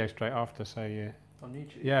delete the video straight after, so you... On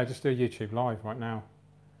YouTube? Yeah, just do a YouTube live right now.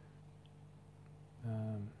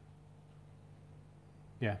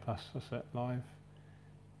 Yeah, plus, that's it, live.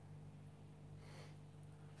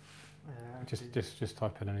 Just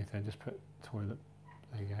type in anything, just put toilet,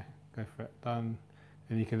 there you go for it, done.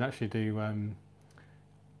 And you can actually do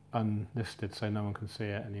unlisted so no one can see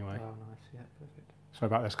it anyway. Oh, nice, yeah, perfect. Sorry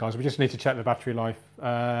about this, guys. We just need to check the battery life.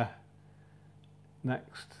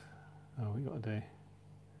 Next. Oh, we got to do.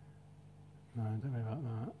 No, don't worry about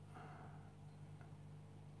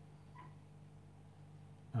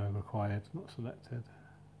that. No, required, not selected.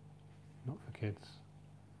 Not for kids.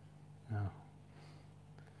 No.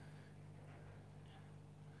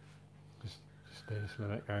 Just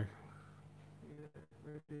let it go.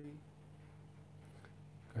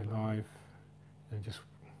 Go live, and just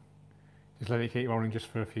let it keep rolling just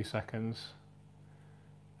for a few seconds,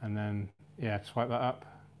 and then yeah, swipe that up,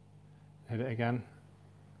 hit it again.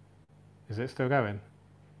 Is it still going?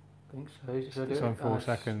 I think so. It's on 4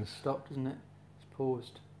 seconds. It's stopped, isn't it? It's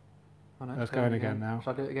paused. Oh, no, it's going again now.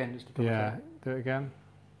 Shall I do it again just to double Yeah, check? do it again.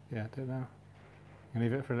 Yeah, do it now. You can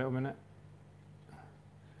leave it for a little minute.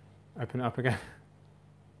 Open it up again.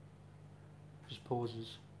 Just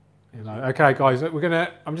pauses. You know. Okay, guys,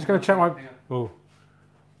 I'm just gonna check my. Oh,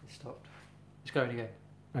 It stopped. It's going again.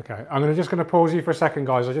 okay. I'm just gonna pause you for a second,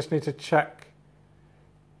 guys. I just need to check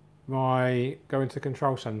my go into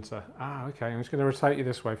control center. Ah, okay. I'm just gonna rotate you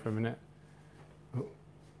this way for a minute.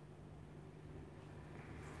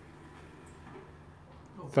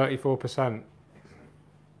 34%.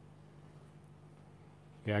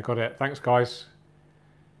 Yeah, got it. Thanks, guys.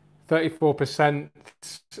 34%.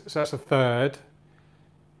 So that's a third.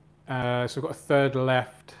 So we've got a third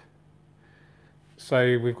left.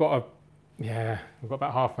 So we've got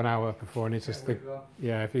about half an hour before I need to think.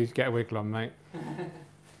 Yeah, if you get a wiggle on, mate.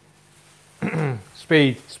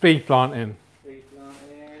 Speed planting.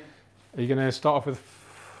 Are you going to start off with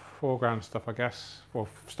foreground stuff, I guess, or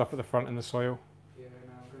stuff at the front in the soil? Yeah,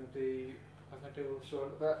 no, I'm going to do all the soil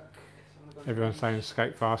at the back. Everyone's saying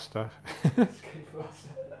skate faster. Skate faster.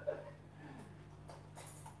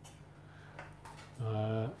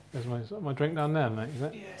 There's my drink down there, mate, is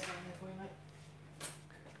it? Yeah, it's down there for you, mate.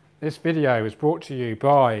 This video is brought to you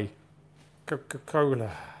by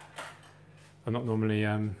Coca-Cola. I don't normally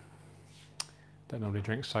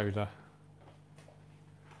drink soda.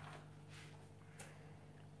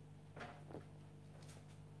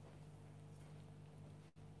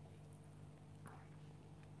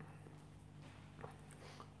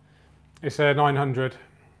 It's a 900.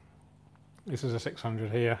 This is a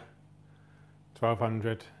 600 here.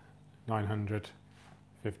 1200, 900,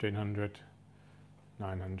 1500,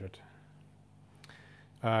 900.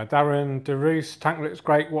 Darren DeRoos, tank looks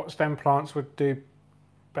great. What stem plants would do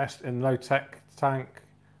best in low tech tank?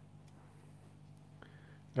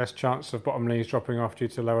 Less chance of bottom leaves dropping off due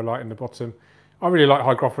to lower light in the bottom. I really like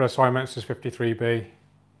Hygrophila siamensis 53B.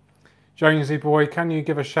 Jonesy boy, can you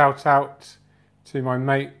give a shout out to my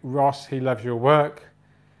mate Ross? He loves your work.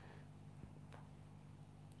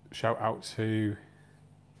 Shout out to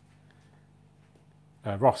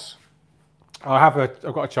Ross. I've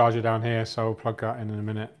got a charger down here, so I'll plug that in a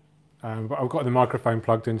minute. But I've got the microphone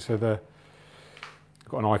plugged into I've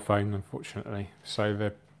got an iPhone, unfortunately, so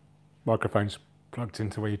the microphone's plugged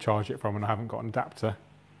into where you charge it from, and I haven't got an adapter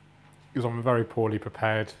because I'm a very poorly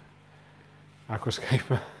prepared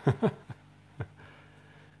aquascaper.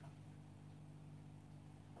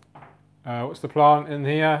 What's the plant in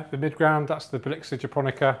here? The midground, that's the Blixa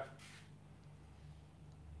japonica.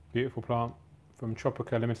 Beautiful plant from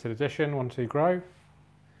Tropica Limited Edition, 1-2 grow.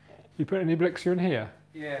 You put any Blixa in here?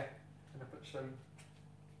 Yeah, and I put some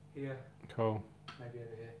here. Cool. Maybe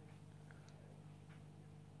over here.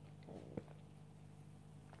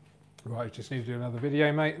 Right, just need to do another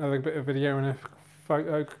video, mate. Another bit of video and a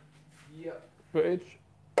photo footage.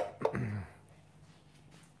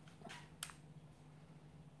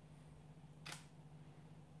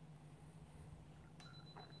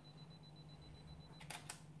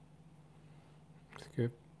 It's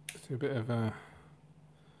good. Let's do a bit of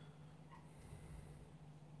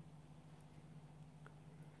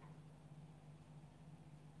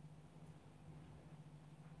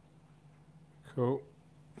cool.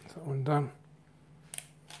 Is that one done?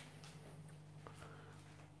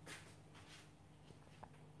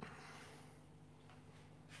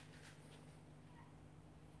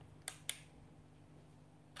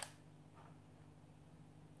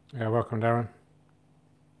 Yeah, welcome, Darren.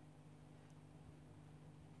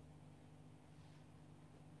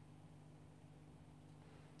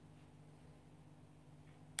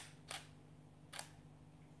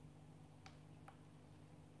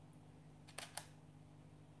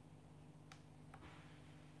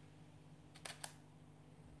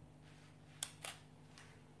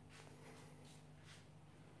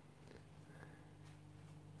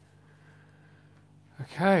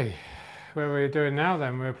 Okay, where are we doing now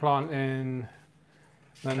then? We're planting,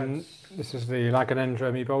 then this is the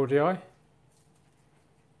Laganendra Boldi.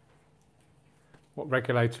 What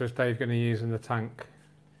regulator is Dave going to use in the tank?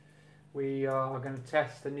 We are going to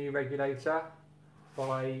test the new regulator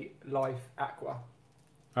by Life Aqua.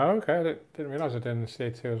 Oh, okay, I didn't realise I did in the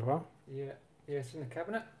CO2 as well. Yeah, it's in the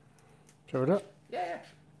cabinet. Shall we do it? Yeah.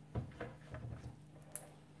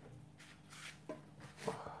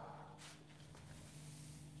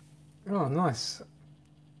 Oh, nice.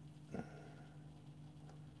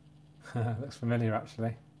 Looks familiar,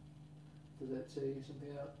 actually. Does that tell you something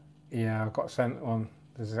out? Yeah, I've got sent one.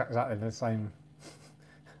 This is exactly the same.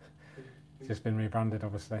 It's just been rebranded,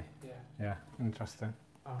 obviously. Yeah. Yeah, interesting.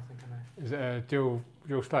 Oh, I think I know. Is it a dual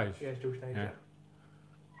stage? Yeah, it's dual stage. Yeah.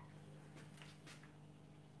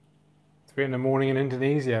 3 in the morning in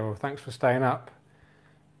Indonesia. Well, thanks for staying up.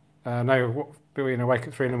 Know what being awake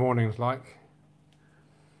at 3 in the morning is like.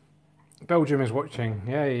 Belgium is watching.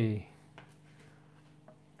 Yay.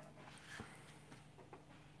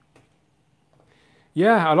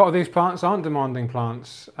 Yeah, a lot of these plants aren't demanding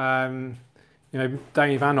plants. You know,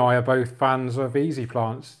 Dave and I are both fans of easy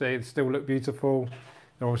plants. They still look beautiful.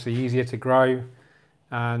 They're obviously easier to grow.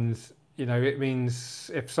 And, you know, it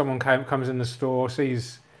means if someone comes in the store,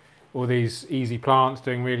 sees all these easy plants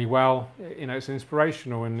doing really well, you know, it's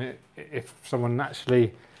inspirational. And if someone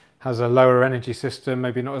actually has a lower energy system,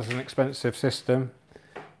 maybe not as an expensive system,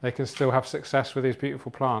 they can still have success with these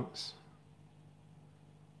beautiful plants.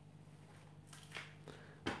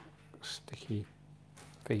 Sticky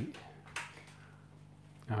feet.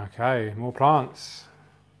 Okay, more plants.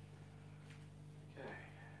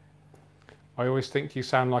 I always think you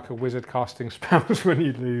sound like a wizard casting spells when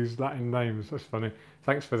you lose Latin names. That's funny.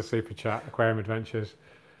 Thanks for the super chat, Aquarium Adventures.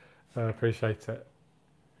 Appreciate it.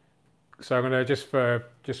 So I'm going to,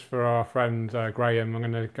 just for our friend Graham, I'm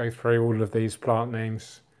going to go through all of these plant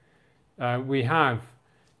names. We have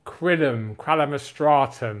Crinum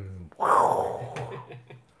Cralamastratum.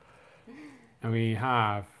 And we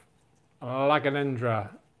have Laganendra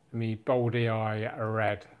Boldi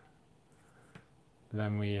red.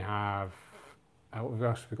 Then we have, what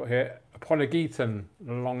else have we got here? Apologeton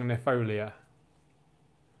longnifolia.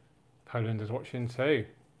 Poland is watching too.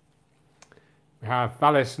 We have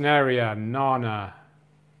Vallisneria nana.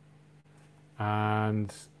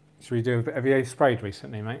 And should we do a bit? Have you sprayed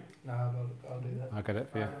recently, mate? No, I'll do that. I'll get it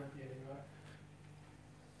for you.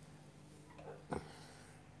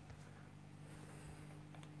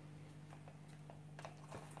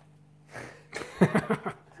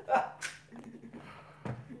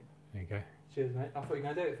 There you go. Cheers, mate. I thought you were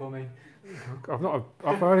going to do it for me.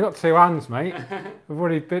 I've only got 2 hands, mate. I've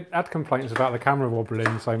already had complaints about the camera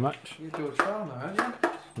wobbling so much. You're George Farmer, aren't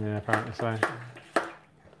you? Yeah, apparently so. There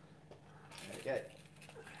you go.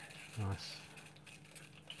 Nice.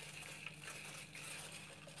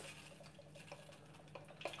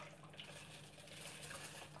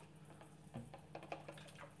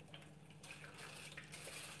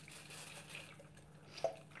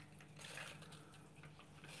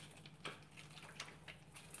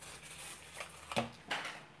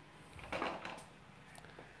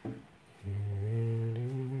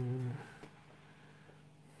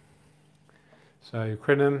 So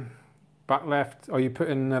Crinum, back left. Are you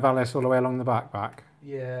putting the Vallis all the way along the back?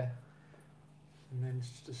 Yeah. And then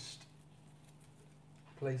it's just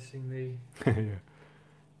placing the Yeah.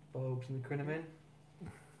 bulbs and the crinum in.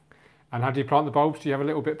 And how do you plant the bulbs? Do you have a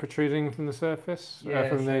little bit protruding from the surface? Yeah,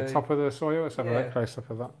 from the so- top of the soil? Let's have a yeah. look close up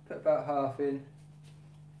of that. Put about half in.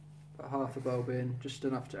 Put half the bulb in, just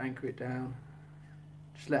enough to anchor it down.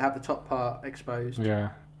 Just have the top part exposed. Yeah.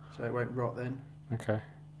 So it won't rot then. Okay.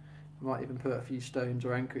 I might even put a few stones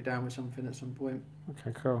or anchor it down with something at some point.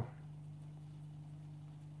 Okay, cool.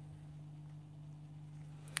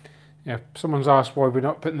 Yeah, someone's asked why we're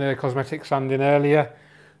not putting the cosmetic sand in earlier.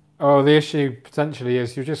 Oh, the issue potentially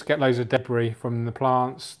is you just get loads of debris from the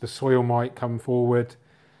plants, the soil might come forward,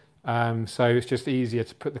 so it's just easier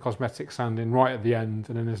to put the cosmetic sand in right at the end,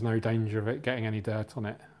 and then there's no danger of it getting any dirt on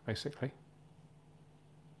it, basically.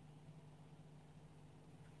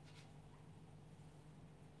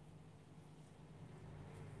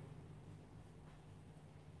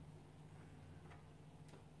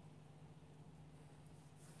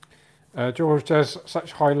 George does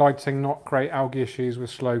such highlighting not create algae issues with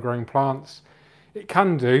slow growing plants. It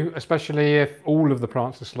can do, especially if all of the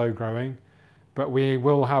plants are slow growing, but we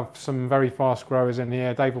will have some very fast growers in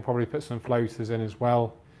here. Dave will probably put some floaters in as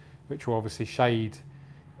well, which will obviously shade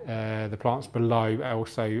the plants below,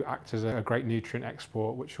 also act as a great nutrient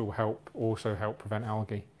export, which will also help prevent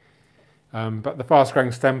algae. But the fast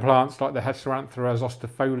growing stem plants like the Heteranthera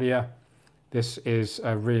zostifolia, this is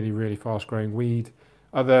a really, really fast growing weed.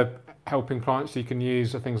 Other helping plants you can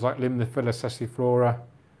use are things like Limnophila sessiflora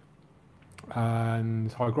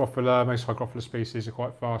and Hygrophila. Most Hygrophila species are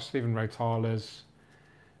quite fast, even Rotalas.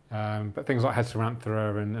 But things like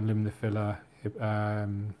Heteranthera and Limnophila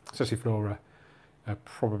sessiflora are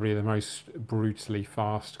probably the most brutally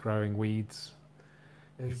fast growing weeds.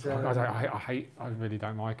 I really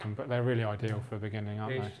don't like them, but they're really ideal for beginning,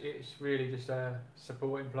 aren't they? It's really just a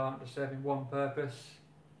supporting plant, just serving one purpose.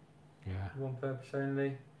 Yeah. One purpose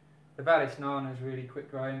only. The Vallis Nana is really quick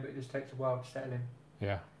growing, but it just takes a while to settle in.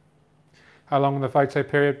 Yeah. How long will the photo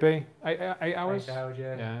period be? 8 hours? 8 hours,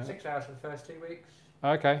 yeah. 6 hours for the first 2 weeks.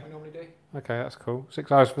 Okay. We normally do. Okay, that's cool.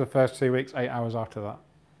 6 hours for the first 2 weeks, 8 hours after that.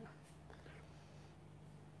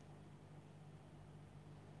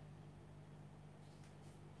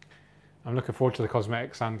 I'm looking forward to the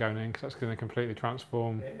cosmetic sand going in because that's going to completely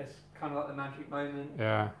transform. Yeah, it's kind of like the magic moment.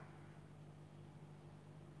 Yeah.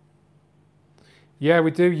 Yeah,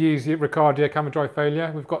 we do use Ricardia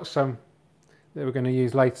camodrifolia. We've got some that we're going to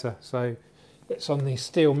use later. So it's on these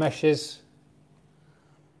steel meshes.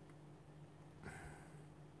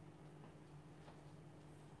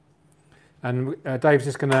 And Dave's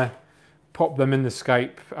just going to pop them in the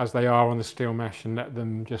scape as they are on the steel mesh and let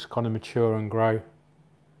them just kind of mature and grow.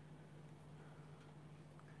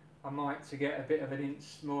 I might, to get a bit of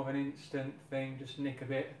more of an instant thing, just nick a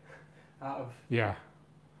bit out of... Yeah.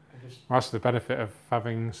 Well, that's the benefit of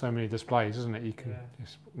having so many displays, isn't it? You can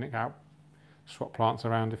just nick out, swap plants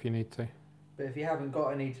around if you need to. But if you haven't got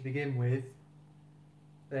any to begin with,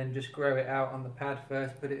 then just grow it out on the pad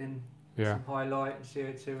first, put it in some highlight and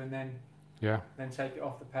CO2, and then take it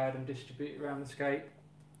off the pad and distribute it around the scape.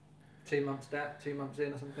 2 months out, 2 months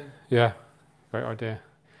in or something. Yeah, great idea.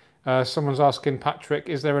 Someone's asking, Patrick,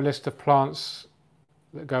 is there a list of plants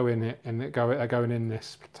that go in it and that are going in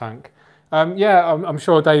this tank? I'm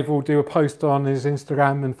sure Dave will do a post on his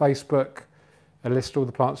Instagram and Facebook, list all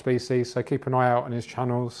the plant species, so keep an eye out on his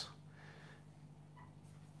channels.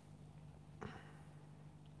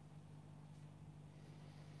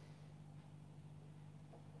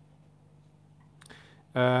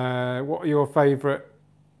 What are your favourite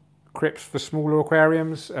crypts for smaller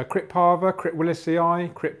aquariums? Crypt parva, Crypt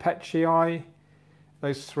willisii, Crypt petchii.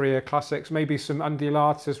 Those three are classics. Maybe some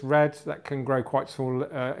undulatus red that can grow quite small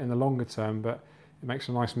in the longer term, but it makes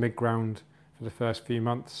a nice mid-ground for the first few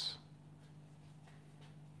months.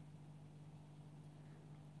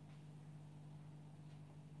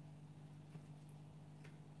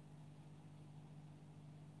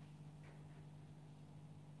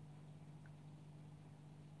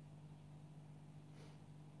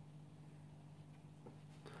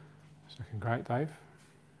 It's looking great, Dave.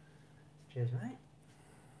 Cheers, mate.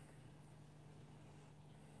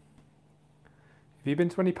 Have you been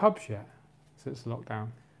to any pubs yet since the lockdown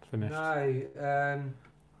finished? No,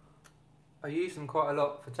 I use them quite a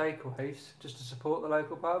lot for takeaways, just to support the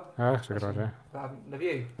local pub. Oh, that's a good idea. Have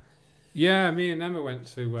you? Yeah, me and Emma went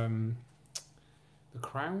to the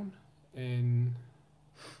Crown in...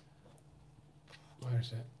 Where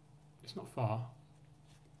is it? It's not far.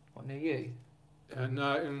 What, near you?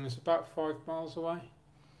 No, it's about 5 miles away.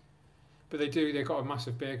 But they've got a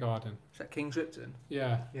massive beer garden. Is that King's Ripton?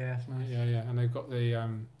 Yeah. Yeah, it's nice. Yeah, and they've got the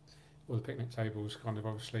all the picnic tables, kind of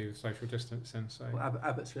obviously with social distancing. So well,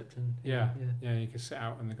 Abbott's Ripton. Yeah, you can sit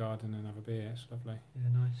out in the garden and have a beer. It's lovely. Yeah,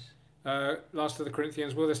 nice. Last of the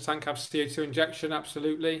Corinthians, will this tank have CO2 injection?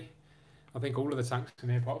 Absolutely. I think all of the tanks in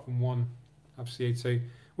here, apart from one, have CO2.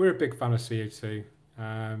 We're a big fan of CO2.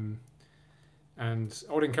 And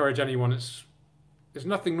I would encourage anyone there's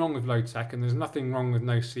nothing wrong with low tech and there's nothing wrong with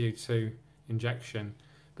no CO2 injection,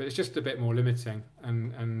 but it's just a bit more limiting.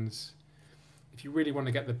 And if you really want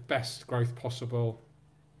to get the best growth possible,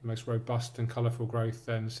 the most robust and colourful growth,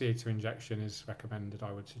 then CO2 injection is recommended,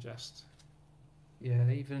 I would suggest. Yeah,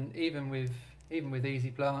 even with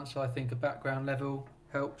easy plants, I think a background level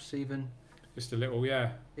helps. Just a little,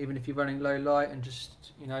 yeah. Even if you're running low light, and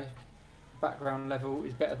just background level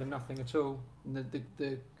is better than nothing at all. And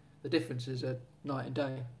the differences are night and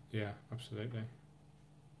day. Yeah, absolutely.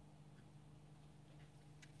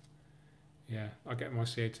 Yeah, I get my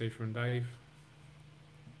CO2 from Dave.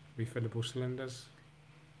 Refillable cylinders.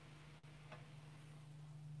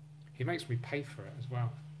 He makes me pay for it as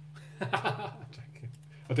well.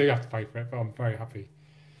 I do have to pay for it, but I'm very happy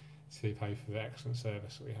to pay for the excellent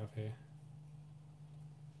service that we have here.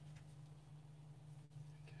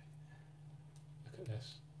 Okay. Look at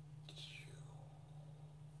this.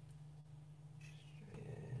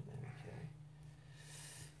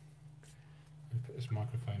 We'll put this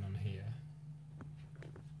microphone on here,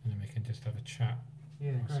 and then we can just have a chat.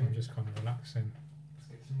 Yeah, so I'm just kind of relaxing. Let's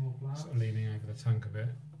get some more plants. Sort of leaning over the tank a bit.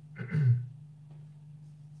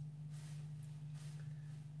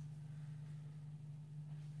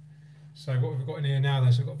 So what we've got in here now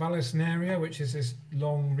then, so we've got Vallisneria, which is this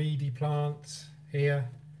long reedy plant here.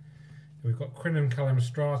 We've got Crinum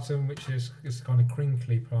calastratum, which is this kind of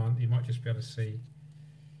crinkly plant you might just be able to see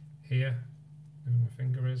here, where my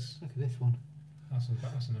finger is. Look at this one. That's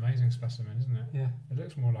an amazing specimen, isn't it? Yeah. It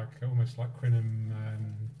looks more like, almost like Crinum,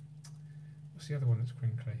 what's the other one that's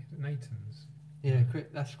crinkly? Is it Nathan's? Yeah,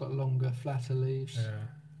 that's got longer, flatter leaves. Yeah.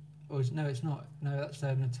 Or no, it's not. No, that's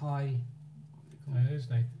Natai. It is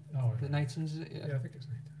Nathan. Oh, The Nathan's, is it? yeah, I think it's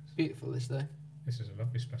Nathan's. Beautiful, this though. This is a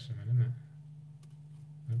lovely specimen, isn't it?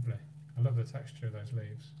 Lovely. I love the texture of those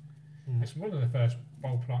leaves. Yeah. It's one of the first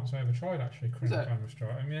bulb plants I ever tried, actually. Is it?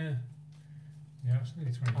 Crinum. Yeah. Yeah, it's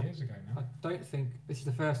nearly 20 years ago now. I don't think this is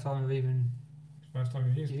the first time I've even First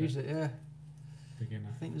time you've used it. Yeah. Beginner.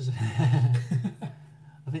 I think there's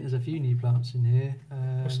I think there's a few new plants in here.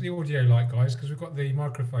 What's the audio like, guys? Because we've got the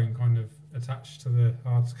microphone kind of attached to the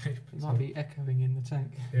hardscape. It might be echoing in the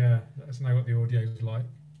tank. Yeah, let us know what the audio is like.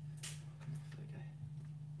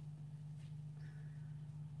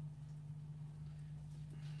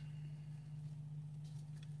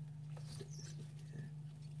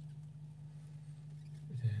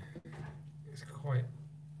 Okay. Yeah. It's quite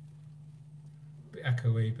a bit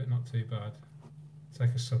echoey, but not too bad.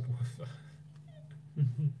 Take a subwoofer.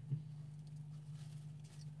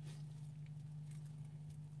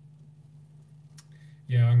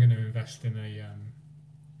 Yeah, I'm going to invest in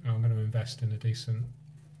a decent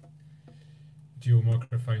dual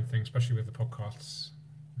microphone thing, especially with the podcasts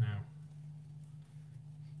now.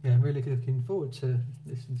 Yeah, I'm really looking forward to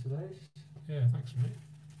listening to those. Yeah, thanks, mate.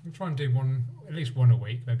 We'll try and do at least one a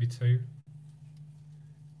week, maybe two.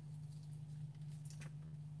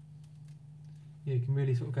 Yeah, you can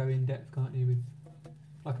really sort of go in depth, can't you, with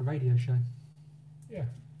like a radio show. Yeah.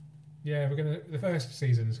 Yeah, the first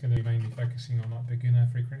season is going to be mainly focusing on like beginner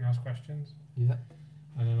frequently asked questions. Yeah.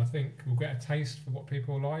 And then I think we'll get a taste for what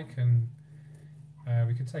people like, and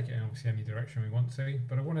we can take it in obviously any direction we want to.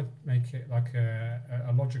 But I want to make it like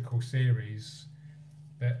a logical series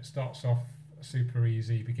that starts off super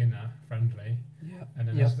easy, beginner friendly, Yeah. and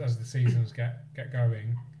then as the seasons get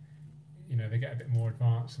going, they get a bit more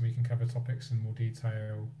advanced, and we can cover topics in more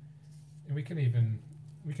detail, and we can even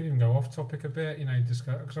go off topic a bit,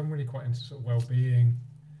 discuss, because I'm really quite into sort of well-being,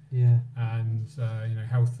 Yeah. and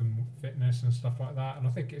health and fitness and stuff like that. And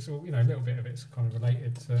I think it's all a little bit of it's kind of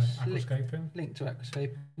related to aquascaping, Linked to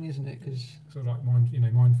aquascaping, isn't it? Because sort of like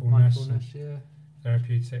mindfulness, and yeah.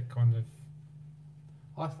 therapeutic kind of.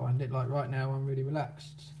 I find it like right now I'm really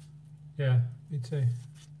relaxed. Yeah, me too.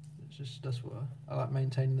 That's what I like,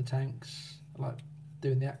 maintaining the tanks. I like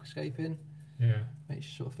doing the aquascaping. Yeah, Makes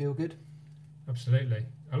you sort of feel good. absolutely.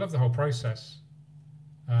 I love the whole process.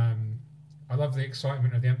 I love the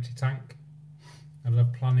excitement of the empty tank. I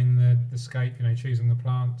love planning the scape, choosing the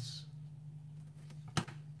plants.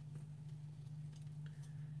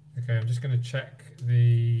 Okay, I'm just going to check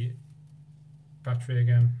the battery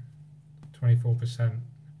again. 24%.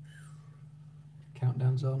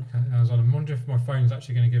 Countdown's on. I wonder if my phone's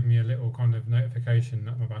actually going to give me a little kind of notification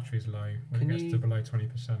that my battery's low when Can it gets you- to below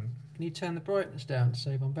 20%. Can you turn the brightness down to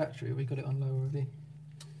save on battery? We got it on low already.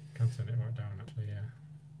 Can turn it right down actually, yeah.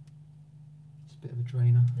 It's a bit of a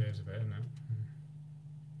drainer. Yeah, it's a bit, isn't it?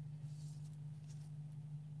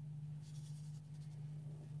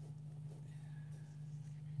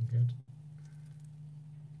 Good.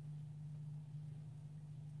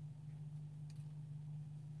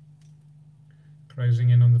 closing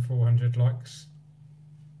in on the 400 likes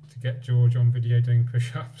to get George on video doing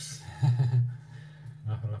push-ups.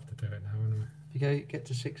 I'll have to do it now, won't I? If you get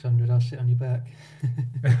to 600, I'll sit on your back.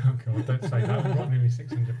 Oh God, don't say that. We've got nearly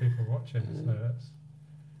 600 people watching, so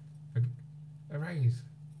that's a raise.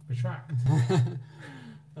 Retract.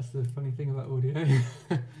 That's the funny thing about audio.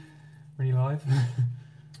 When you're live.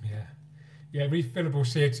 Yeah, refillable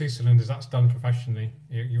CO2 cylinders, that's done professionally.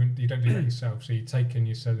 You don't do that yourself, so you take in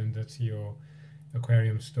your cylinder to your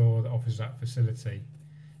aquarium store that offers that facility,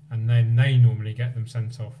 and then they normally get them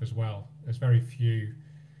sent off as well. There's very few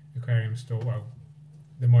aquarium stores, well,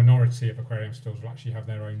 the minority of aquarium stores will actually have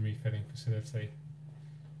their own refilling facility.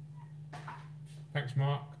 Thanks,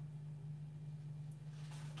 Mark.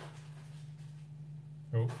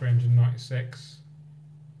 Oh, 396.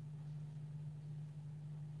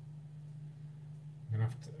 I'm gonna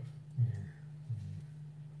have to. Yeah.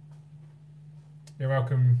 You're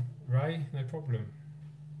welcome, Ray. No problem.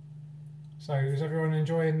 So, is everyone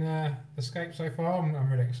enjoying the scape so far?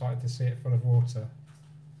 I'm really excited to see it full of water.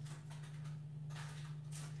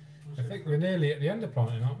 I think we're nearly at the end of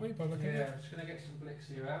planting, aren't we? By looking at it. I'm just going to get some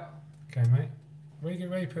Blixia out. Okay, mate. Where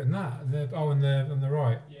are you putting that? On the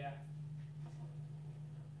right. Yeah.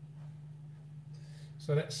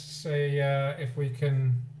 So let's see if we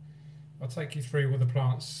can. I'll take you through all the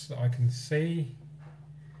plants that I can see.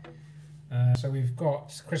 So we've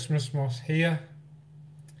got Christmas moss here.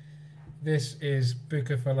 This is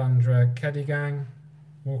Bucophalandra kedigang,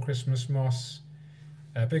 more Christmas moss.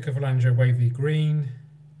 Bucophalandra wavy green.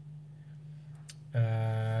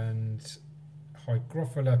 And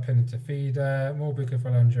Hygrophila pinnatifida, more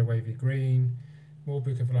Bucophalandra wavy green, more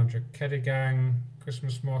Bucophalandra kedigang,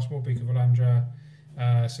 Christmas moss, more Bucophalandra,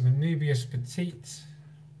 some Anubias petite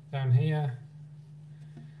down here,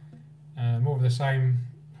 more of the same,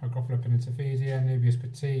 Hygrophila pinnatifida, Anubias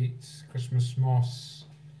petite, Christmas moss,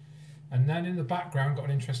 and then in the background got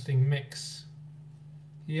an interesting mix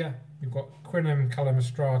here. We've got Quinum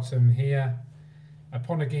calamastratum here,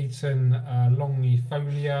 Aponogeton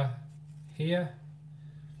longifolia here,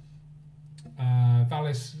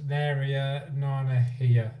 Vallisneria nana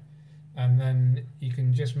here, and then you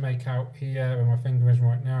can just make out here where my finger is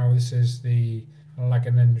right now, this is the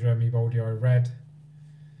Laganendra meboldii red,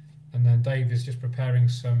 and then Dave is just preparing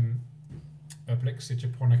some Blixia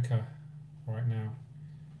japonica right now.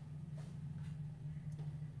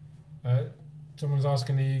 Someone's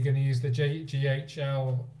asking, are you going to use the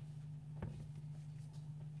GHL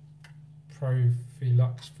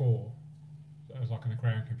Profilux 4? That was like an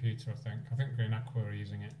aquarium computer, I think. I think we're in Aqua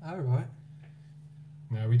using it. Oh, right.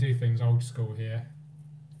 No, we do things old school here,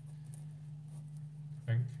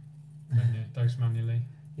 I think. Don't you? Dose manually.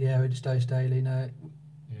 Yeah, we just dose daily, no.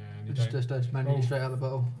 Yeah, and We just dose manually straight out of the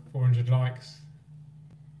bottle. 400 likes.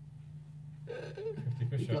 50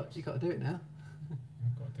 push-ups. You got to do it now.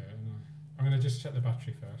 I've got to do it, haven't I? I'm going to just check the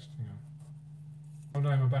battery first. Hang on. Oh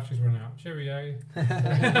no, my battery's run out. Cheerio.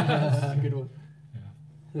 Good one.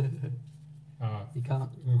 Yeah. You can't.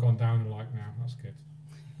 We've gone down a like now. That's good.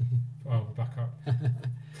 Oh, we're back up.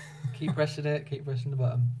 Keep pressing it. Keep pressing the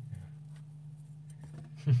button.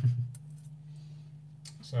 Yeah.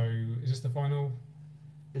 So, is this the final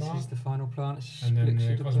This plant? is the final plant. It's And then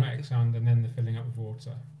Blixia the cosmetic diplomatica. sand, and then the filling up with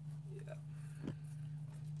water.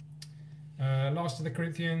 Yeah. Last of the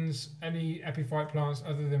Corinthians, any epiphyte plants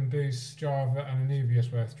other than Boost, Java and Anubias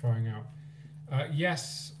worth trying out?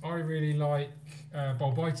 Yes, I really like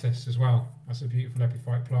Bulbitis as well. That's a beautiful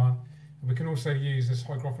epiphyte plant. And we can also use this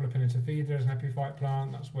Hygrophila pinnatifida as an epiphyte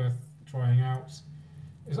plant. That's worth trying out.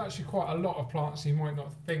 There's actually quite a lot of plants you might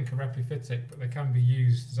not think are epiphytic, but they can be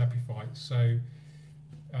used as epiphytes. So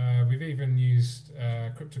we've even used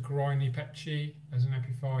Cryptocorini pechi as an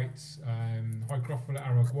epiphyte, Hygrophila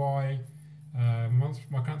araguayi,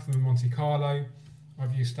 Mycanthemum Monte Carlo.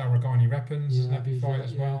 I've used Staragani repens as an epiphyte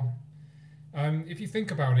as well. If you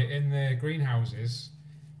think about it, in the greenhouses,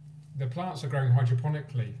 the plants are growing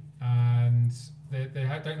hydroponically, and they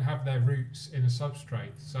don't have their roots in a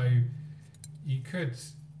substrate. So you could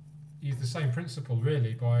use the same principle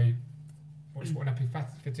really by what an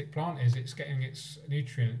epiphytic plant is. It's getting its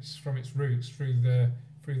nutrients from its roots through the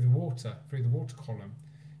water column,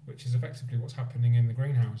 which is effectively what's happening in the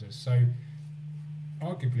greenhouses. So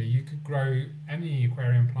arguably you could grow any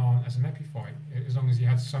aquarium plant as an epiphyte as long as you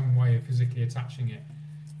had some way of physically attaching it.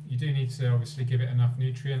 You do need to obviously give it enough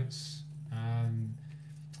nutrients.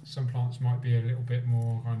 Some plants might be a little bit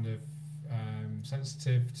more kind of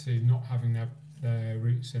sensitive to not having their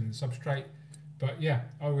roots in the substrate, but yeah,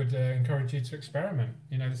 I would encourage you to experiment.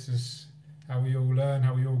 You know, this is how we all learn,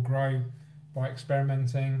 how we all grow, by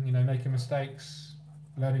experimenting, you know, making mistakes,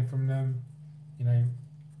 learning from them. you know,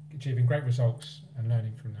 achieving great results and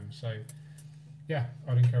learning from them. So yeah,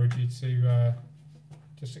 I'd encourage you to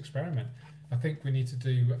just experiment. I think we need to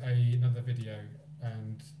do another video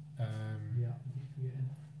and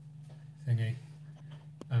thingy,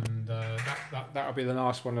 and that'll be the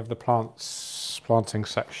last one of the planting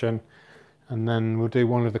section, and then we'll do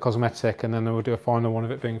one of the cosmetic, and then we'll do a final one of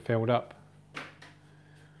it being filled up. I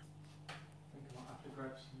think I might have to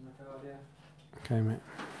grab some in the car, yeah. Okay, mate.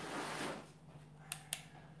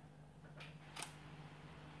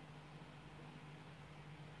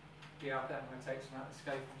 Yeah, I think I'm going to take some out of the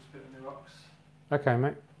scape and just put it in the rocks. Okay,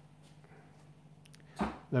 mate.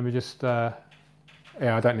 Let me just, yeah,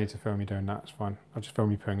 I don't need to film you doing that, it's fine. I'll just film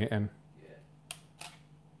you putting it in. Yeah.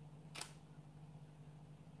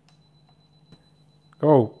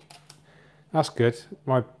 Oh, that's good.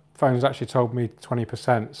 My phone's actually told me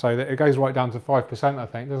 20%, so that it goes right down to 5%, I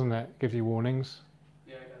think, doesn't it? Gives you warnings.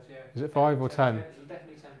 Yeah, it does, yeah. Is it 5 or 10? It's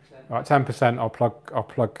definitely 10%. Right, 10%. I'll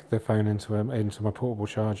plug the phone into my portable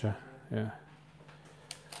charger. Yeah.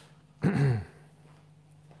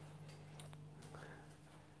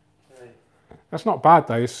 That's not bad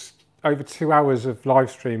though. It's over 2 hours of live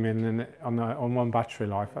streaming and on one battery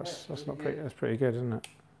life. That's not pretty. That's pretty good, isn't it?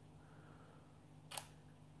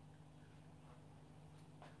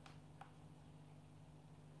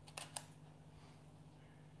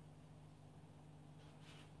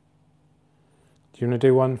 Do you want to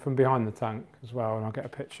do one from behind the tank as well, and I'll get a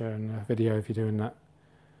picture and a video of you doing that.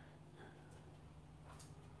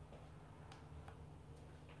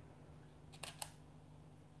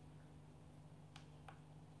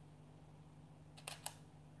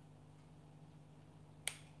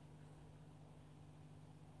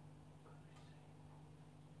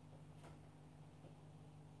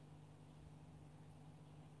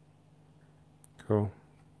 Cool.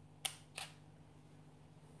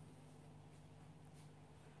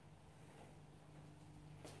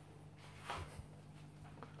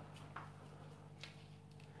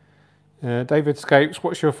 David Scapes,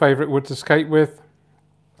 what's your favourite wood to scape with?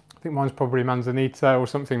 I think mine's probably manzanita or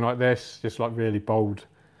something like this, just like really bold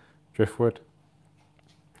driftwood.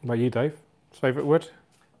 What about you, Dave? Favourite wood?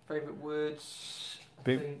 Favourite woods? I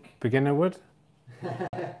think Beginner wood? I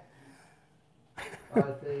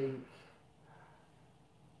think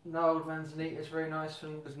gnarled manzanita is very nice.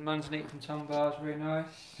 There's manzanita from Tunbar is very nice.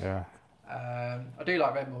 Yeah. I do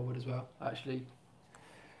like redmore wood as well, actually.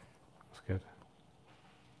 That's good.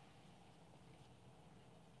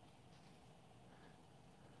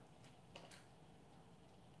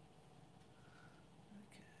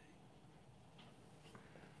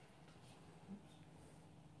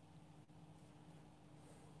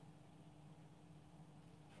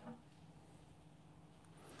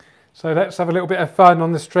 So let's have a little bit of fun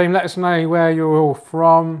on the stream. Let us know where you're all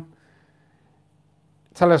from.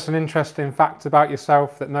 Tell us an interesting fact about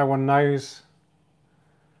yourself that no one knows.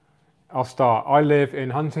 I'll start. I live in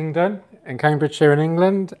Huntingdon in Cambridgeshire in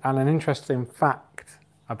England, and an interesting fact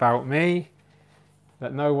about me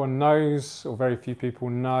that no one knows or very few people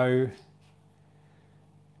know.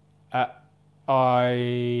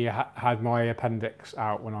 I had my appendix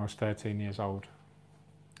out when I was 13 years old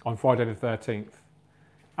on Friday the 13th.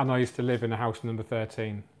 And I used to live in a house number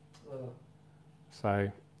 13. Oh. So.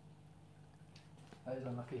 That is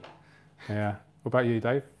unlucky. Yeah. What about you,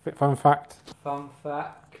 Dave? Fun fact? Fun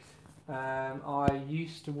fact. I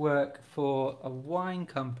used to work for a wine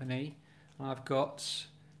company, and I've got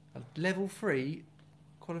a level 3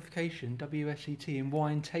 qualification, WSET, in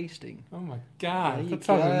wine tasting. Oh my God, that that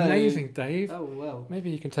sounds amazing, Dave. Oh well. Maybe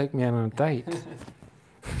you can take me on a date.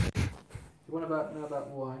 You want to know about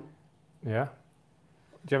wine? Yeah.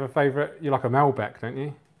 Do you have a favourite? You like a Malbec, don't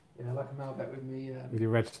you? Yeah, I like a Malbec with me.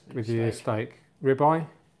 With your steak. Ribeye?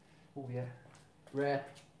 Oh yeah. Rare.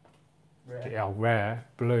 Yeah, rare.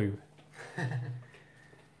 Blue.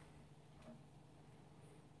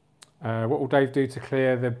 What will Dave do to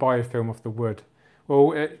clear the biofilm off the wood?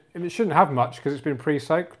 Well, it shouldn't have much because it's been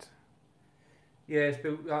pre-soaked. Yeah, it's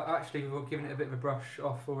been, actually we've given it a bit of a brush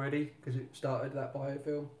off already because it started that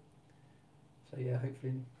biofilm. So yeah,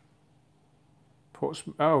 hopefully.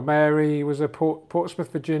 Mary was a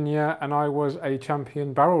Portsmouth, Virginia, and I was a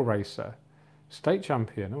champion barrel racer. State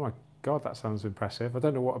champion. Oh my God, that sounds impressive. I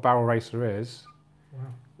don't know what a barrel racer is.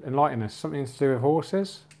 Wow. Enlighten us. Something to do with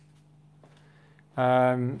horses?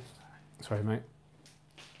 Sorry, mate.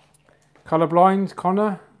 Colourblind,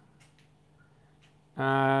 Connor?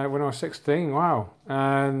 When I was 16, wow.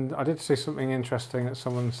 And I did see something interesting that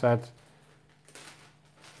someone said.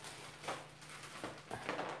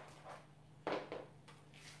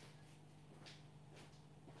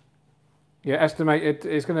 Yeah, estimated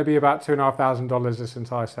it's going to be about $2,500 this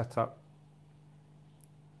entire setup.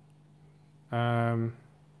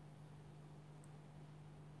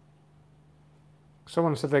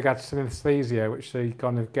 Someone said they got synesthesia, which they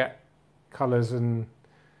kind of get colours and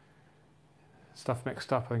stuff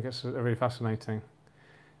mixed up. I think it's really fascinating.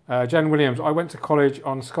 Jen Williams, I went to college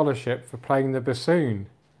on scholarship for playing the bassoon.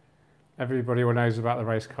 Everybody knows about the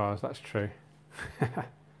race cars, that's true.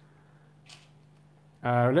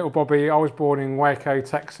 Little Bobby, I was born in Waco,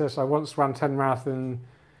 Texas. I once ran 10 marathons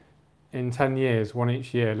in 10 years, one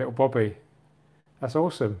each year. Little Bobby, that's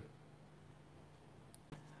awesome.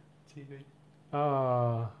 TV.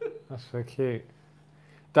 Oh, that's so cute.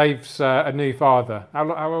 Dave's a new father.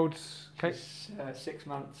 How old's Kate? 6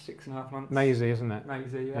 months, 6.5 months. Maisie, isn't it?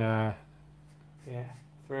 Maisie, yeah. Yeah. Yeah,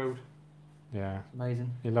 thrilled. Yeah.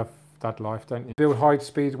 Amazing. You love dad life, don't you? Build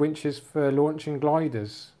high-speed winches for launching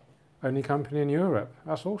gliders. Only company in Europe.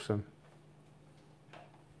 That's awesome.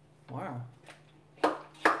 Wow.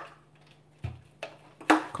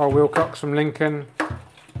 Carl Wilcox from Lincoln.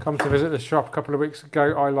 Come to visit the shop a couple of weeks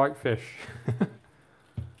ago. I like fish.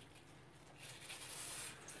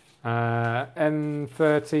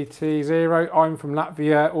 N30T0. I'm from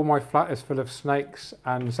Latvia. All my flat is full of snakes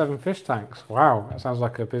and 7 fish tanks. Wow, that sounds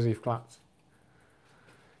like a busy flat.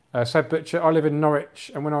 Said Butcher, I live in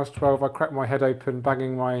Norwich, and when I was 12, I cracked my head open,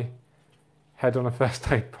 banging my head on a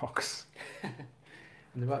first aid box.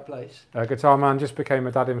 In the right place. Guitar Man just became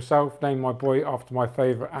a dad himself. Named my boy after my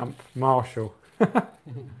favourite amp, Marshall.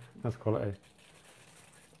 That's quality.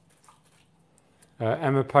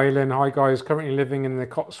 Emma Palin, hi guys, currently living in the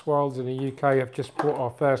Cotswolds in the UK. I've just bought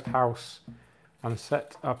our first house and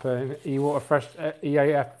set up an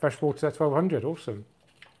EAF freshwater 1200. Awesome.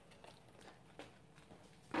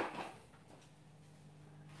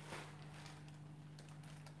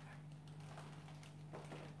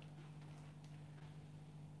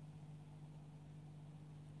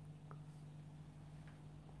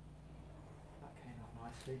 That came out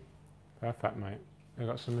nicely. Perfect, mate. We've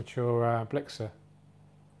got some mature Blixer.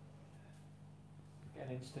 Get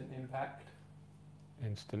an instant impact.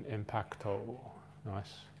 Instant impact. Oh,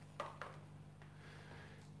 nice.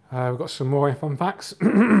 We've got some more fun facts.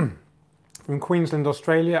 From Queensland,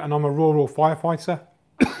 Australia, and I'm a rural firefighter.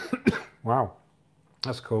 Wow,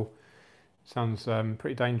 that's cool. Sounds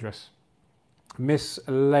pretty dangerous. Miss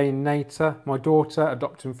Laneator, my daughter,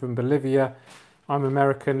 adopted from Bolivia. I'm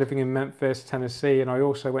American, living in Memphis, Tennessee, and I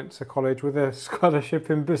also went to college with a scholarship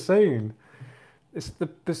in bassoon. It's the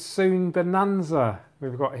bassoon bonanza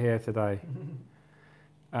we've got here today.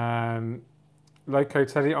 Loco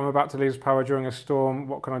Teddy, I'm about to lose power during a storm.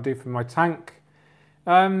 What can I do for my tank?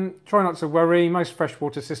 Try not to worry. Most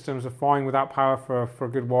freshwater systems are fine without power for a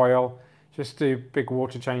good while. Just do big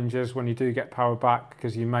water changes when you do get power back,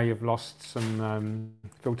 because you may have lost some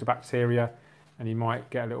filter bacteria and you might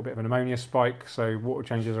get a little bit of an ammonia spike. So water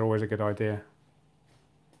changes are always a good idea.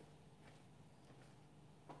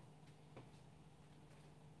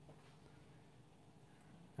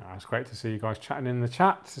 It's great to see you guys chatting in the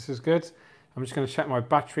chat. This is good. I'm just going to check my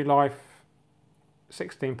battery life.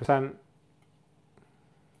 16%. Okay,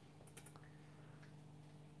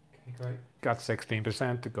 great. Got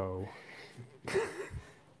 16% to go. Yeah,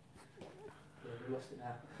 we lost it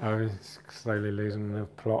now. I was slowly losing the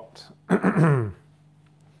plot.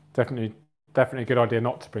 Definitely a good idea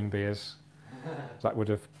not to bring beers. That would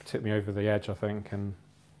have tipped me over the edge, I think, and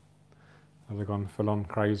I'd have gone full on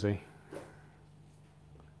crazy.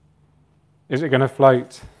 Is it going to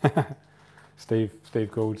float? Steve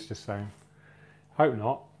Gould's just saying. Hope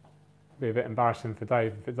not. Be a bit embarrassing for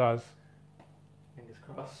Dave if it does. Fingers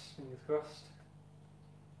crossed, fingers crossed.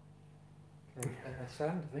 Okay,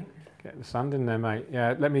 sand, I think. Get the sand in there, mate.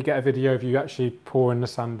 Yeah, let me get a video of you actually pouring the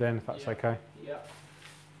sand in, if that's okay. Yeah.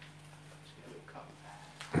 Just get a little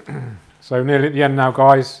cup. So nearly at the end now,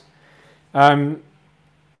 guys. I'm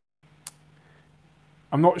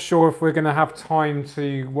not sure if we're going to have time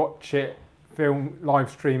to watch it, film,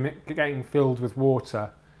 live stream it getting filled with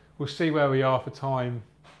water. We'll see where we are for time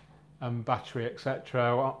and battery,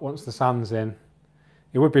 etc. once the sand's in.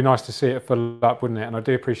 It would be nice to see it fill up, wouldn't it? And I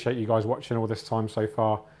do appreciate you guys watching all this time so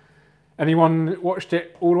far. Anyone watched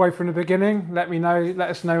it all the way from the beginning? Let me know. Let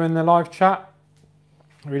us know in the live chat.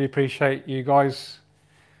 I really appreciate you guys.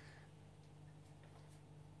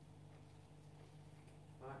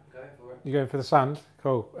 Right, go for it. You going for the sand?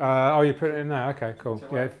 Cool. Oh, you put it in there. Okay, cool.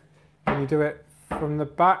 Yeah. Can you do it from the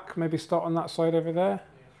back? Maybe start on that side over there.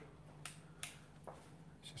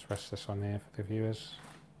 Let's just rest this on here for the viewers.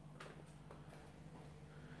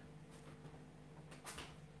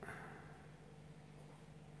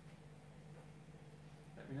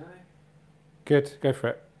 Let me know. Good, go for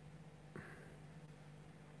it.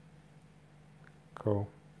 Cool.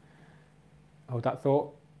 Hold that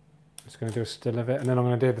thought. Just going to do a still of it, and then I'm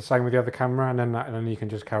going to do the same with the other camera, and then you can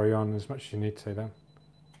just carry on as much as you need to then.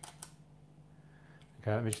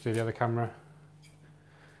 Okay, let me just do the other camera.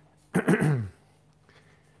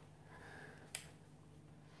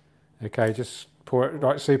 Okay, just pour it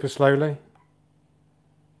right super slowly.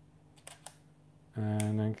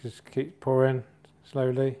 And then just keep pouring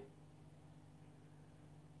slowly.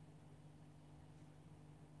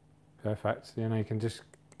 Perfect. You know, you can just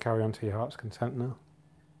carry on to your heart's content now.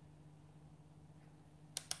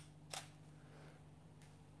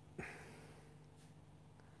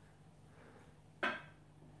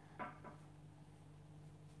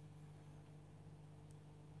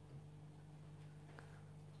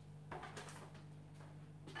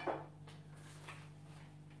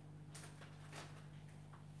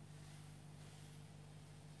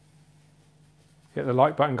 Hit the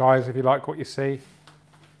like button, guys, if you like what you see.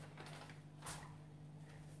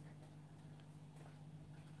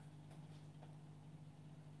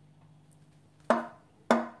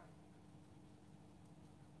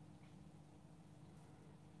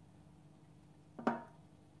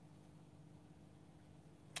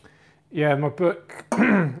 Yeah, my book,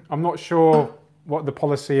 I'm not sure what the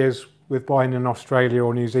policy is with buying in Australia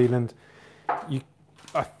or New Zealand.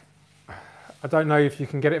 I don't know if you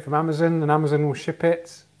can get it from Amazon and Amazon will ship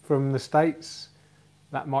it from the States.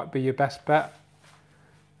 That might be your best bet.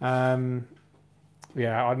 Yeah,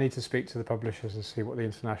 I need to speak to the publishers and see what the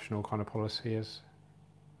international kind of policy is.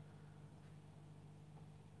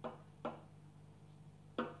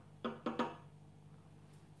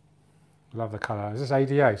 Love the colour. Is this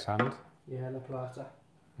ADA sand? Yeah, La Plata.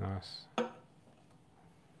 Nice.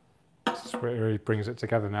 It really brings it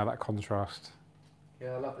together now, that contrast.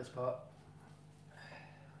 Yeah, I love this part.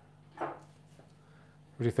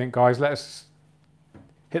 What do you think, guys? Let us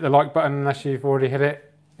hit the like button unless you've already hit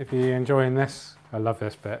it. If you're enjoying this, I love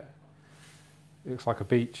this bit. It looks like a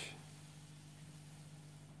beach.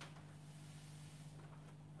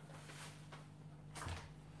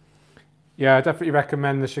 Yeah, I definitely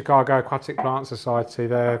recommend the Chicago Aquatic Plant Society.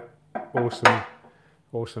 They're awesome,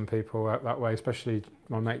 awesome people out that way, especially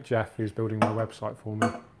my mate Jeff, who's building my website for me.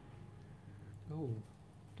 Oh,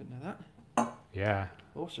 didn't know that. Yeah.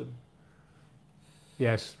 Awesome.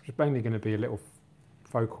 Yes, it's mainly going to be a little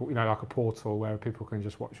focal, you know, like a portal where people can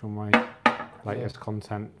just watch all my latest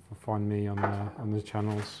content, find me on the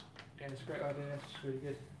channels. Yeah, it's a great idea. It's really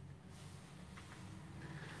good.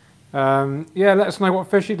 Yeah, let us know what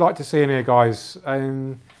fish you'd like to see in here, guys.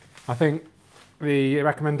 I think the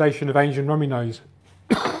recommendation of Asian rummy nose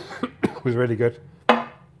was really good.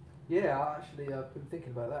 Yeah, actually, I've been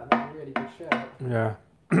thinking about that, and that's a really good shout. Yeah.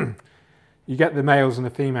 You get the males and the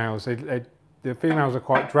females. The females are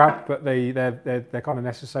quite drab, but they're kind of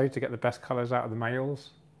necessary to get the best colours out of the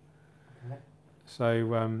males. Okay. So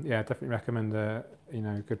yeah, definitely recommend a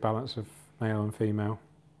good balance of male and female.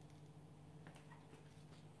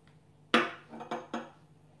 Try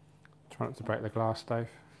not to break the glass, Dave.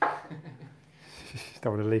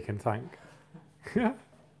 Don't want a leaking tank. Ash,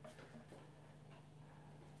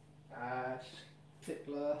 thick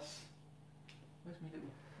glass. Where's my little?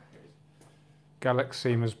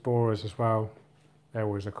 Galaximas borers as well. They're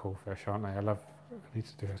always a cool fish, aren't they? I need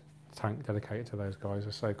to do a tank dedicated to those guys.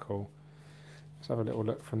 They're so cool. Let's have a little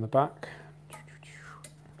look from the back.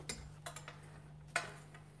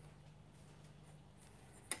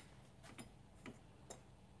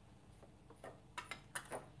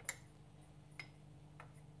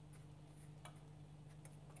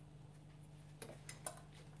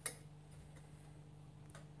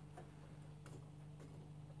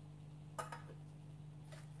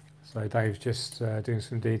 So Dave's just doing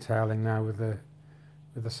some detailing now with the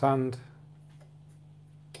sand.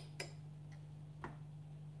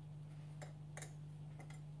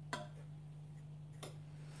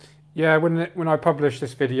 Yeah, when I publish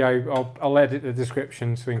this video, I'll edit the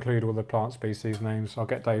description to include all the plant species names. I'll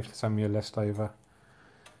get Dave to send me a list over.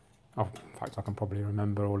 Oh, in fact, I can probably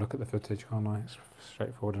remember or look at the footage, can't I? It's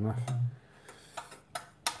straightforward enough.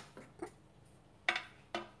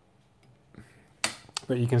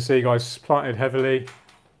 But you can see, guys, planted heavily.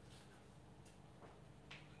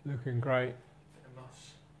 Looking great.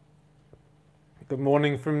 Good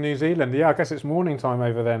morning from New Zealand. Yeah, I guess it's morning time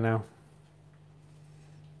over there now.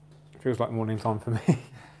 Feels like morning time for me.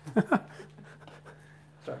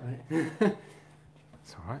 Sorry, mate.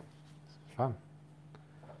 It's all right. It's fun.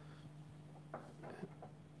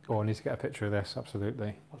 Oh, I need to get a picture of this,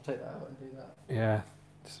 absolutely. I'll take that out and do that. Yeah,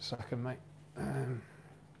 just a second, mate.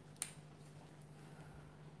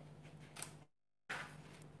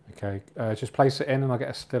 Okay, just place it in and I'll get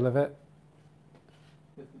a still of it.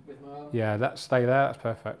 With my arm? Yeah, let's stay there, that's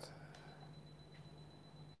perfect.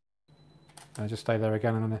 Just stay there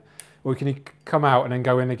again. And well, can you come out and then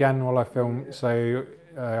go in again while I film? Yeah. So,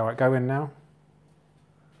 all right, go in now.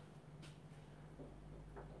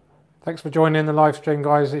 Thanks for joining the live stream,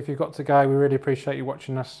 guys. If you've got to go, we really appreciate you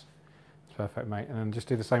watching us. It's perfect, mate. And then just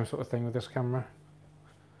do the same sort of thing with this camera.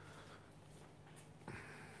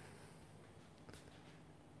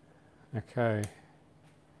 Okay.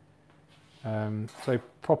 So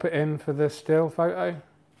pop it in for the still photo.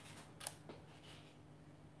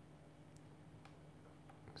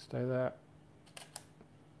 Stay there.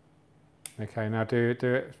 Okay, now do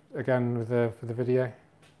it again with for the video.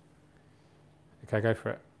 Okay, go for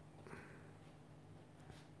it.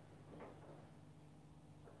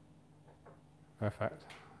 Perfect.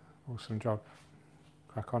 Awesome job.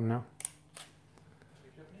 Crack on now.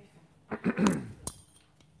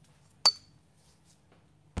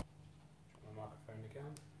 Microphone again.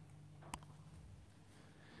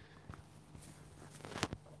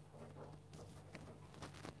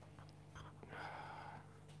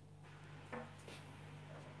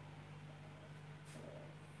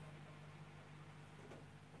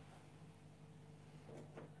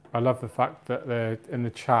 I love the fact that in the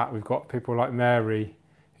chat we've got people like Mary,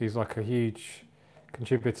 who's like a huge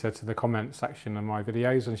contributor to the comment section of my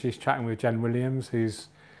videos, and she's chatting with Jen Williams, who's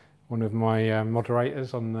one of my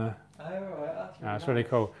moderators on the. Oh, right, that's really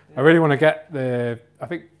cool. Yeah. I really want to get I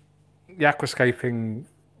think the aquascaping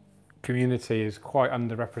community is quite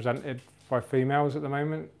underrepresented by females at the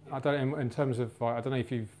moment. I don't, in terms of, I don't know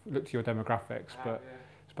if you've looked at your demographics, but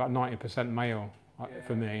it's about 90% male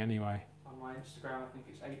for me anyway. On my Instagram, I think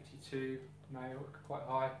it's 82 male, quite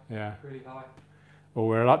high. Yeah. Really high. Well,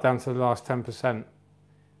 we're a lot down to the last 10%.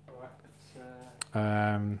 All right,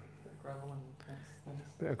 let's bit of gravel and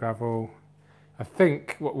Bit of gravel. I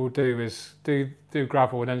think what we'll do is do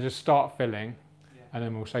gravel and then just start filling, and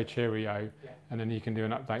then we'll say cheerio, and then you can do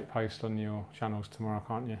an update post on your channels tomorrow,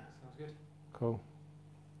 can't you? Sounds good. Cool.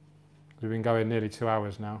 We've been going nearly 2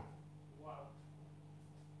 hours now. Wow.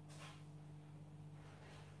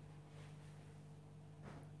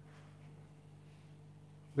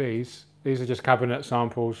 These are just cabinet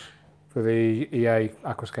samples for the EA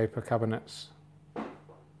Aquascaper cabinets.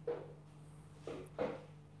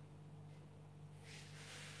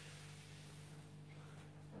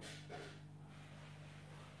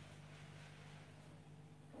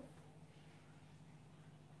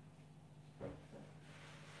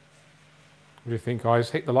 What do you think,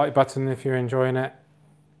 guys? Hit the like button if you're enjoying it.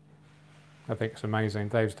 I think it's amazing.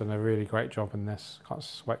 Dave's done a really great job in this.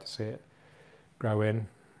 Can't wait to see it grow in.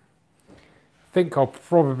 I think I'll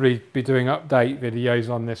probably be doing update videos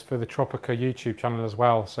on this for the Tropica YouTube channel as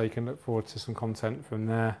well, so you can look forward to some content from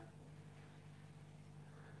there.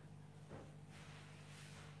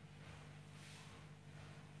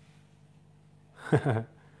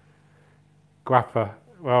 Grappa.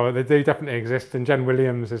 Well, they do definitely exist, and Jen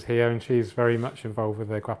Williams is here, and she's very much involved with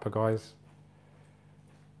the Grappa guys.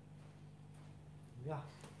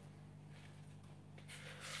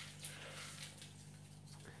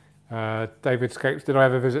 Yeah. David Scapes, did I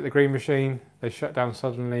ever visit the Green Machine? They shut down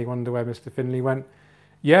suddenly, wonder where Mr. Finley went.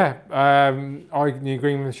 Yeah, I knew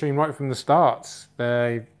Green Machine right from the start.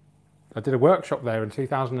 I did a workshop there in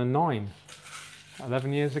 2009,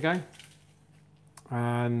 11 years ago.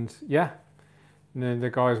 And yeah, the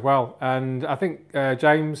guy as well. And I think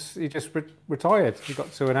James, he just retired. He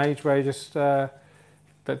got to an age where he just don't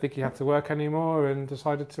think he had to work anymore and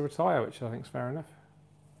decided to retire, which I think is fair enough.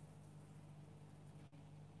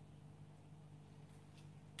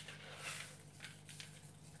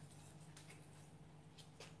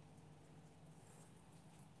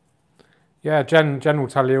 Yeah, Jen will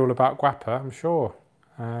tell you all about Grappa, I'm sure.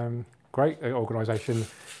 Great organisation.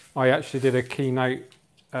 I actually did a keynote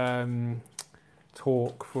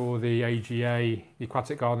talk for the AGA, the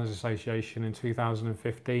Aquatic Gardeners Association, in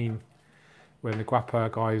 2015, when the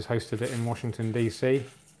Grappa guys hosted it in Washington, DC.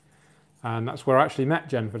 And that's where I actually met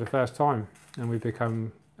Jen for the first time, and we've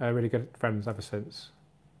become really good friends ever since.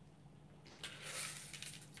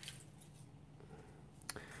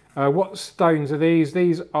 What stones are these?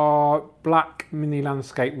 These are black mini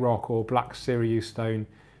landscape rock, or black Siriu stone.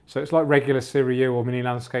 So it's like regular Siriu or mini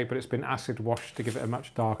landscape, but it's been acid washed to give it a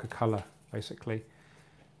much darker colour, basically.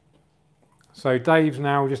 So Dave's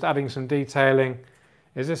now just adding some detailing.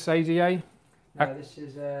 Is this ADA? No, this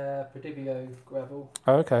is Prodibio gravel.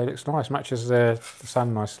 Oh, okay, looks nice. Matches the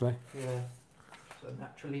sand nicely. Yeah, so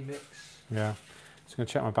naturally mixed. Yeah. Just going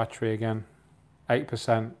to check my battery again.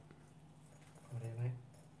 8%.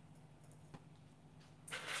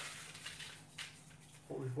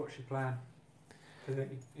 What's your plan?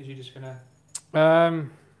 Is you just gonna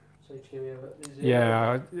say cheerio?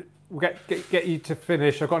 Yeah, we'll get you to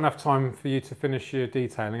finish. I've got enough time for you to finish your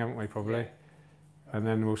detailing, haven't we? Probably, Yeah. And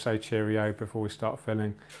then we'll say cheerio before we start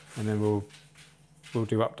filling, and then we'll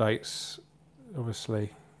do updates, obviously.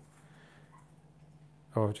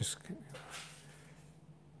 Oh, just.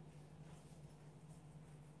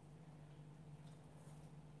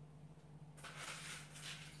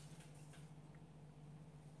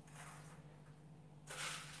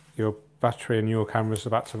 Your battery in your camera's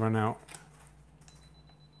about to run out.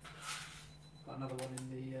 Got another one in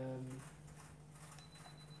the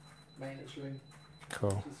maintenance room.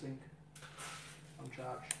 Cool. Sink on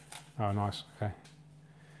charge. Oh, nice. Okay.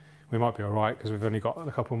 We might be all right because we've only got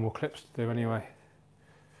a couple more clips to do anyway.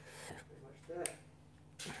 Pretty much there.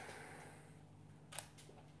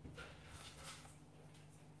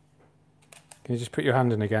 Can you just put your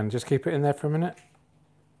hand in again? Just keep it in there for a minute.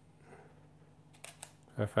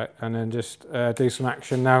 Perfect. And then just do some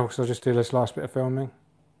action now, because I'll just do this last bit of filming.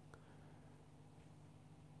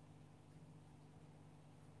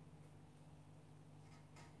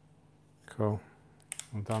 Cool.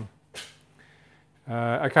 Well done.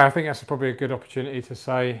 Okay, I think that's probably a good opportunity to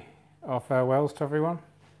say our farewells to everyone.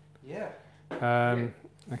 Yeah.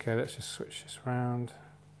 Okay, let's just switch this round.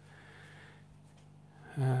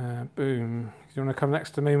 Boom. Do you want to come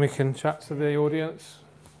next to me and we can chat to the audience?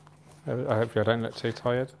 I hope I don't look too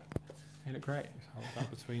tired. You look great. Just hold that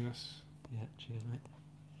between us. Yeah, cheers,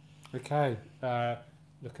 mate. Okay.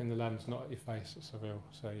 Look in the lens, not at your face. That's a real.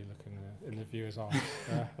 So you look in the viewer's eyes.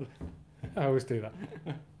 I always do that.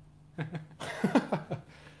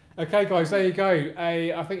 Okay, guys, there you go.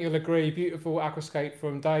 I think you'll agree. Beautiful aquascape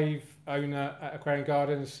from Dave, owner at Aquarium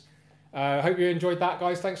Gardens. I hope you enjoyed that,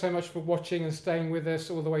 guys. Thanks so much for watching and staying with us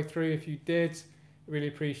all the way through. If you did, really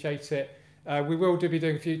appreciate it. We will be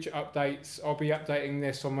doing future updates. I'll be updating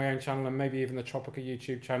this on my own channel and maybe even the Tropica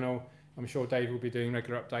YouTube channel. I'm sure Dave will be doing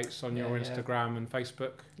regular updates on your Instagram and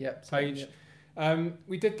Facebook page.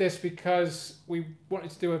 We did this because we wanted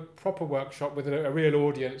to do a proper workshop with a real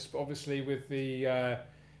audience, but obviously with the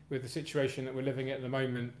situation that we're living at the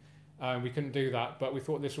moment, we couldn't do that. But we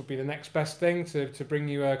thought this would be the next best thing to bring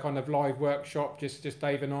you a kind of live workshop, just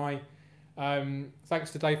Dave and I.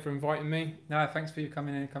 Thanks to Dave for inviting me. No, thanks for you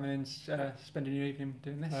coming in, spending your evening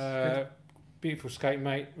doing this. Beautiful skate,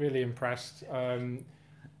 mate. Really impressed.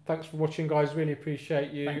 Thanks for watching, guys. Really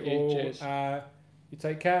appreciate you. Thank you. All. Cheers. You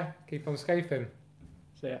take care. Keep on scaping.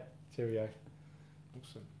 See ya. Cheerio.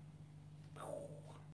 Awesome.